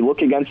 But when you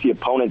look against the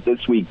opponent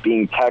this week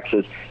being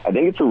Texas, I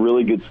think it's a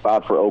really good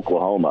spot for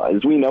Oklahoma.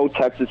 As we know,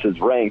 Texas is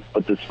ranked,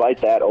 but despite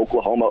that,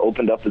 Oklahoma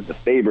opened up as the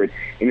favorite,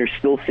 and you're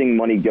still seeing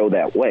money go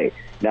that way.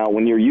 Now,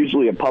 when you're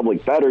usually a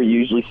public bettor, you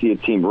usually see a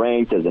team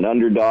ranked as an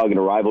underdog in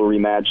a rivalry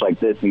match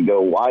like this and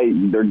go, why?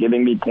 They're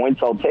giving me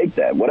points, I'll take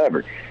that,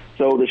 whatever.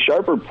 So the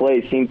sharper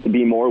play seems to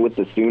be more with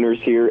the Sooners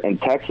here. And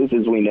Texas,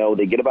 as we know,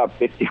 they get about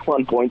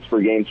 51 points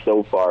per game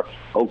so far.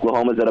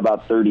 Oklahoma's at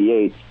about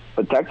 38.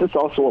 But Texas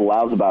also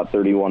allows about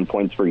 31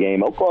 points per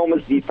game.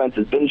 Oklahoma's defense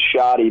has been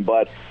shoddy,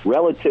 but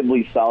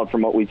relatively solid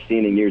from what we've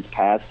seen in years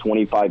past,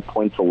 25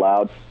 points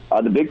allowed.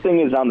 The big thing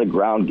is on the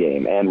ground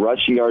game, and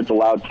rushing yards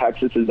allowed.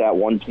 Texas is at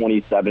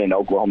 127 and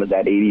Oklahoma's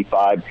at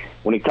 85.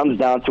 When it comes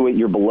down to it,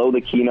 you're below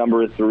the key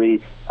number of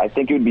 3. I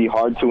think it would be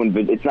hard to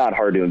envision. It's not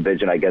hard to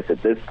envision, I guess,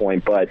 at this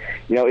point, but,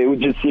 it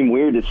would just seem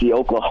weird to see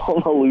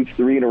Oklahoma lose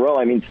 3 in a row.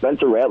 I mean,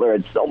 Spencer Rattler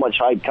had so much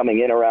hype coming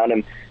in around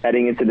him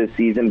heading into the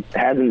season.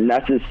 Hasn't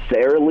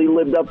necessarily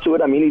lived up to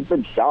it. I mean, he's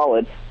been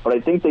solid, but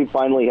I think they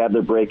finally have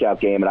their breakout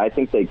game, and I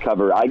think they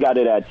cover. I got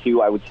it at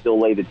 2. I would still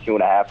lay the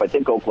 2.5. I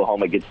think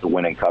Oklahoma gets the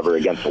win and cover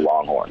against the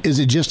Longhorns. Is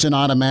it just an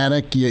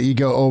automatic? You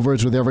go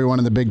overs with everyone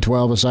in the Big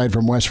 12 aside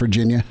from West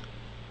Virginia?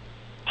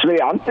 So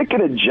yeah, I'm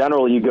thinking in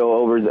general you go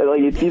overs.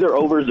 Like, it's either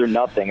overs or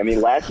nothing. I mean,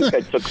 last week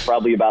I took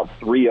probably about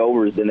 3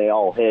 overs and they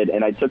all hit,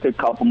 and I took a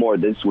couple more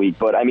this week.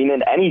 But, I mean,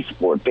 in any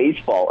sport,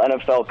 baseball,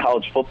 NFL,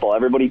 college football,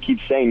 everybody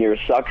keeps saying you're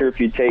a sucker if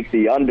you take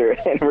the under,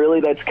 and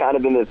really that's kind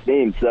of been the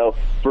theme. So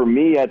for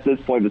me at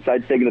this point,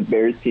 besides taking the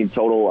Bears team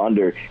total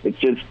under, it's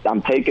just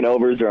I'm taking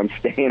overs or I'm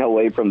staying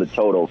away from the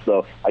total.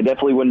 So I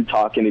definitely wouldn't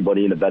talk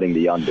anybody into betting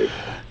the under.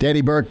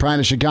 Danny Burke, Pride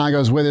of Chicago,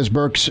 is with us.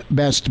 Burke's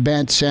Best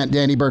Bets at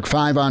Danny Burke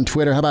 5 on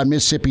Twitter. How about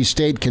Mississippi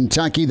State,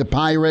 Kentucky, the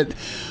Pirate?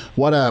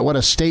 What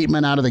a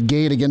statement out of the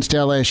gate against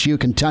LSU.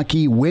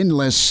 Kentucky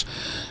winless,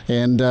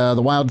 and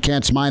the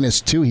Wildcats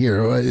 -2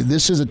 here.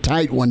 This is a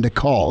tight one to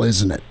call,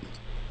 isn't it?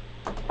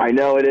 I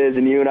know it is,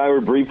 and you and I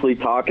were briefly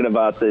talking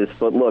about this.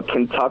 But look,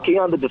 Kentucky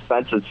on the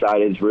defensive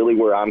side is really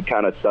where I'm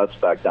kind of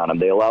suspect on them.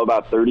 They allow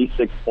about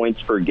 36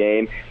 points per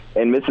game.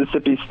 And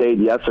Mississippi State,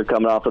 yes, are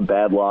coming off a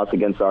bad loss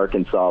against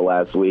Arkansas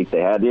last week. They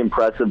had the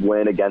impressive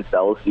win against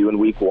LSU in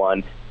Week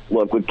 1.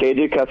 Look, with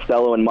KJ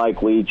Costello and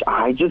Mike Leach,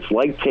 I just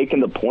like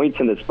taking the points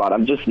in this spot.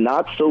 I'm just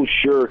not so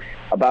sure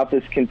about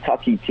this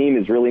Kentucky team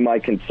is really my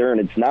concern.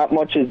 It's not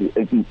much as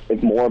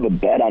more of a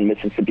bet on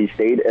Mississippi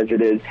State as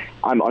it is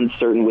I'm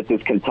uncertain with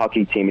this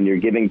Kentucky team, and you're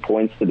giving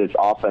points to this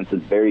offense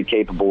that's very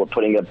capable of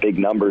putting up big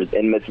numbers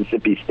in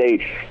Mississippi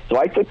State. So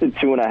I took the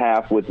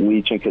 2.5 with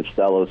Leach and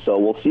Costello. So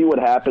we'll see what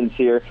happens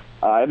here.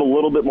 I have a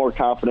little bit more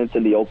confidence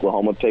in the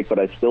Oklahoma pick, but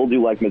I still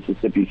do like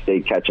Mississippi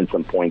State catching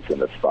some points in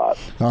this spot.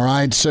 All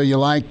right, so you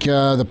like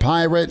the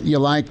Pirate, you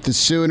like the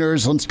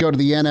Sooners. Let's go to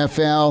the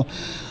NFL.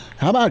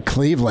 How about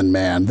Cleveland,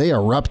 man? They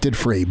erupted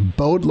for a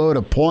boatload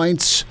of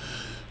points.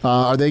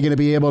 Are they going to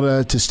be able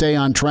to stay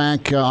on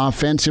track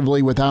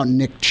offensively without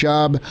Nick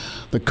Chubb?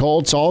 The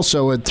Colts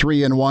also at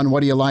 3-1. What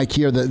do you like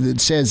here that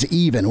says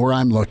even where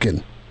I'm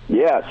looking?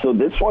 Yeah, so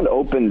this one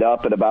opened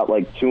up at about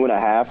like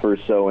 2.5 or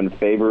so in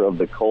favor of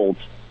the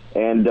Colts.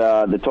 And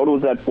the total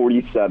was at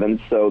 47,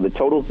 so the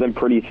total's been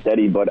pretty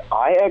steady, but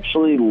I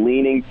actually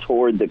leaning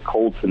toward the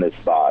Colts in this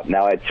spot.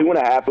 Now, at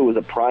 2.5, it was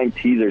a prime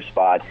teaser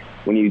spot.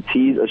 When you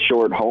tease a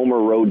short home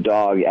or road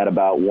dog at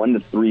about 1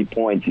 to 3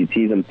 points, you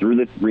tease them through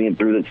the 3 and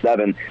through the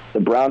 7, the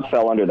Browns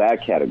fell under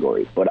that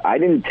category. But I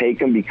didn't take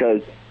them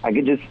because I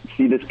could just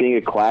see this being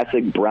a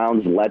classic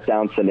Browns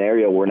letdown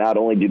scenario where not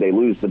only do they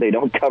lose, but they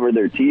don't cover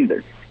their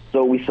teaser.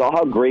 So we saw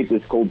how great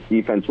this Colts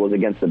defense was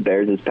against the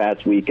Bears this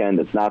past weekend.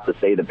 It's not to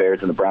say the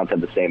Bears and the Browns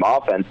have the same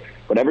offense,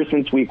 but ever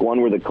since Week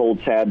 1 where the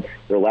Colts had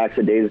their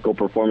lackadaisical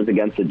performance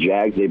against the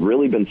Jags, they've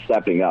really been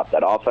stepping up.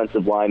 That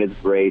offensive line is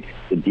great.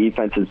 The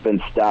defense has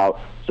been stout.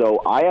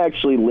 So I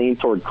actually lean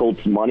toward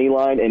Colts money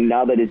line, and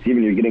now that it's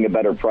even, you're getting a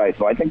better price.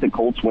 So I think the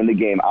Colts win the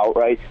game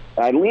outright.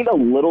 And I lean a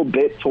little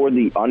bit toward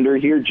the under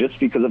here just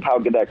because of how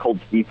good that Colts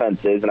defense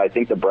is, and I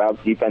think the Browns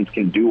defense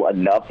can do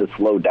enough to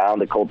slow down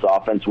the Colts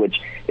offense,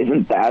 which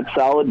isn't that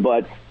solid,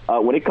 but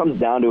when it comes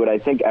down to it, I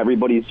think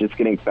everybody's just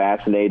getting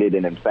fascinated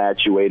and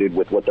infatuated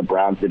with what the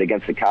Browns did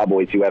against the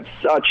Cowboys, who have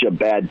such a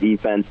bad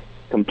defense,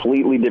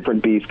 completely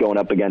different beast going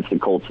up against the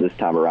Colts this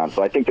time around.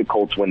 So I think the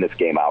Colts win this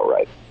game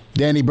outright.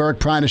 Danny Burke,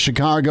 Pride of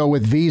Chicago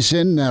with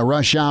VSiN.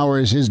 Rush Hour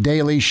is his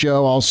daily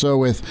show, also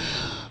with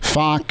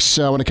Fox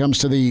when it comes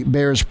to the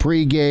Bears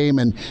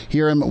pregame, and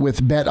hear him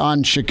with Bet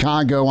on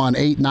Chicago on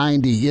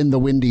 890 in the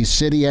Windy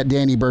City at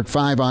Danny Burke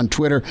 5 on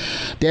Twitter.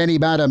 Danny,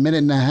 about a minute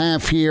and a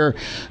half here.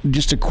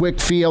 Just a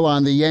quick feel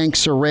on the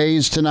Yanks or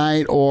Rays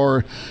tonight,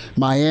 or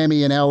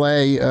Miami and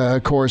LA,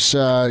 of course,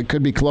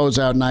 could be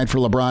closeout night for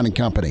LeBron and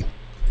company.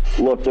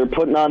 Look, they're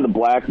putting on the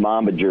Black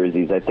Mamba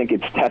jerseys. I think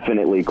it's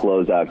definitely a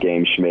closeout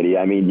game, Schmidt.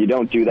 I mean, you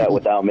don't do that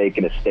without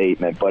making a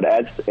statement. But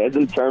as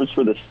in terms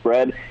for the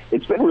spread,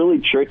 it's been really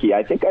tricky.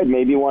 I think I'd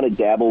maybe want to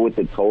dabble with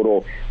the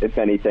total, if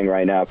anything,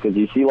 right now, because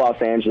you see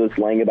Los Angeles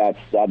laying about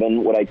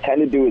 7. What I tend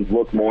to do is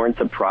look more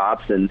into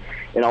props, and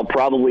I'll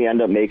probably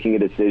end up making a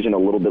decision a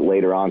little bit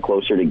later on,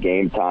 closer to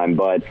game time.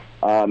 But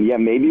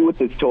maybe with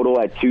this total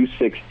at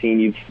 216,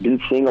 you've been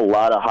seeing a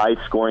lot of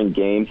high-scoring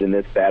games in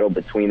this battle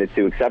between the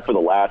two, except for the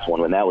last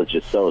one when that was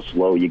just so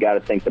slow. You got to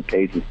think the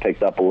pace has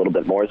picked up a little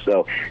bit more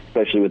so,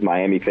 especially with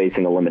Miami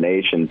facing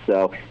elimination.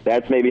 So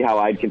that's maybe how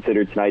I'd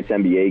consider tonight's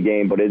NBA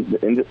game. But as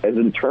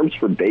in terms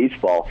for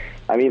baseball,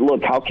 I mean,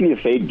 look, how can you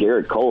fade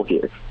Garrett Cole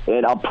here?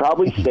 And I'll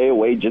probably stay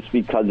away just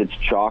because it's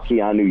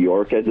chalky on New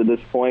York as of this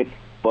point.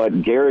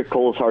 But Garrett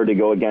Cole's hard to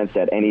go against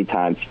at any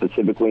time,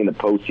 specifically in the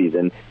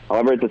postseason.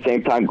 However, at the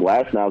same time,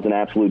 Glasnow is an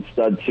absolute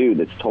stud, too.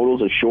 This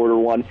total's a shorter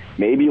one.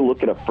 Maybe you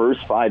look at a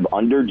first 5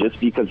 under just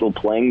because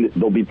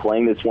they'll be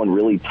playing this one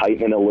really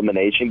tight in an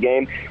elimination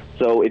game.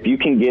 So if you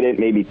can get it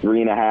maybe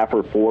 3.5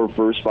 or 4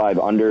 first 5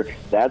 under,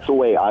 that's the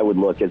way I would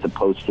look as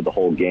opposed to the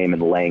whole game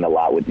and laying a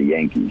lot with the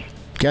Yankees.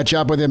 Catch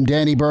up with him,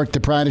 Danny Burke, the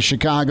Pride of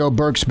Chicago,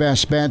 Burke's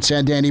Best Bets,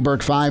 and Danny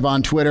Burke 5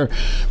 on Twitter.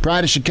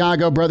 Pride of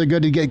Chicago, brother,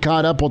 good to get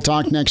caught up. We'll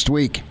talk next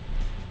week.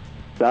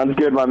 Sounds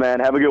good, my man.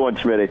 Have a good one,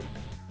 Schmitty.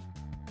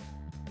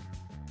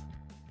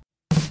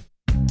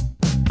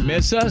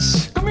 Miss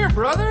us? Come here,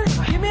 brother.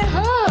 Give me a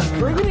hug.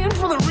 Bring it in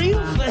for the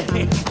real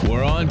thing.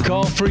 We're on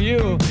call for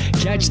you.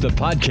 Catch the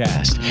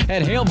podcast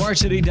at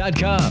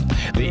HailVarsity.com,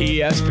 the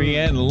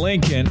ESPN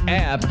Lincoln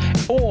app,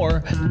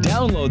 or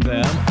download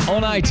them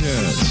on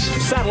iTunes.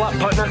 Saddle up,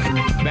 partner.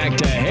 Back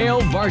to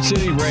Hail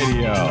Varsity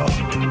Radio.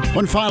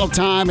 One final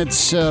time,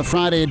 it's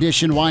Friday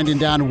edition, winding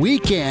down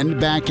weekend.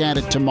 Back at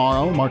it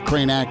tomorrow. Mark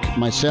Cranack,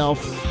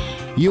 myself.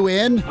 You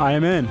in? I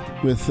am in.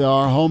 With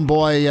our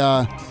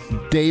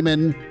homeboy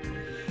Damon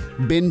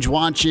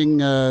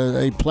binge-watching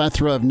a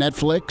plethora of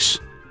Netflix,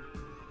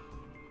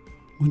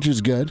 which is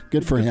good.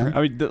 Good for him.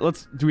 I mean,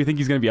 do we think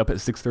he's going to be up at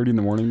 6:30 in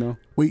the morning, though?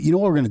 You know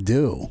what we're going to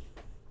do?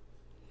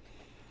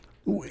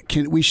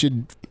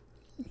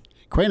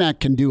 Cranack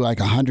can do like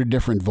 100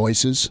 different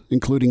voices,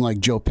 including like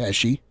Joe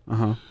Pesci.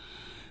 Uh-huh.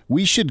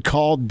 We should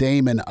call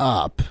Damon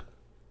up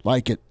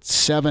like at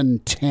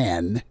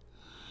 7:10.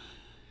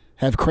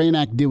 Have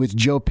Cranack do his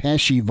Joe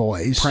Pesci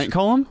voice. Prank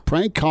call him?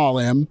 Prank call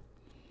him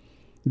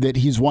that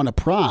he's won a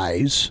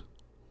prize,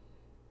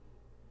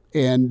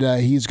 and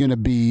he's going to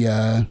be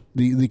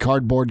the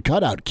cardboard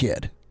cutout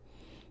kid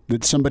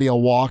that somebody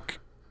will walk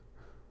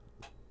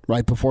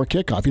right before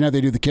kickoff. You know how they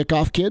do the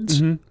kickoff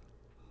kids? Mm-hmm.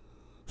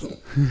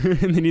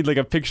 And they need like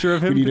a picture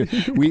of him?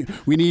 We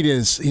need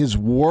his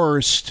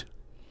worst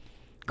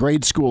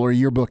grade school or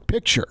yearbook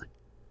picture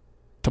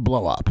to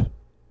blow up.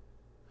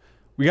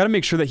 We got to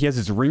make sure that he has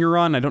his ringer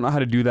on. I don't know how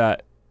to do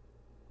that.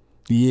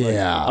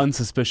 Yeah.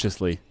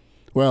 Unsuspiciously.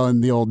 Well, in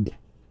the old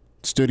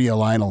studio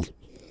line will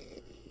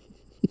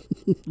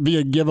be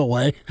a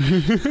giveaway.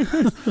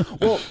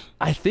 Well,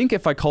 I think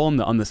if I call him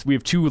on this, we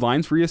have 2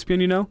 lines for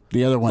ESPN, you know?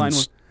 The other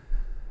one's...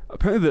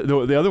 Apparently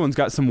the other one's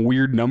got some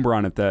weird number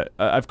on it that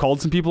I've called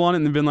some people on it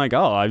and they've been like,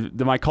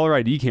 my caller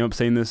ID came up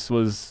saying this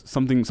was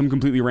some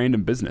completely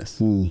random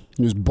business. It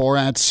was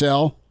Borat's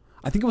cell?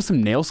 I think it was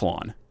some nail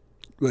salon.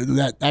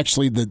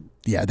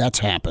 That's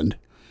happened.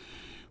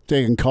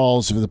 Taking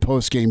calls for the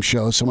post-game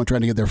show, someone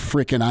trying to get their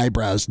frickin'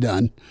 eyebrows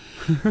done.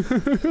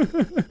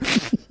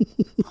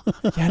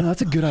 Yeah, no,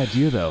 that's a good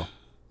idea, though.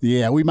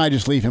 Yeah, we might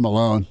just leave him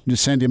alone.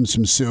 Just send him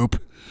some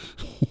soup.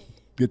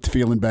 Get to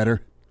feeling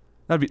better.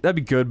 That'd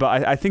be good,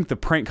 but I think the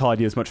prank call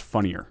idea is much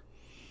funnier.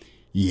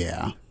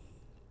 Yeah.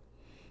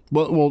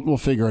 We'll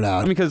figure it out.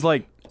 I mean, because,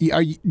 like... do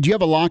you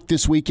have a lock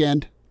this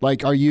weekend?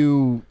 Like,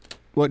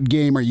 what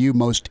game are you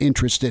most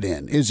interested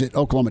in? Is it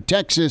Oklahoma,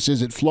 Texas?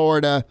 Is it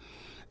Florida?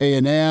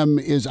 A&M?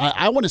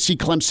 I want to see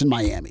Clemson,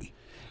 Miami.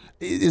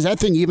 Is that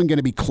thing even going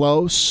to be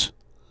close?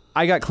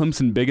 I got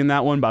Clemson big in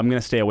that one, but I'm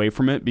going to stay away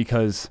from it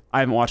because I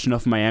haven't watched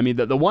enough of Miami.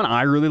 The one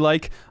I really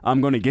like,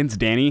 I'm going against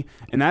Danny,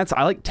 and I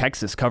like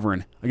Texas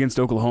covering against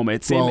Oklahoma.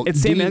 It's Sam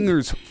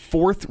Engler's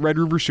 4th Red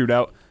River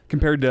shootout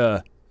compared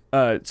to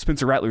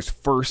Spencer Rattler's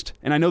 1st,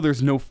 and I know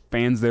there's no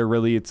fans there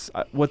really. It's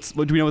what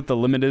do we know what the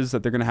limit is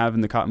that they're going to have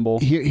in the Cotton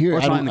Bowl? Here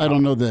I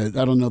don't know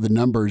the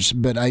numbers,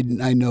 but I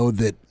know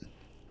that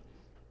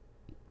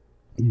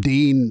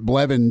Dean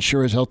Blevins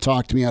sure as hell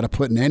talked me out of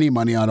putting any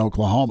money on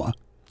Oklahoma.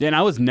 Yeah, and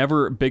I was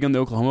never big on the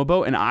Oklahoma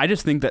boat, and I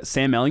just think that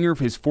Sam Ehlinger,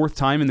 for his 4th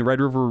time in the Red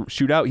River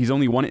Shootout, he's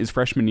only won it his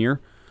freshman year.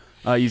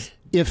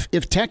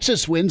 If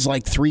Texas wins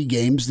like 3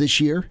 games this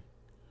year,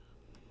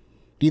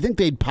 do you think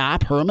they'd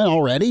pop Herman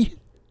already?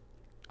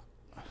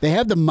 They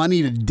have the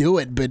money to do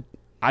it, but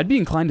I'd be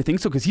inclined to think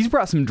so because he's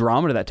brought some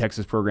drama to that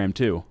Texas program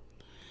too.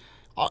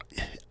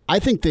 I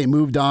think they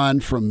moved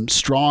on from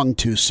Strong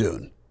too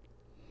soon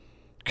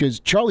because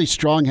Charlie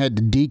Strong had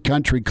to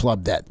de-country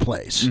club that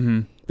place.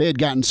 Mm-hmm. They had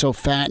gotten so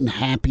fat and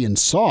happy and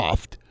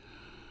soft.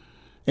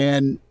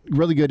 And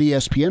really good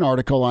ESPN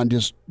article on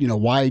just,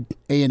 why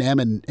A&M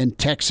and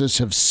Texas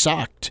have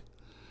sucked.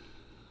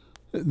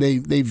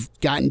 They've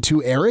gotten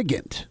too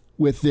arrogant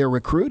with their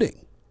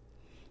recruiting.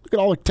 Look at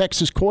all the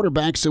Texas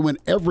quarterbacks that went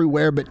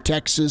everywhere but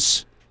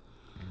Texas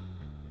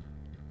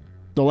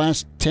the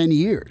last 10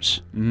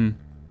 years. Mm-hmm.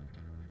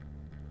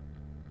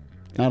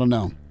 I don't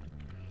know.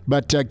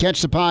 But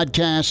catch the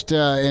podcast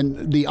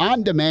in the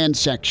on-demand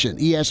section,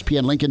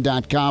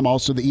 ESPNLincoln.com,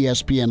 also the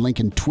ESPN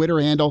Lincoln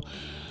Twitter handle.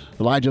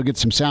 Elijah will get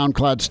some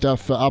SoundCloud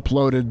stuff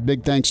uploaded.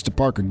 Big thanks to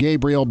Parker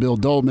Gabriel, Bill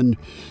Doleman,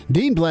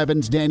 Dean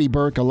Blevins, Danny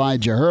Burke,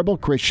 Elijah Herbel,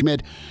 Chris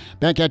Schmidt.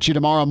 Back at you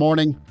tomorrow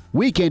morning,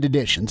 weekend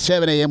edition,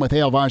 7 a.m. with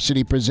Hail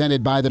Varsity,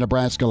 presented by the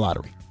Nebraska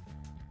Lottery.